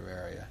any other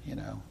area.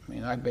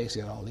 I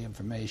basically had all the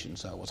information,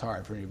 so it was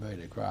hard for anybody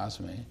to cross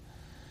me.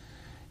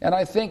 And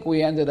I think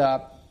we ended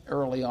up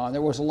early on.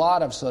 There was a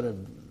lot of sort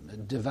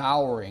of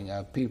devouring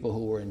of people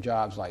who were in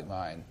jobs like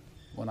mine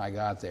when I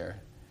got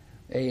there.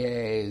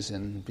 AAs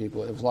and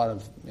people, there was a lot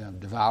of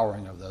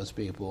devouring of those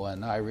people,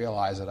 and I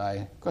realized that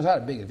of course I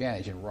had a big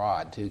advantage in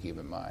Rod too, keep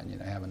in mind,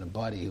 having a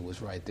buddy who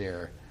was right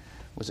there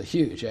was a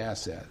huge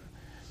asset.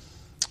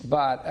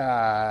 But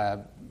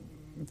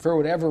for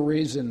whatever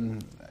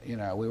reason,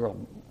 we were,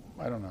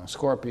 I don't know,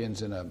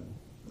 scorpions in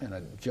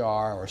a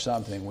jar or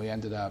something. I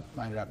ended up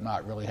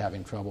not really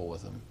having trouble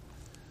with them.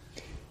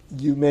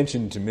 You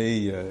mentioned to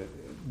me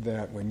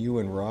that when you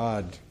and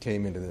Rod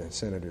came into the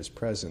senator's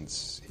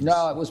presence...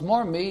 No, it was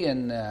more me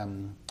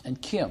and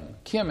Kim.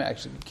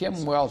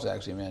 Kim Wells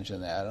actually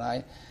mentioned that, and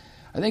I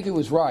think he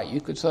was right.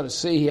 You could sort of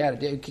see he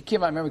had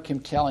Kim, I remember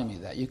Kim telling me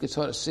that. You could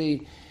sort of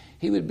see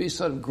he would be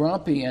sort of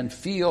grumpy and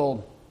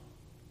feel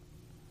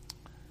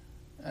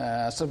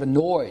sort of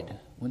annoyed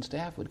when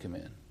staff would come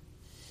in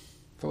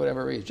for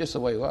whatever reason, just the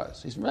way he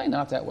was. He's really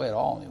not that way at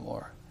all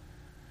anymore.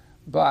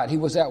 But he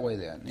was that way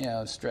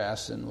then,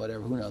 stress and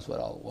whatever, who knows what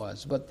all it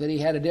was. But that he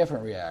had a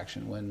different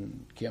reaction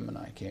when Kim and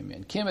I came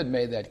in. Kim had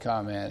made that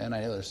comment, and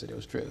I noticed that it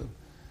was true,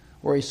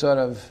 where he sort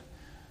of,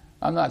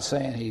 I'm not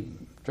saying he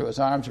threw his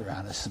arms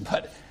around us,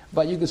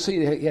 but you could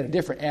see that he had a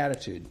different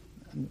attitude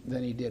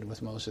than he did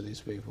with most of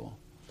these people.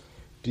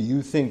 Do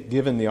you think,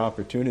 given the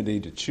opportunity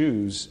to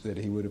choose, that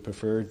he would have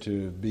preferred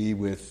to be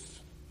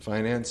with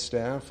finance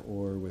staff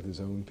or with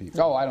his own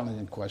people? Oh, I don't think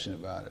there's a question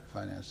about it,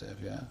 finance staff,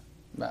 yeah.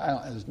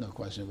 There's no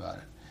question about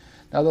it.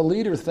 Now, the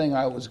leader thing,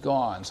 I was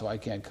gone, so I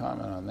can't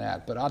comment on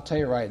that. But I'll tell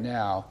you right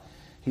now,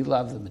 he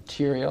loved the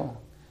material.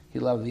 He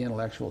loved the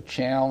intellectual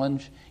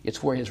challenge.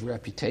 It's where his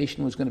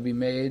reputation was going to be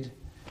made.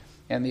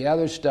 And the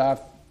other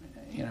stuff,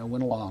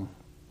 went along.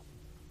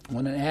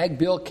 When an ag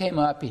bill came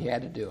up, he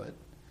had to do it.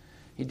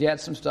 He did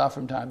some stuff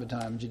from time to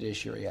time,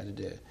 judiciary he had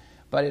to do.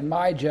 But in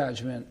my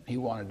judgment, he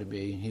wanted to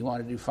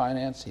do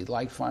finance. He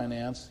liked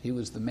finance. He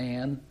was the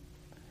man,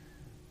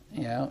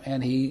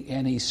 and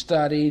he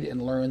studied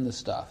and learned the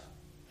stuff.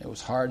 It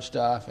was hard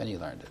stuff, and he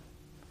learned it.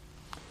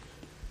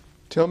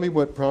 Tell me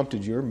what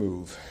prompted your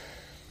move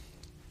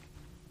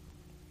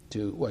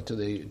To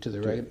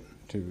the Reagan?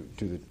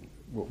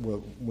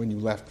 When you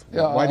left.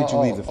 Why did you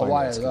leave the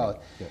finance committee?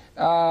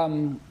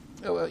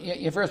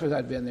 First was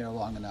I'd been there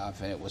long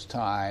enough, and it was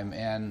time.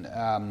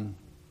 And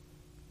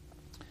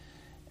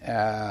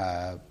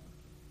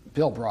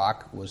Bill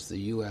Brock was the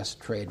U.S.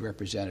 trade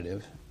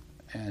representative,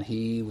 and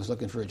he was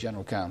looking for a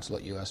general counsel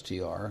at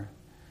USTR.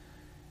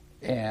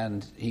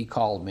 And he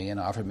called me and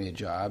offered me a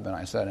job, and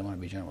I said I didn't want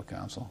to be general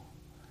counsel.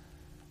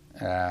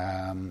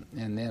 And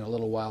then a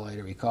little while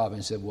later, he called me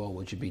and said, "Well,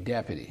 would you be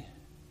deputy?"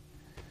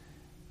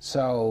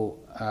 So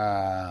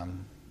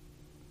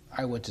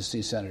I went to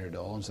see Senator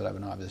Dole and said, "I've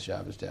been offered this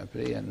job as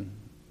deputy,"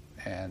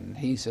 and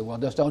he said, "Well,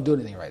 just don't do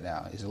anything right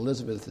now." He said,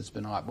 "Elizabeth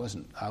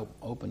wasn't out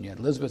open yet.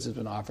 Elizabeth has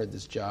been offered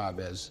this job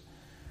as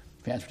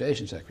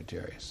transportation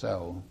secretary,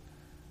 so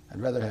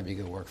I'd rather have you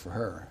go work for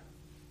her."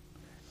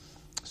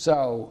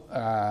 So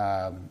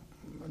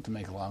to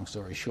make a long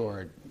story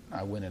short,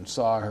 I went and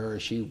saw her.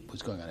 She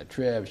was going on a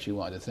trip. She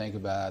wanted to think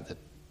about it. The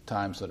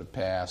time sort of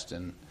passed,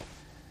 and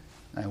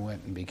I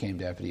went and became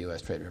deputy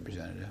U.S. trade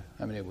representative.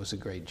 I mean, it was a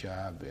great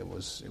job. It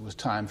was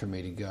time for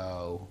me to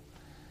go.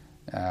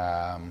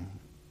 I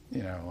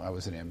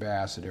was an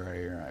ambassador.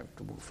 I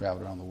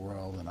traveled around the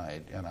world, and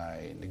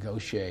I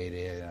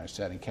negotiated, and I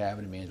sat in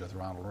cabinet meetings with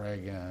Ronald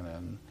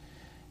Reagan,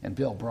 and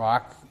Bill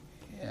Brock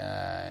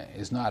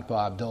is not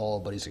Bob Dole,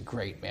 but he's a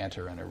great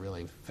mentor and a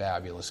really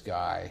fabulous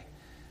guy.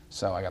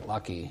 So I got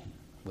lucky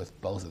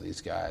with both of these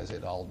guys.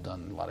 They'd all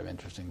done a lot of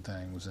interesting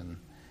things, and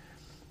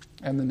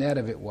the net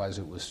of it was,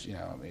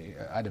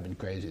 I'd have been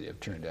crazy to have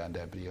turned down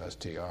deputy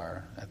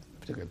USTR,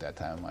 particularly at that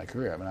time in my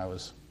career. I mean, I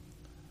was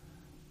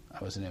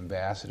an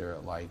ambassador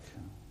at I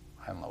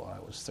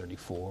was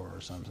 34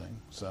 or something.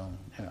 So,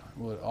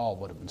 all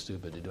would have been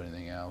stupid to do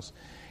anything else.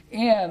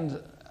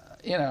 And,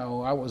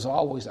 I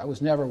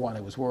was never one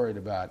who was worried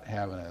about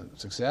having a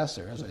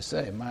successor. As I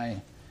say,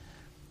 my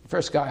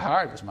first guy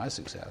hired was my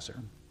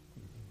successor.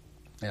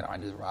 I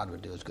knew Rod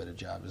would do as good a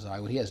job as I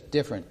would. He has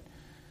different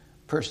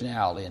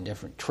personality and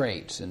different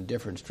traits and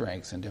different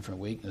strengths and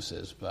different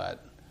weaknesses,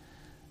 but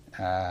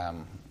I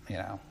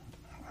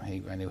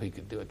knew he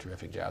could do a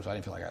terrific job, so I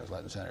didn't feel like I was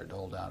letting Senator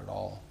Dole down at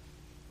all.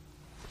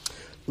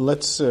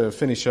 Let's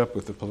finish up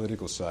with the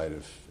political side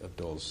of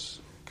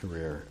Dole's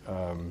career.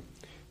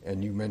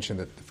 And you mentioned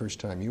that the first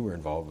time you were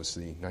involved was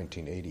the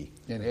 1980.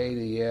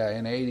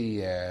 In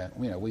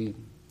 80, we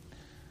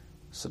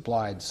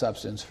supplied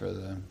substance for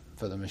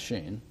the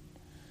machine.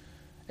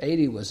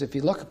 80 was, if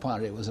you look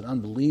upon it, it was an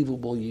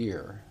unbelievable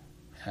year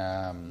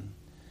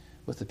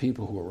with the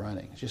people who were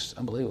running. Just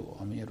unbelievable.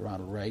 I mean, you had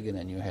Ronald Reagan,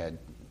 and you had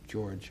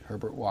George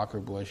Herbert Walker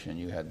Bush, and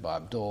you had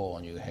Bob Dole,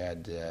 and you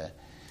had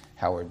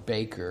Howard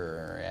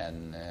Baker,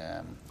 and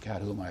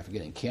God, who am I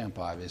forgetting? Kemp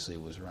obviously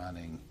was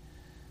running.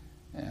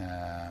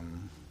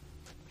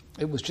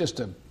 It was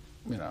just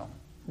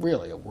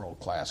really a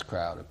world-class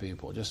crowd of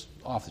people, just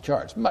off the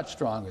charts, much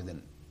stronger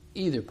than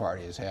either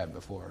party has had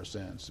before or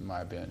since, in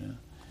my opinion.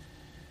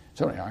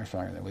 Certainly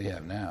stronger than we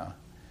have now.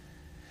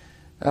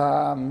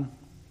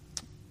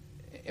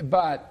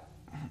 But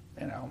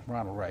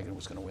Ronald Reagan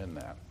was going to win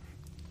that.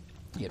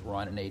 He had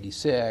run in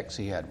 86,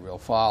 he had real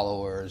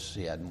followers,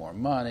 he had more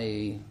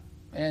money,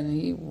 and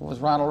he was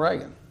Ronald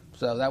Reagan.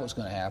 So that was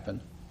going to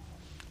happen.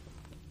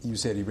 You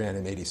said he ran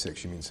in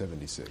 86, you mean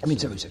 76? I mean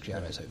 76, yeah, I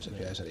meant 76,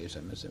 yeah, I said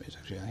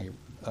 76,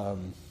 yeah.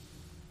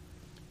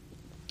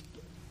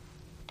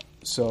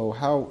 So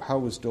how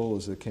was Dole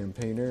as a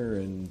campaigner?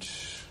 And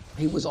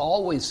he was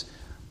always,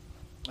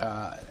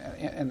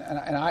 and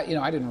I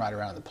didn't ride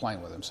around the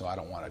plane with him, so I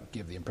don't want to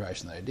give the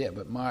impression that I did.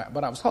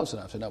 But I was close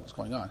enough to know what's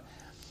going on.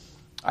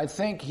 I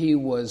think he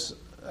was,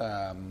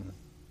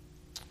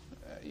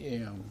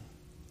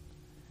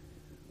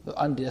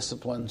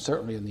 undisciplined,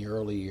 certainly in the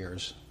early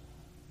years,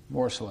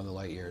 more so in the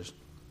late years.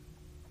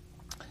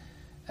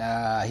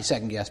 He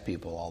second-guessed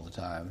people all the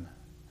time.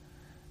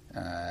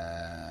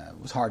 It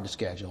was hard to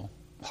schedule.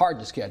 Hard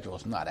to schedule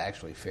is not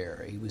actually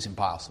fair. He was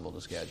impossible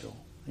to schedule.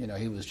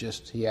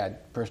 He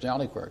had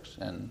personality quirks,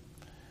 and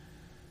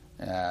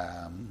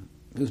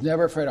he was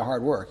never afraid of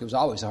hard work. He was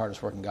always the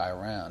hardest working guy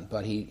around,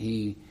 but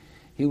he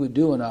would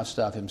do enough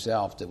stuff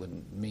himself that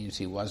means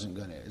he wasn't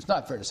going to. It's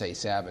not fair to say he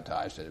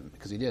sabotaged it,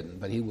 because he didn't,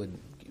 but he would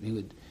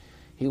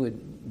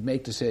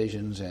make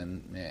decisions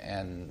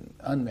and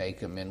unmake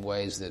them in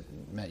ways that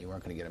meant you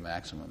weren't going to get a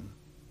maximum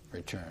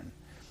return.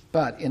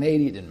 But in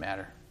 80, it didn't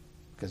matter,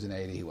 because in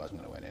 80 he wasn't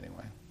going to win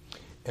anyway.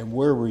 And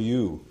where were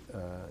you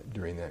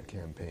during that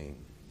campaign?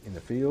 In the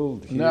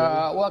field? Here?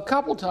 No, well, a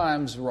couple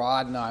times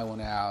Rod and I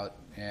went out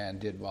and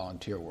did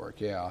volunteer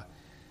work, yeah.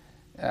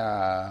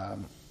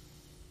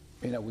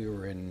 We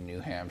were in New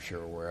Hampshire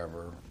or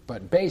wherever.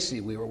 But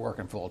basically, we were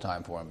working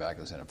full-time for him back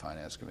in the Senate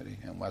Finance Committee,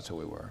 and that's who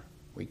we were.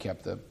 We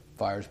kept the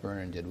fires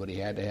burning and did what he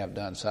had to have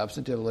done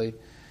substantively,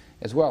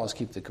 as well as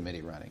keep the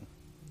committee running.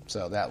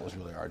 So that was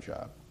really our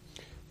job.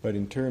 But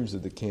in terms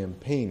of the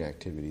campaign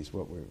activities,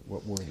 what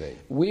were they?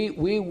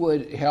 We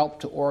would help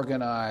to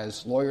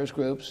organize lawyers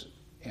groups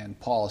and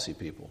policy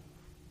people.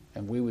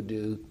 And we would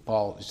do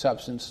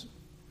substance,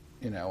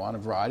 on a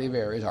variety of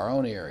areas, our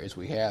own areas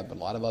we have, but a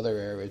lot of other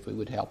areas we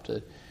would help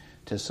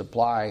to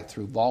supply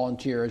through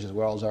volunteers as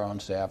well as our own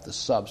staff the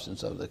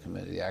substance of the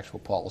committee, the actual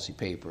policy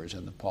papers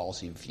and the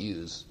policy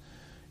views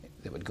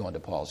that would go into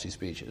policy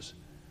speeches.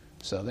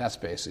 So that's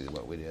basically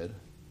what we did.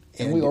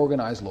 And we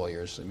organized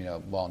lawyers,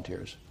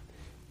 volunteers.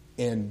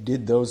 And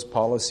did those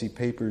policy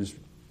papers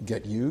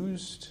get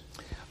used?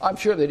 I'm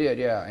sure they did,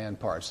 yeah, in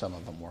part. Some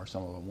of them were,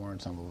 some of them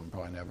weren't, some of them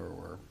probably never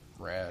were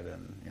read,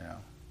 and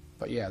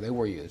But yeah, they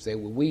were used.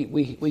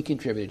 We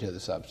contributed to the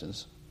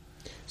substance.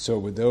 So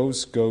would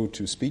those go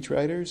to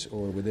speechwriters,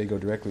 or would they go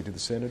directly to the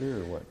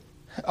senator, or what?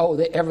 Oh,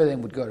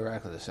 everything would go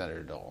directly to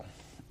Senator Dole.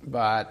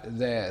 But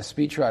the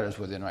speechwriters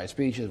would then write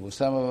speeches with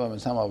some of them,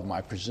 and some of them,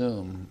 I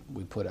presume,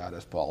 we put out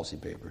as policy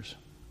papers.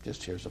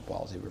 Just here's a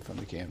policy from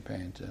the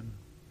campaign to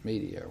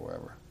media or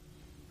wherever.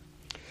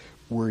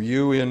 Were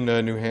you in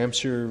New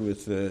Hampshire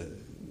with the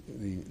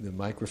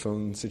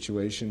microphone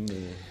situation?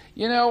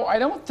 I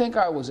don't think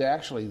I was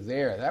actually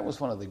there. That was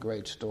one of the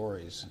great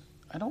stories.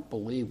 I don't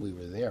believe we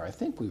were there. I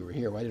think we were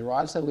here. Why did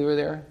Rod say we were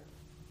there?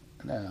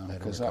 No,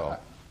 because I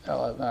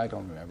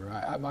don't remember.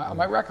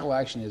 My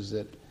recollection is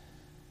that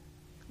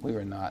we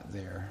were not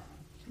there,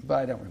 but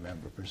I don't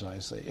remember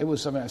precisely. It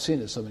was something I've seen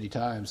it so many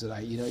times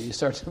that you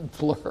start to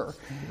blur.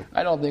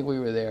 I don't think we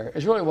were there.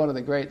 It's really one of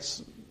the great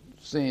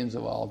scenes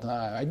of all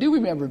time. I do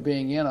remember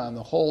being in on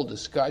the whole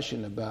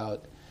discussion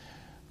about,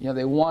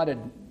 they wanted,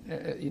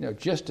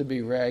 just to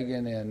be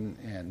Reagan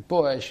and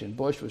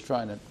Bush was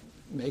trying to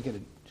make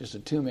it just a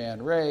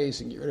two-man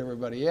race and get rid of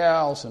everybody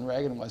else, and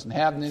Reagan wasn't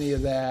having any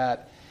of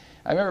that.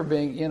 I remember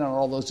being in on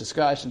all those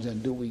discussions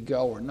and do we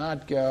go or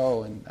not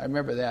go, and I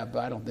remember that, but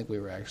I don't think we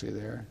were actually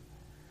there.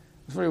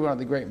 It's really one of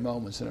the great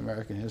moments in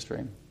American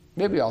history.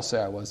 Maybe I'll say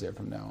I was there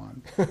from now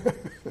on.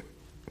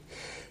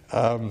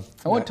 I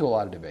went to a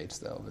lot of debates,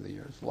 though, over the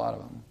years. A lot of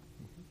them.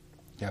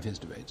 You have his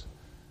debates.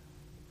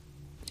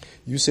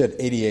 You said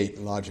 88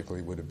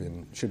 logically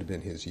should have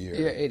been his year.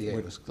 Yeah,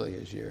 88 was clearly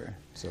his year.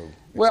 So,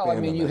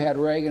 you had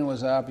Reagan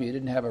was up. You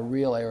didn't have a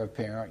real heir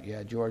apparent. You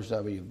had George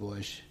W.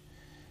 Bush.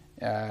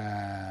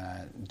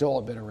 Dole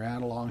had been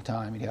around a long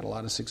time. He had a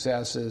lot of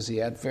successes. He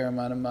had a fair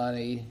amount of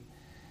money.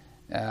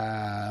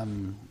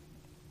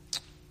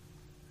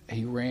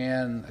 He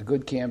ran a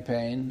good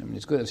campaign.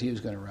 As good as he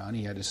was going to run.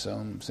 He had his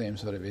own same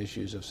sort of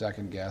issues of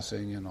second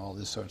guessing and all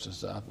this sorts of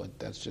stuff, but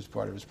that's just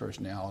part of his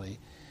personality.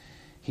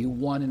 He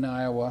won in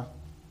Iowa.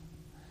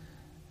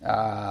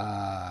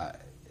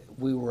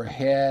 We were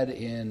ahead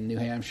in New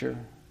Hampshire.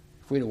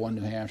 If we'd have won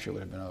New Hampshire, it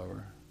would have been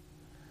over.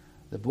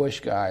 The Bush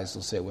guys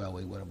will say, well,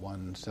 we would have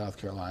won South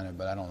Carolina,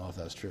 but I don't know if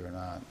that's true or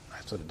not.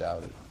 I sort of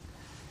doubt it.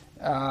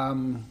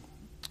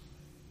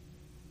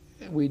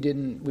 We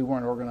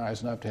weren't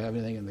organized enough to have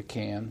anything in the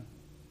can.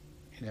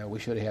 We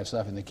should have had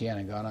stuff in the can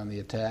and gone on the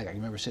attack. I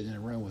remember sitting in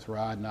a room with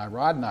Rod and I.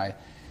 Rod and I,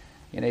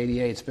 in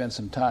 88, spent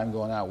some time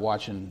going out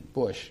watching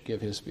Bush give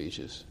his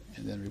speeches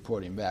and then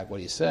reporting back what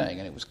he's saying.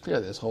 And it was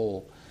clear this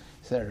whole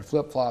Senator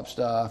flip-flop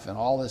stuff and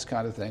all this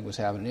kind of thing was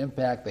having an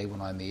impact. They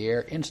went on the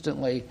air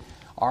instantly.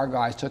 Our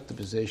guys took the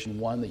position,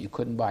 one, that you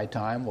couldn't buy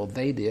time. Well,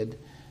 they did.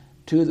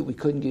 Two, that we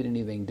couldn't get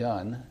anything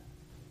done.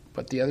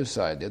 But the other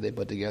side did. They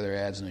put together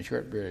ads in a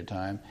short period of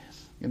time.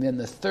 And then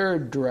the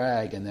third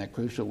drag in that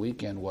crucial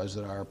weekend was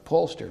that our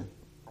pollster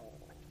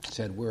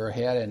said we're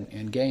ahead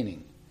and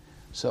gaining.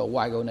 So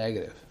why go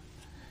negative?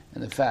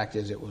 And the fact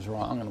is it was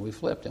wrong, and we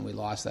flipped, and we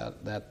lost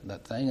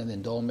that thing. And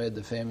then Dole made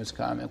the famous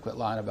comment, quit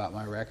lying about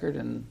my record,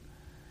 and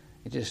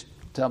it just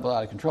tumbled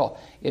out of control.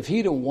 If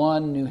he'd have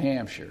won New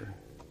Hampshire,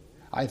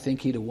 I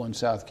think he'd have won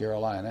South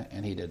Carolina,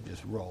 and he'd have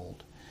just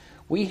rolled.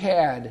 We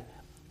had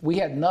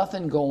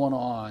nothing going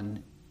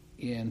on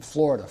in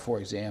Florida, for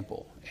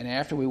example. And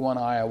after we won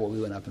Iowa,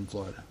 we went up in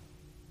Florida.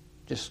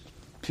 Just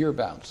pure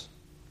bounce.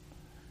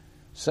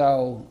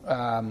 So,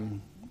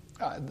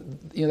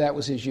 that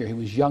was his year. He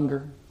was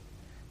younger.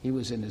 He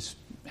was in his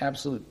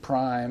absolute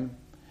prime.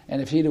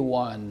 And if he'd have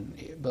won,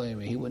 believe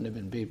me, he wouldn't have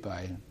been beat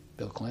by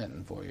Bill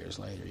Clinton 4 years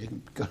later. You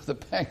can go to the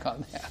bank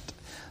on that.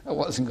 That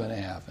wasn't going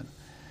to happen.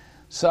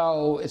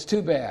 So it's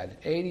too bad.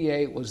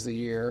 88 was the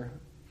year.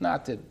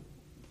 Not that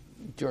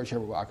George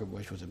Herbert Walker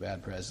Bush was a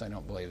bad president. I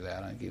don't believe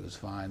that. I think he was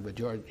fine. But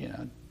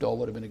Dole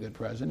would have been a good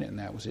president, and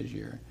that was his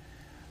year.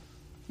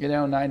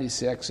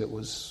 96, it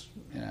was,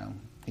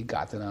 he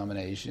got the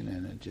nomination,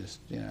 and it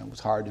just, it was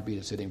hard to beat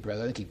a sitting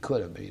president. I think he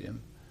could have beat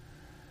him.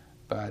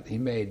 But he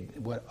made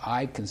what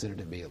I consider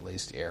to be at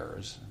least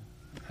errors.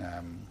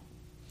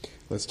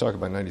 Let's talk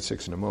about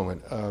 96 in a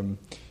moment.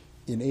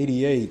 In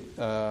 88,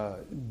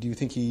 do you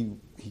think he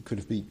could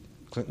have beat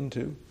Clinton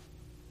too?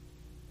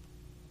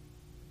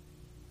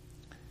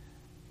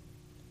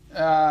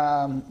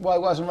 Well, he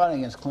wasn't running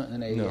against Clinton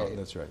in 88. No,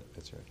 that's right.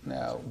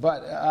 No,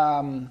 but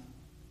I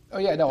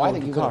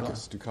think he would have.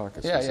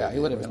 Dukakis. He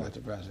would have been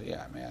elected president.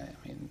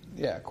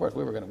 Yeah, of course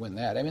we were going to win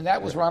that.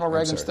 That was Ronald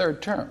Reagan's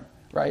third term.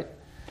 right?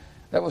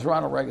 That was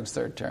Ronald Reagan's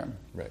third term.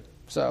 Right.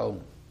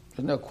 So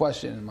there's no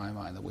question in my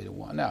mind that we'd have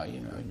won. Now,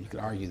 you can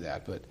argue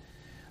that, but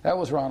that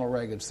was Ronald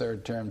Reagan's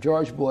third term.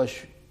 George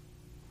Bush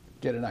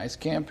did a nice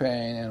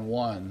campaign and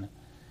won,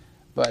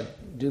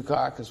 but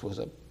Dukakis was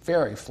a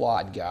very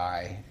flawed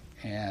guy,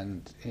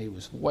 and he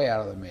was way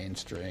out of the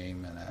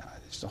mainstream, and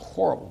it's a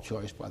horrible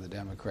choice by the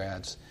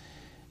Democrats.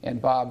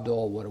 And Bob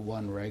Dole would have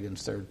won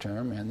Reagan's third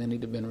term, and then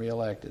he'd have been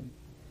reelected.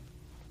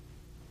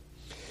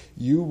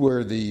 You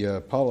were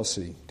the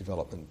policy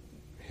development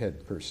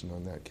head person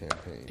on that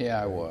campaign.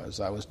 Yeah, I was.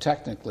 I was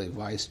technically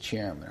vice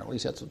chairman, or at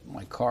least that's what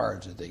my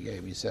cards that they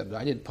gave me said.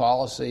 I did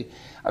policy.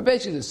 I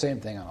basically did the same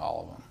thing on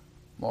all of them,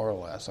 more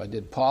or less. I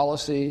did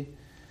policy.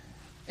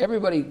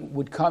 Everybody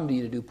would come to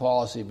you to do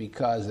policy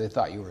because they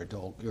thought you were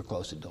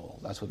close to Dole.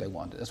 That's what they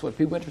wanted. That's what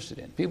people were interested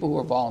in. People who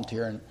are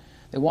volunteering,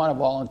 they want to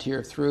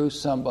volunteer through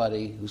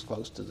somebody who's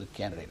close to the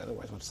candidate.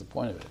 Otherwise, what's the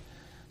point of it?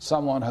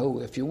 Someone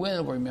who, if you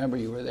win, will remember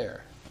you were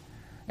there.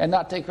 And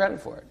not take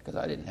credit for it, because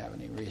I didn't have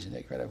any reason to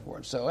take credit for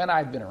it. So, and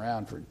I'd been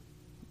around for,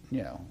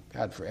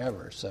 God,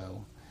 forever.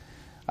 So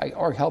I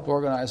helped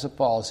organize the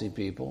policy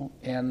people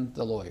and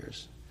the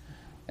lawyers.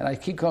 And I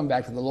keep coming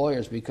back to the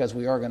lawyers because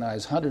we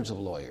organized hundreds of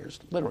lawyers,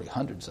 literally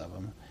hundreds of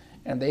them,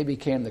 and they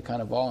became the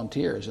kind of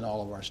volunteers in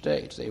all of our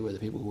states. They were the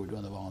people who were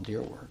doing the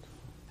volunteer work.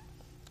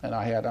 And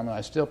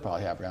I still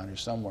probably have around here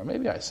somewhere.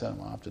 Maybe I sent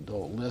them off to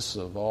Dole lists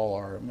of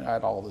I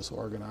had all this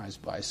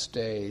organized by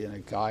state and a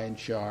guy in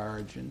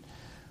charge and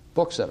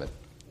books of it.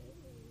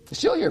 I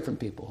still hear from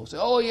people who say,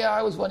 "Oh yeah,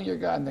 I was one of your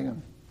guys." I'm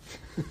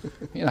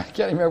thinking, I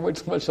can't remember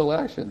which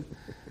election.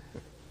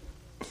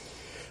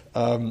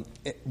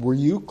 Were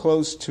you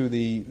close to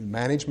the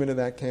management of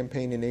that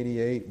campaign in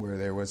 '88, where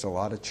there was a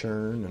lot of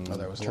churn and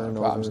there was turnover?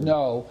 A lot of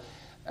problems.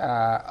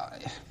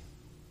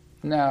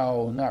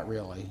 No, not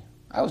really.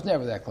 I was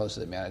never that close to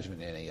the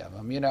management in any of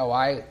them.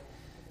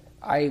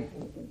 I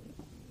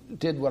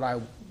did what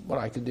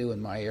I could do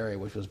in my area,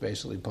 which was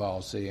basically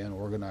policy and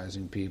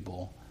organizing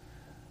people.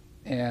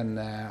 And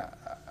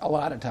a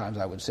lot of times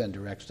I would send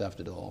direct stuff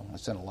to Dole. I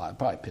sent a lot,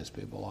 probably pissed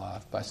people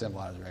off, but I sent a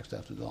lot of direct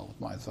stuff to Dole with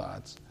my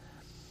thoughts.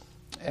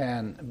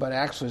 But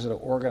actually, sort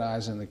of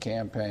organizing the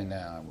campaign,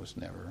 I was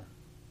never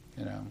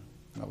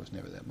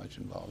that much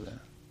involved in it.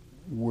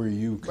 Were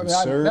you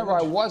concerned?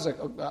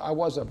 I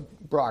was a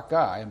Brock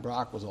guy, and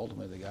Brock was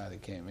ultimately the guy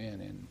that came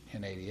in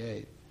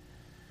 '88.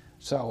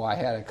 So I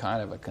had a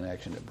kind of a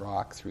connection to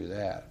Brock through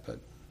that. But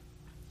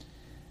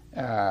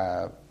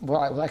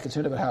was I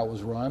concerned about how it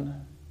was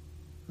run?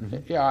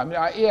 Mm-hmm.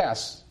 Yeah,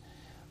 yes.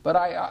 But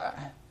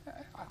I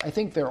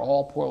think they're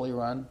all poorly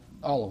run,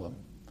 all of them.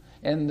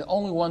 And the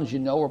only ones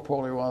are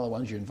poorly run are the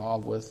ones you're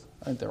involved with.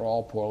 I think they're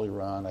all poorly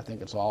run. I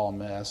think it's all a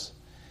mess.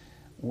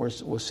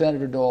 Was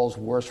Senator Dole's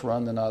worse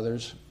run than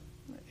others?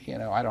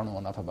 I don't know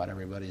enough about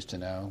everybody's to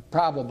know.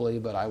 Probably,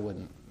 but I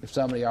wouldn't. If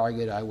somebody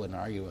argued, I wouldn't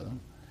argue with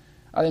them.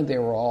 I think they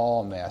were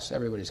all a mess.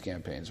 Everybody's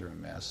campaigns are a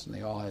mess, and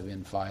they all have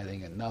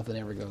infighting, and nothing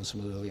ever goes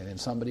smoothly, and then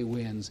somebody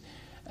wins,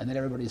 and then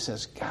everybody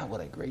says, "God,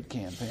 what a great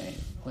campaign,"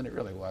 when it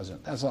really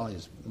wasn't. That's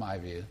always my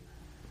view.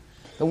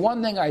 The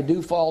one thing I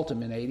do fault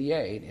them in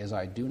 '88 is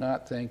I do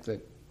not think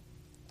that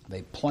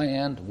they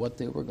planned what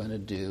they were going to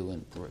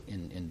do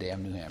in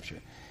damn New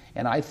Hampshire.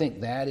 And I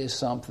think that is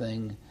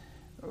something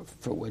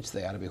for which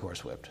they ought to be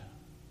horsewhipped.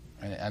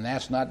 And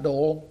that's not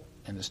Dole,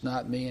 and it's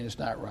not me, and it's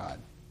not Rod.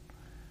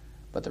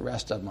 But the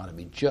rest of them ought to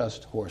be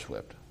just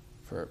horsewhipped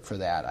for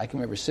that. I can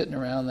remember sitting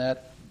around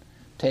that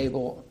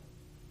table,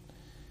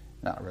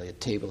 not really a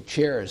table,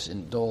 chairs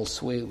in Dole's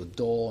suite with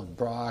Dole and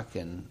Brock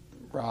and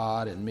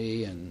Rod and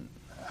me and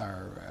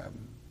our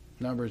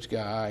numbers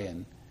guy,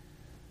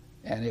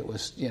 and it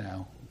was, we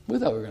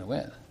thought we were going to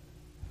win.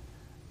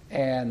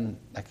 And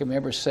I can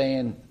remember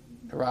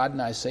Rod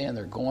and I saying,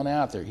 they're going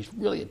out there, he's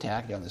really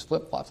attacking on this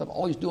flip-flop stuff.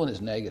 All he's doing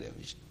is negative.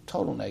 He's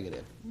total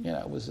negative.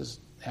 It was just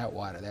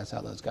Atwater. That's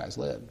how those guys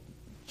lived.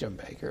 Jim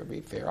Baker,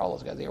 Be Fair, all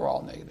those guys, they were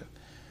all negative.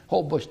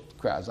 Whole Bush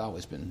crowd's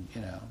always been,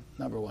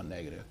 number one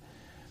negative.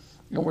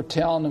 And we're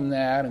telling them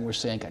that, and we're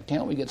saying, God,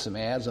 can't we get some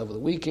ads over the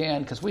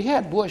weekend? Because we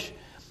had Bush,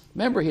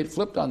 remember he had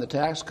flipped on the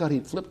tax cut,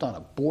 he'd flipped on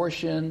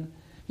abortion.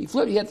 He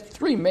had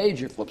three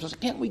major flips. I said,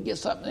 can't we get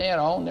something,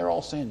 and they're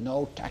all saying,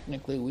 no,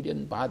 technically we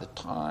didn't buy the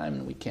time,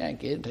 and we can't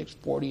get it. It takes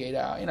 48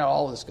 hours,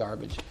 all this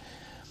garbage.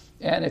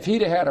 And if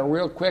he'd have had a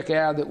real quick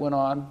ad that went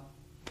on,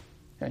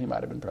 he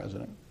might have been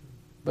president.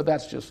 But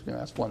that's just,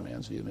 that's one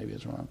man's view. Maybe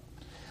it's wrong.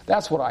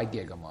 That's what I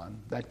gig him on,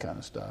 that kind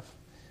of stuff.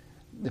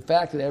 The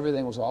fact that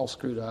everything was all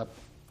screwed up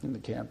in the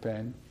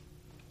campaign,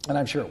 and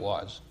I'm sure it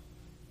was.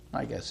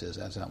 My guess is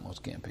that's how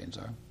most campaigns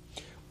are.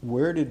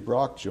 Where did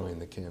Brock join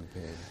the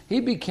campaign? He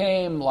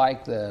became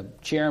like the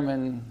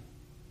chairman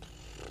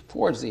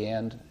towards the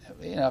end.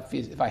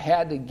 If I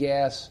had to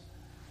guess,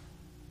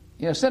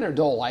 Senator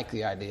Dole liked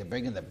the idea of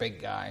bringing the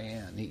big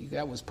guy in.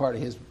 That was part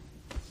of his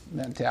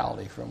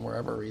mentality from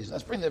wherever reason.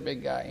 Let's bring the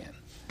big guy in.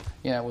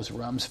 It was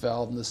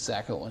Rumsfeld in the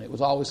second one. It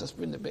was always, let's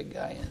bring the big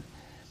guy in.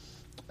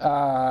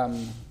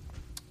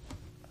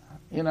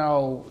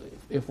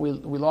 If we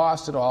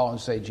lost it all in,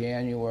 say,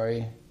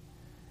 January,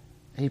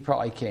 he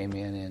probably came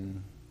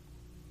in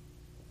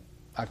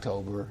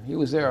October. He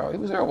was there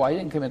a while. He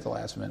didn't come in at the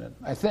last minute.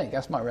 I think.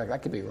 That's my record. I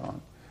could be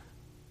wrong.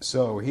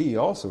 So he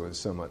also is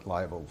somewhat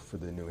liable for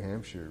the New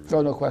Hampshire.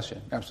 Oh, no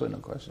question. Absolutely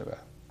no question about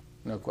it.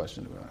 No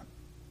question about it.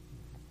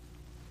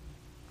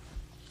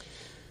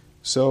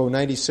 So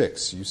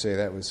 96, you say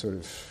that was sort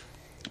of...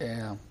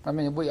 Yeah. I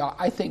mean,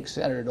 I think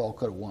Senator Dole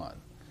could have won.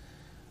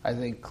 I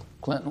think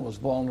Clinton was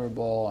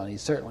vulnerable, and he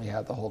certainly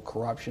had the whole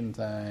corruption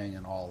thing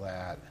and all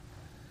that.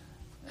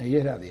 And he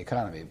did have the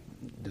economy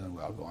doing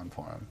well going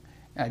for him.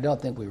 And I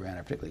don't think we ran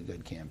a particularly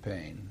good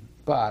campaign.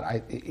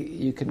 But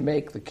you can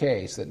make the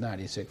case that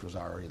 96 was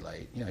already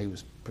late. You know, he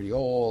was pretty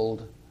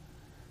old,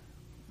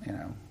 you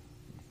know.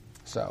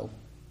 So,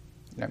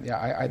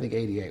 yeah, I think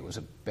 88 was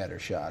a better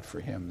shot for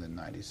him than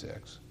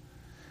 96.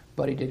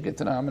 But he did get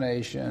the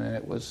nomination, and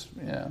it was,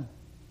 you know,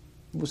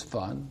 it was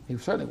fun. He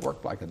certainly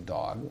worked like a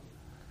dog.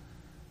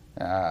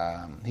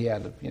 He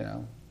had, you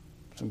know,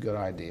 some good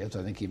ideas.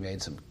 I think he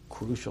made some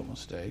crucial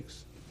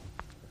mistakes.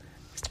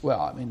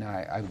 Well, I mean,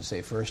 I would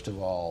say, first of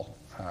all,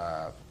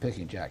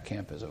 picking Jack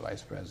Kemp as a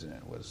vice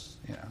president was,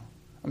 you know,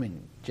 I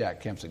mean,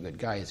 Jack Kemp's a good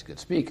guy, he's a good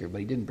speaker, but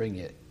he didn't bring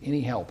you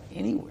any help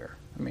anywhere.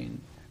 I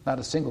mean, not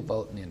a single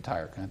vote in the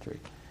entire country.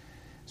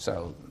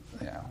 So,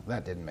 you know,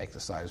 that didn't make the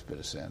slightest bit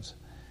of sense.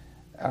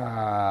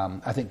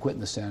 I think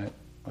quitting the Senate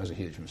was a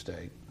huge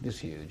mistake, just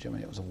huge. I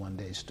mean, it was a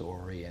one-day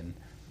story, and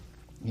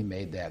he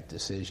made that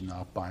decision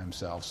off by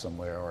himself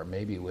somewhere, or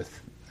maybe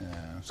with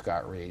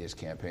Scott Reed, his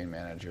campaign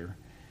manager.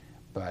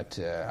 But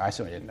I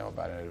certainly didn't know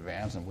about it in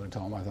advance, and would have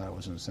told him I thought it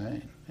was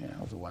insane. You know,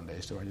 it was a one-day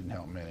story. It didn't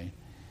help many.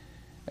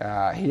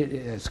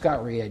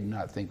 Scott Reed I did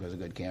not think was a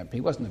good campaign.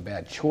 He wasn't a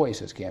bad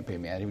choice as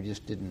campaign manager. He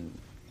just didn't.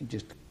 He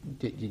just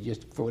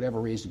for whatever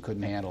reason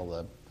couldn't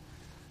handle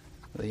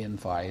the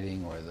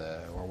infighting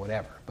or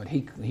whatever. But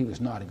he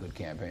was not a good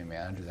campaign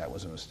manager. That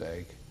was a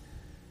mistake.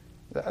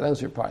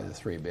 Those are probably the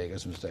three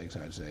biggest mistakes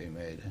I'd say he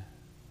made.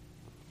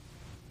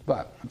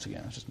 But once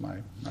again, it's just my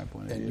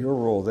point of view. And your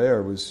role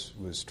there was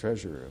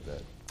treasurer of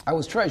that. I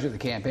was treasurer of the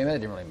campaign. That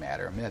didn't really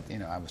matter. I mean, you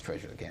know, I was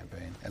treasurer of the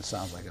campaign. That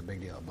sounds like a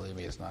big deal. Believe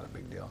me, it's not a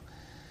big deal.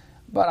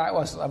 But I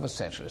was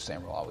essentially the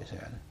same role I always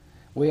had.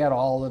 We got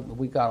all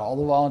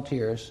the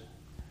volunteers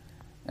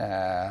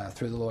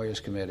through the lawyers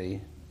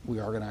committee. We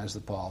organized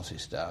the policy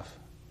stuff.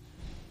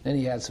 Then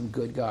he had some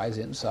good guys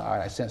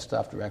inside. I sent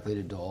stuff directly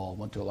to Dole.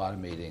 Went to a lot of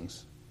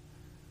meetings.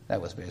 That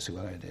was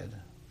basically what I did.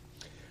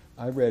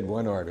 I read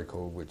one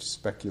article which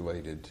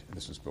speculated,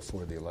 this was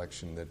before the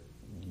election, that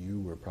you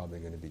were probably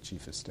going to be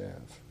chief of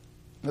staff.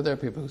 Well, there are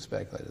people who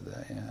speculated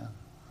that, yeah.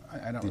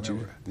 I don't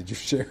remember. Did you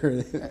share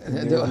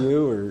their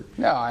view? Or?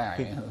 No, I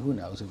mean, who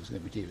knows who was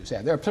going to be chief of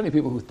staff. There are plenty of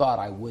people who thought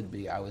I would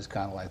be. I was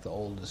kind of like the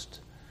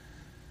oldest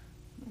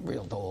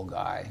real Dole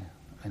guy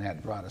and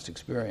had broadest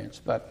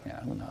experience. But, you know,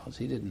 who knows?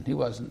 He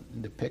wasn't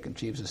into picking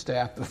chiefs of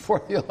staff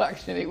before the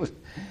election.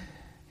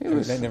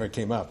 That never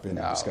came up in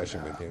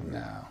discussion with him.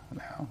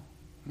 No.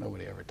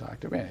 Nobody ever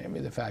talked about it. I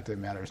mean, the fact of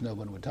the matter is no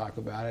one would talk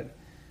about it.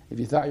 If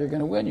you thought you were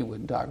going to win, you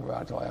wouldn't talk about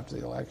it until after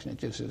the election. It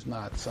just is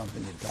not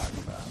something you'd talk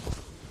about.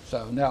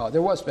 So, no,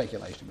 there was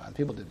speculation about it.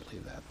 People did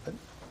believe that, but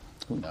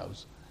who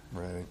knows?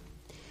 Right.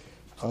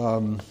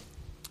 I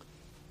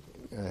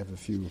have a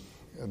few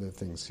other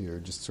things here,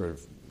 just sort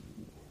of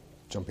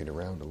jumping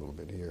around a little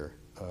bit here.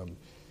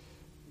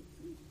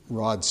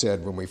 Rod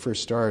said when we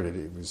first started,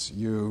 it was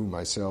you,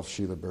 myself,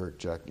 Sheila Burke,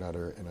 Jack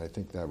Nutter, and I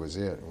think that was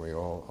it. And we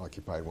all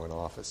occupied one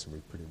office, and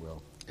we pretty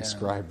well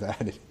described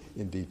that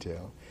in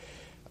detail.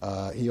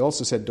 He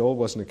also said Dole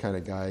wasn't the kind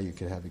of guy you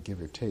could have a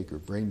give or take or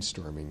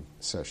brainstorming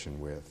session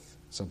with,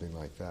 something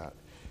like that.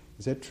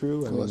 Is that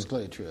true? It was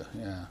clearly true.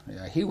 Yeah.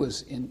 He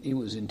was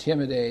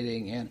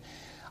intimidating, and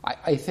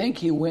I think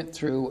he went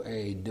through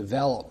a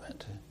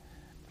development.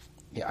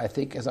 Yeah, I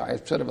think, as I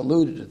sort of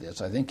alluded to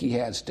this, I think he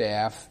had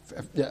staff.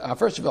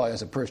 First of all, he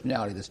has a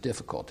personality that's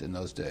difficult in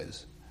those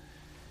days.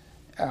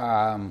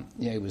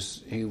 He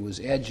was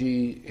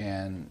edgy,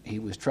 and he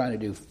was trying to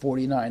do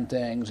 49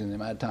 things in the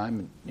amount of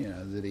time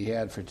that he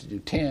had to do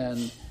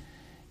 10.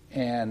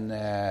 And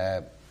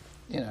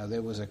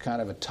there was a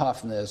kind of a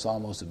toughness,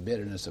 almost a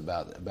bitterness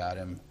about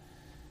him.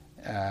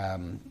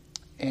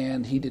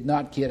 And he did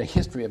not get a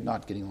history of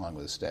not getting along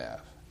with his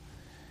staff.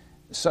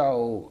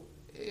 So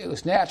it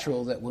was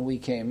natural that when we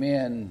came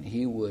in,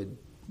 he would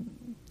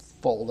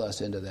fold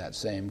us into that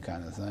same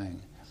kind of thing.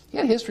 He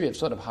had a history of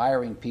sort of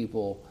hiring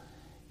people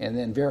and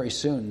then very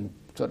soon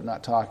sort of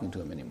not talking to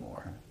them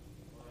anymore.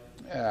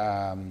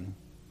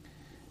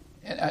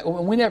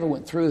 We never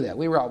went through that.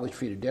 We were always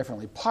treated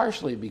differently,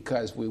 partially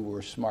because we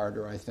were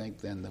smarter, I think,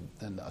 than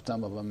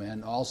some of them,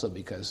 and also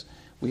because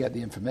we had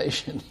the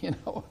information,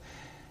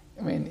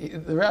 I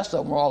mean, the rest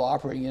of them were all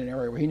operating in an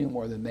area where he knew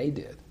more than they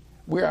did.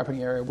 We were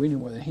operating in an area we knew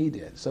more than he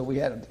did, so we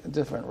had a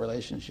different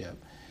relationship.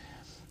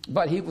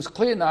 But he was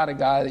clearly not a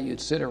guy that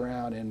you'd sit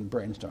around and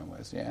brainstorm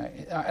with. Yeah,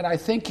 and I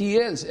think he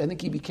is. I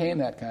think he became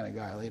that kind of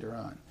guy later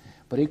on.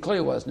 But he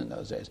clearly wasn't in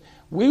those days.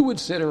 We would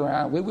sit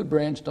around, we would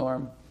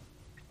brainstorm,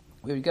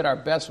 we would get our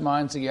best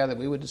minds together,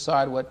 we would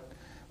decide what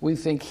we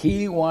think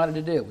he wanted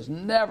to do. It was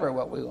never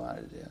what we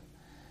wanted to do.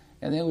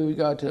 And then we would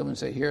go to him and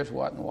say, here's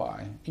what and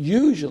why.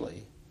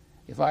 Usually,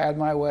 if I had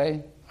my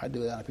way, I'd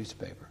do it on a piece of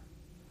paper.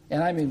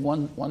 And I mean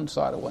one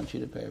side of one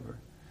sheet of paper.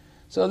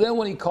 So then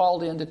when he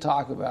called in to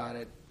talk about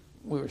it,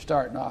 we were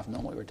starting off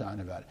knowing what we were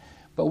talking about.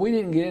 But we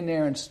didn't get in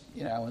there and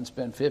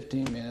spend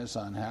 15 minutes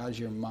on how's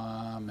your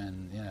mom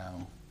and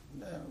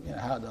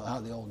how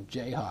the old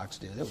Jayhawks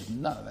do. There was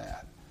none of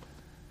that.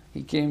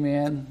 He came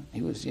in.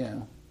 He was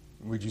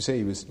Would you say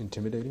he was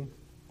intimidating?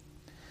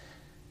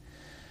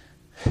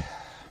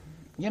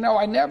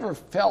 I never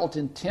felt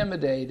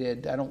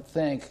intimidated. I don't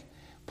think,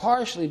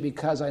 partially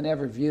because I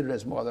never viewed it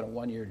as more than a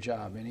one-year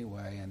job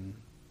anyway, and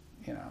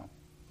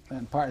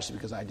partially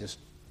because I just,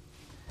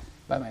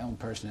 by my own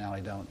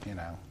personality, don't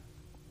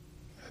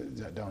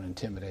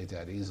intimidate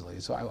that easily.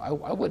 So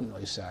I wouldn't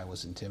really say I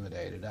was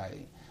intimidated.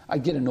 I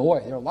get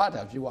annoyed. There are a lot of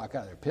times you walk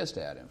out there pissed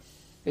at him.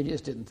 He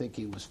just didn't think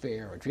he was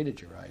fair or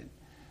treated you right.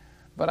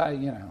 But I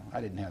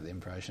didn't have the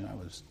impression that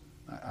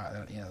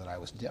I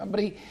was.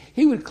 But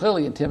he would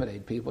clearly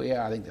intimidate people.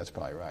 Yeah, I think that's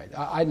probably right.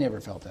 I never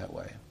felt that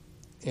way.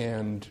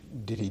 And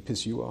did he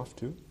piss you off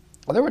too?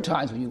 Well, there were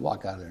times when you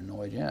walk out of there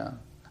annoyed. Yeah,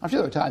 I'm sure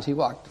there were times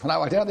when I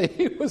walked out there,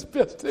 he was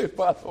pissed too.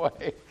 By the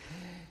way.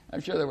 I'm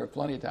sure there were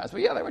plenty of times.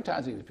 But yeah, there were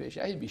times he would piss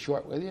you. He'd be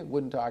short with you,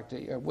 wouldn't talk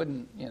to you, or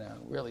wouldn't,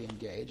 really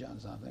engage on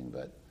something.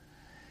 But,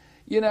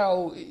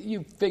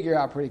 you figure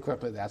out pretty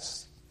quickly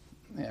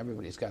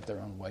everybody's got their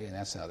own way, and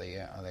that's how they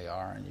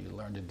are, and you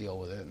learn to deal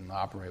with it and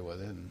operate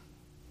with it. And,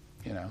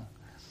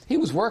 he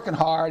was working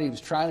hard. He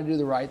was trying to do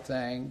the right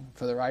thing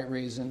for the right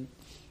reason.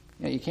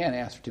 You can't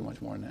ask for too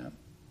much more than that.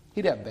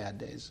 He'd have bad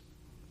days.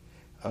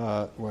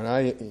 When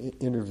I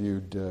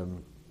interviewed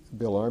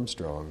Bill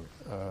Armstrong,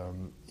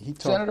 he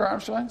talked... Senator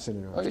Armstrong?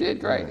 Senator Oh, Armstrong. he did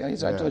great. Yeah.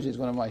 I told you he's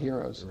one of my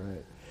heroes.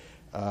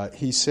 Right.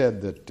 He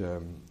said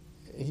that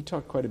he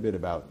talked quite a bit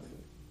about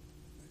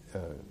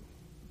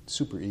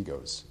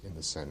superegos in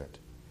the Senate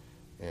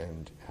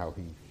and how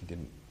he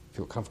didn't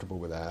feel comfortable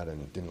with that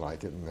and didn't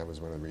like it, and that was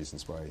one of the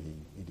reasons why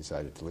he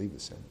decided to leave the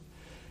Senate.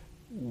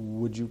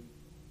 Would you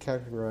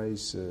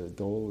categorize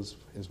Dole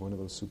as one of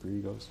those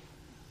superegos?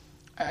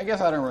 I guess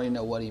I don't really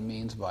know what he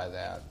means by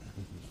that.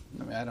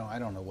 I mean, I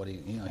don't know what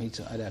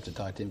I'd have to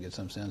talk to him to get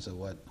some sense of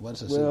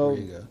what's a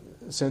superego.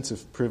 Sense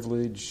of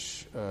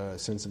privilege,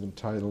 sense of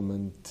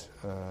entitlement,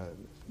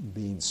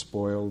 being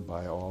spoiled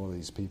by all of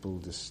these people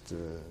just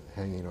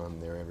hanging on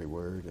their every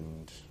word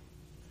and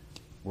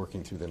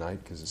working through the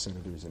night because the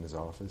senator's in his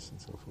office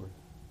and so forth.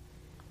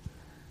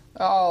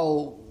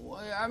 Oh,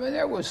 I mean,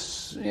 there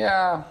was,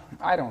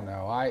 I don't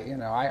know.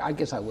 I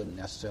guess I wouldn't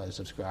necessarily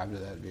subscribe to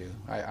that view.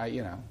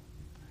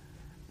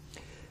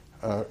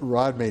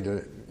 Rod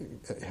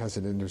has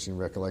an interesting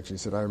recollection. He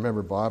said, I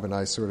remember Bob and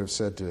I sort of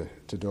said to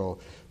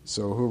Dole,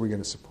 so who are we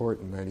going to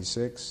support in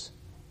 96?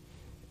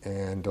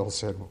 And Dole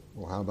said,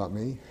 well, how about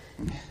me?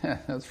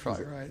 That's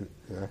probably right.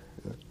 Yeah.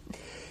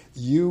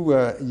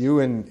 You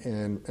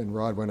and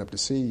Rod went up to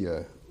see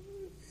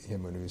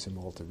him when he was in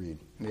Walter Reed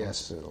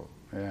Hospital.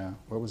 Yeah.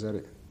 What was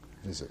that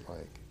visit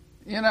like?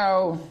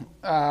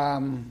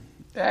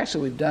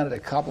 Actually we've done it a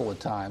couple of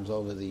times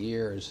over the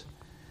years.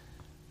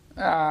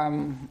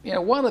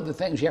 One of the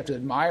things you have to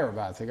admire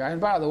about the guy,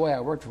 and by the way, I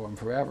worked for him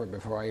forever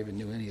before I even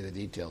knew any of the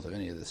details of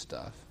any of this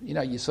stuff.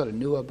 You sort of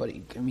knew it, but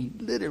he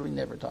literally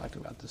never talked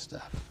about this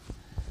stuff.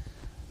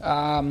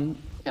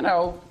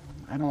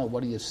 I don't know,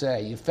 what do you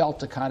say? You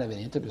felt a kind of an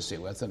intimacy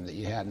with him that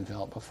you hadn't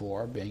felt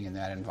before, being in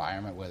that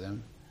environment with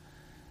him.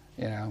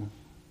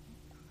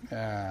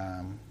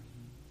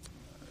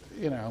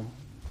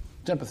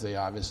 Sympathy,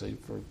 obviously,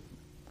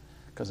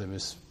 because of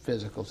his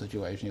physical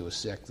situation. He was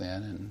sick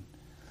then,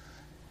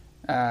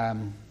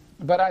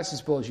 but I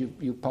suppose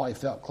you probably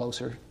felt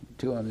closer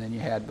to him than you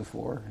had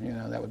before.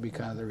 That would be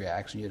kind of the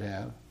reaction you'd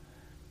have.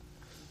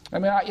 I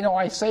mean,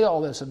 I say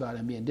all this about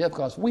him being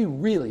difficult. We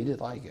really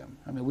did like him.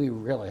 I mean, we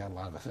really had a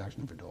lot of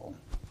affection for Dole,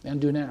 and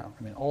do now.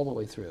 I mean, all the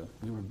way through.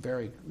 We were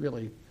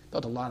really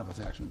felt a lot of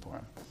affection for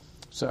him.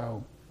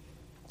 So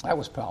that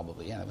was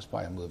probably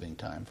a moving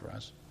time for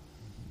us.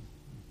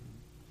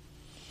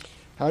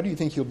 How do you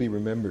think he'll be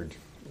remembered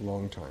a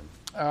long time?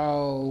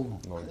 Oh,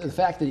 the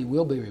fact that he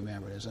will be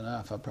remembered is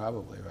enough,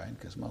 probably, right?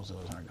 Because most of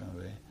us aren't going to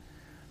be.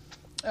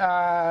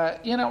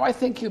 I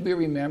think he'll be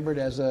remembered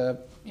as a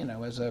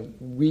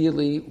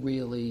really,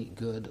 really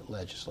good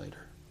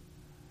legislator.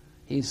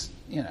 He's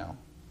a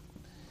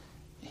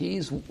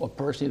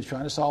person who's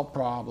trying to solve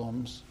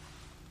problems,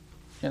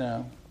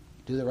 do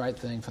the right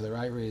thing for the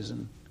right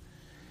reason.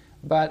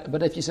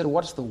 But if you said,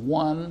 what's the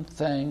one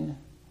thing,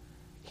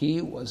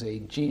 he was a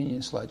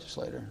genius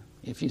legislator.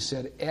 If you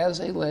said, as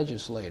a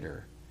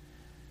legislator,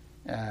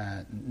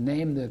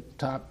 name the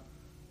top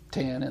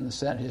 10 in the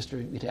Senate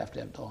history, you'd have to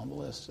have Dole on the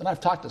list. And I've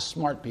talked to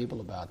smart people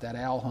about that,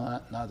 Al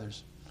Hunt and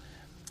others.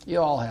 You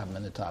all have him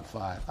in the top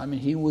 5. I mean,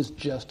 he was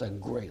just a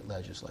great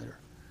legislator.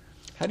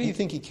 How do you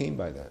think he came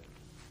by that?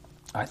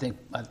 I think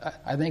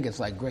it's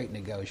like great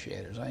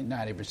negotiators. I think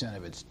 90%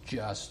 of it's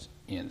just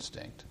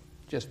instinct,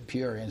 just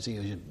pure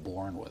instinct. He was just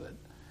born with it.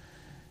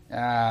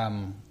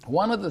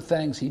 One of the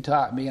things he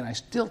taught me, and I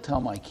still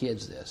tell my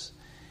kids this,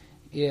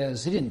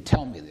 is, he didn't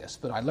tell me this,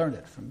 but I learned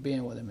it from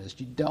being with him, is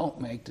you don't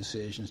make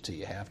decisions till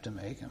you have to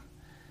make them.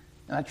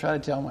 And I try to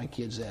tell my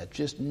kids that.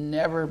 Just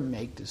never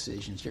make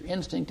decisions. Your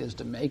instinct is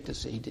to make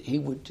decisions.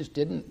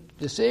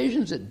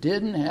 Decisions that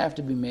didn't have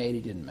to be made,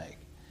 he didn't make.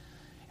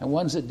 And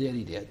ones that did,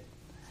 he did.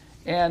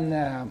 And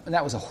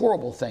that was a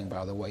horrible thing,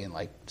 by the way, in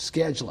like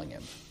scheduling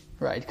him,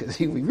 right? Because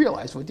we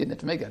realized we didn't have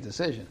to make that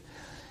decision.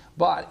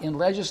 But in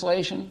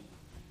legislation,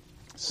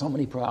 so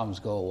many problems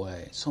go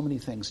away. So many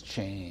things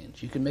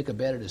change. You can make a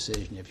better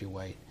decision if you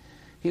wait.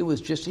 He was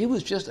just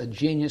a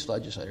genius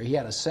legislator. He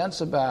had a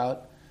sense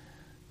about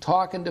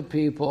talking to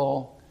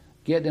people,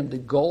 getting them to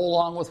go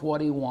along with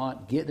what he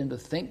wanted, getting them to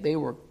think they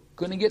were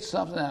going to get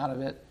something out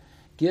of it,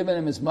 giving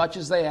them as much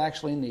as they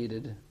actually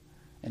needed,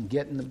 and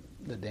getting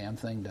the damn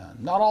thing done.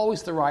 Not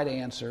always the right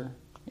answer.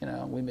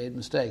 We made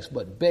mistakes,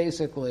 but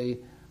basically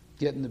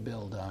getting the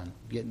bill done,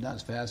 getting done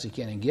as fast as you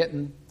can, and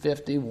getting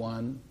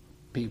 51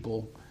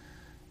 people,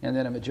 and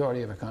then a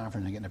majority of a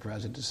conference, and getting the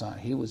president to sign.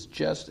 He was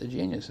just a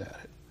genius at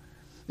it.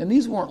 And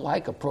these weren't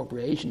like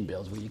appropriation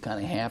bills where you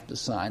kind of have to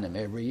sign them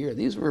every year.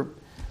 These were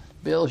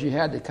bills you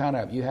had to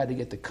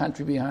get the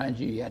country behind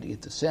you, you had to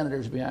get the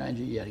senators behind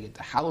you, you had to get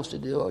the House to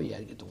do it, you had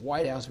to get the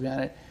White House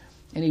behind it,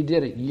 and he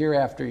did it year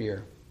after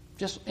year.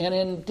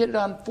 And did it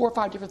on 4 or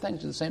 5 different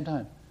things at the same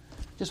time.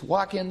 Just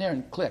walk in there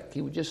and click.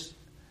 He would just,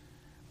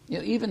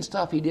 even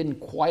stuff he didn't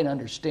quite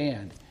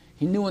understand,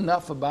 he knew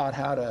enough about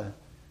how to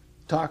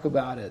talk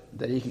about it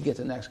that he could get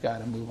the next guy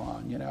to move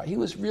on. He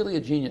was really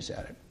a genius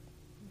at it.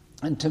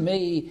 And to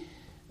me,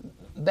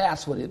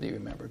 that's what he'd be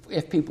remembered,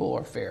 if people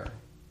are fair.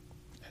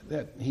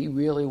 That he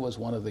really was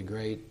one of the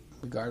great,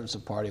 regardless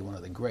of party, one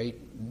of the great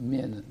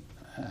men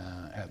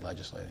at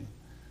legislating.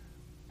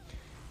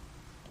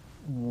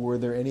 Were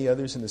there any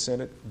others in the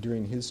Senate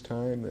during his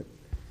time that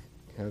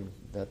had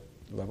that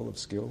level of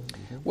skill?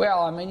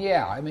 Well,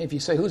 yeah. If you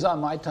say who's on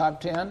my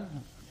top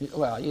 10,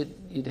 well,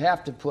 you'd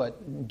have to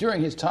put,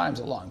 during his time's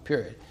a long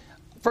period.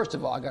 First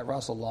of all, I got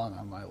Russell Long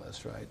on my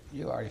list, right?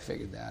 You already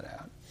figured that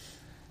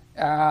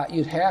out.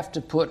 You'd have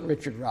to put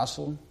Richard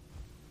Russell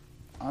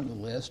on the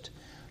list.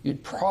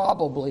 You'd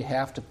probably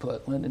have to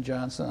put Lyndon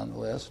Johnson on the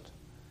list.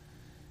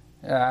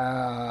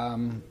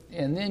 And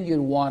then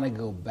you'd want to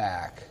go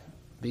back,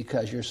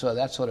 because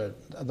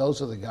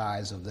those are the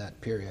guys of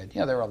that period.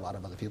 There are a lot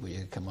of other people you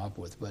could come up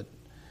with, but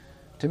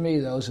to me,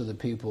 those are the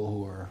people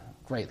who are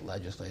great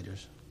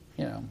legislators.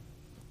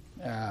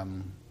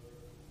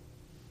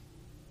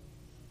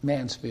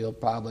 Mansfield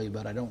probably,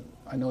 but I know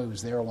he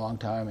was there a long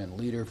time and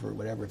leader for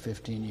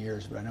 15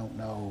 years, but I don't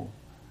know,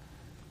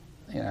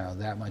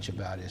 that much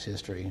about his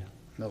history.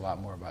 I know a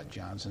lot more about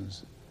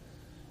Johnson's.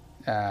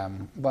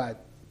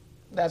 But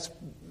that's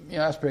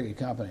pretty good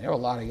company. There were a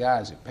lot of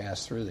guys that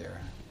passed through there.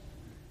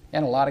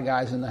 And a lot of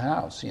guys in the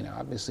House.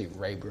 Obviously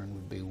Rayburn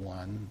would be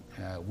one.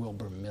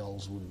 Wilbur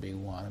Mills would be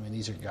one.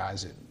 These are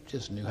guys that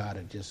just knew how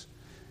to just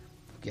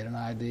get an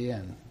idea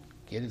and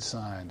get it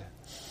signed.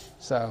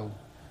 So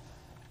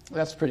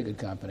that's pretty good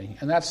company.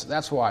 And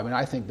that's why,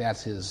 I think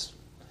that's his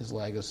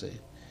legacy.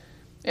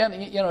 And,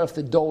 if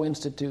the Dole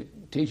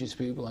Institute teaches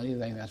people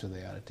anything, that's what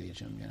they ought to teach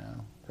them,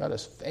 Try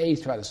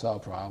to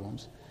solve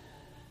problems.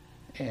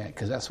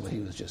 Because that's what he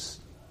was just,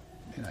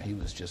 he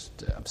was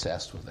just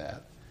obsessed with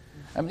that.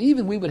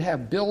 Even we would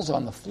have bills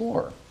on the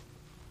floor.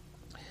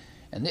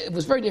 And it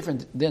was very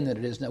different then than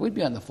it is now. We'd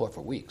be on the floor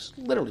for weeks,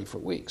 literally for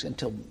weeks,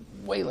 until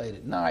way late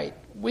at night,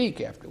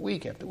 week after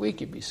week after week.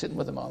 You'd be sitting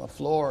with them on the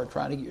floor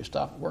trying to get your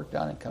stuff worked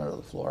on and come to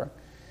the floor.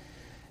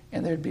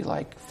 And there'd be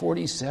like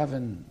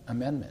 47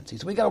 amendments. He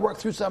said, we got to work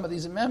through some of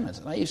these amendments.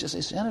 And I used to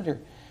say, Senator,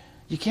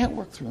 you can't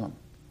work through them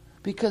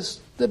because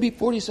there'll be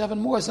 47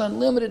 more. It's an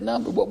unlimited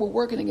number. What we're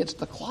working against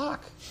the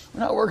clock. We're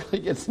not working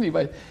against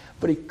anybody.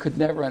 But he could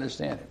never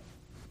understand it.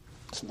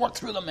 Let's work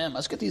through the amendments.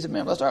 Let's get these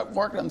amendments. Let's start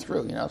working them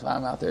through. So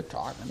I'm out there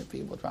talking to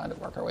people, trying to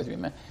work our way through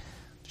amendments.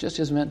 It's just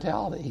his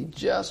mentality. He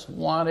just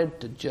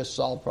wanted to just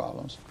solve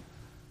problems.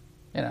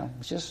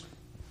 It's just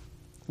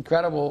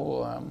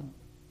incredible,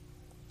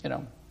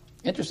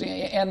 interesting,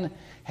 and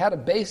had a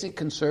basic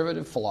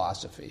conservative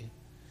philosophy,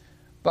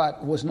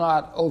 but was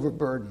not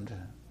overburdened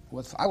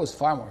with. I was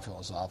far more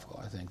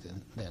philosophical, I think,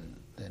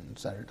 than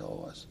Senator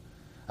Dole was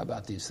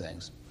about these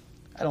things.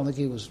 I don't think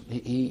he was.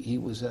 He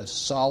was a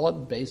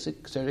solid,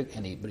 basic,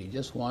 but he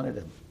just wanted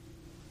to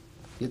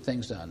get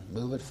things done,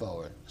 move it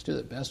forward. Let's do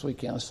the best we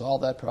can, let's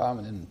solve that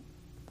problem, and then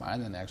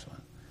find the next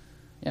one.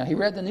 He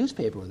read the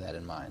newspaper with that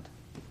in mind.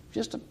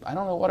 I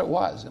don't know what it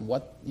was, and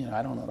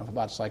I don't know enough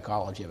about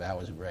psychology of how I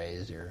was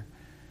raised or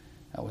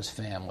how his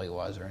family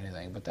was or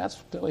anything, but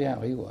that's really how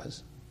he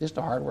was. Just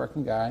a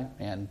hard-working guy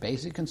and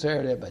basic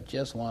conservative, but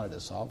just wanted to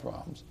solve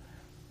problems.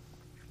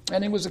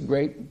 And he was a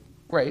great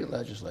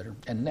legislator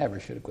and never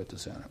should have quit the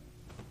Senate.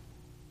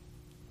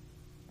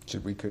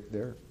 Should we quit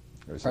there?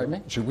 Pardon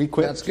me? Should we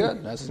quit? That's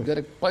good. That's as good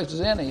a place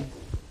as any.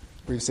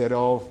 We've said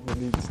all that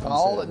needs to be said.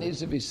 All that needs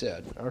to be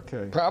said.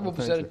 Okay.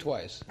 Probably said it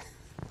twice.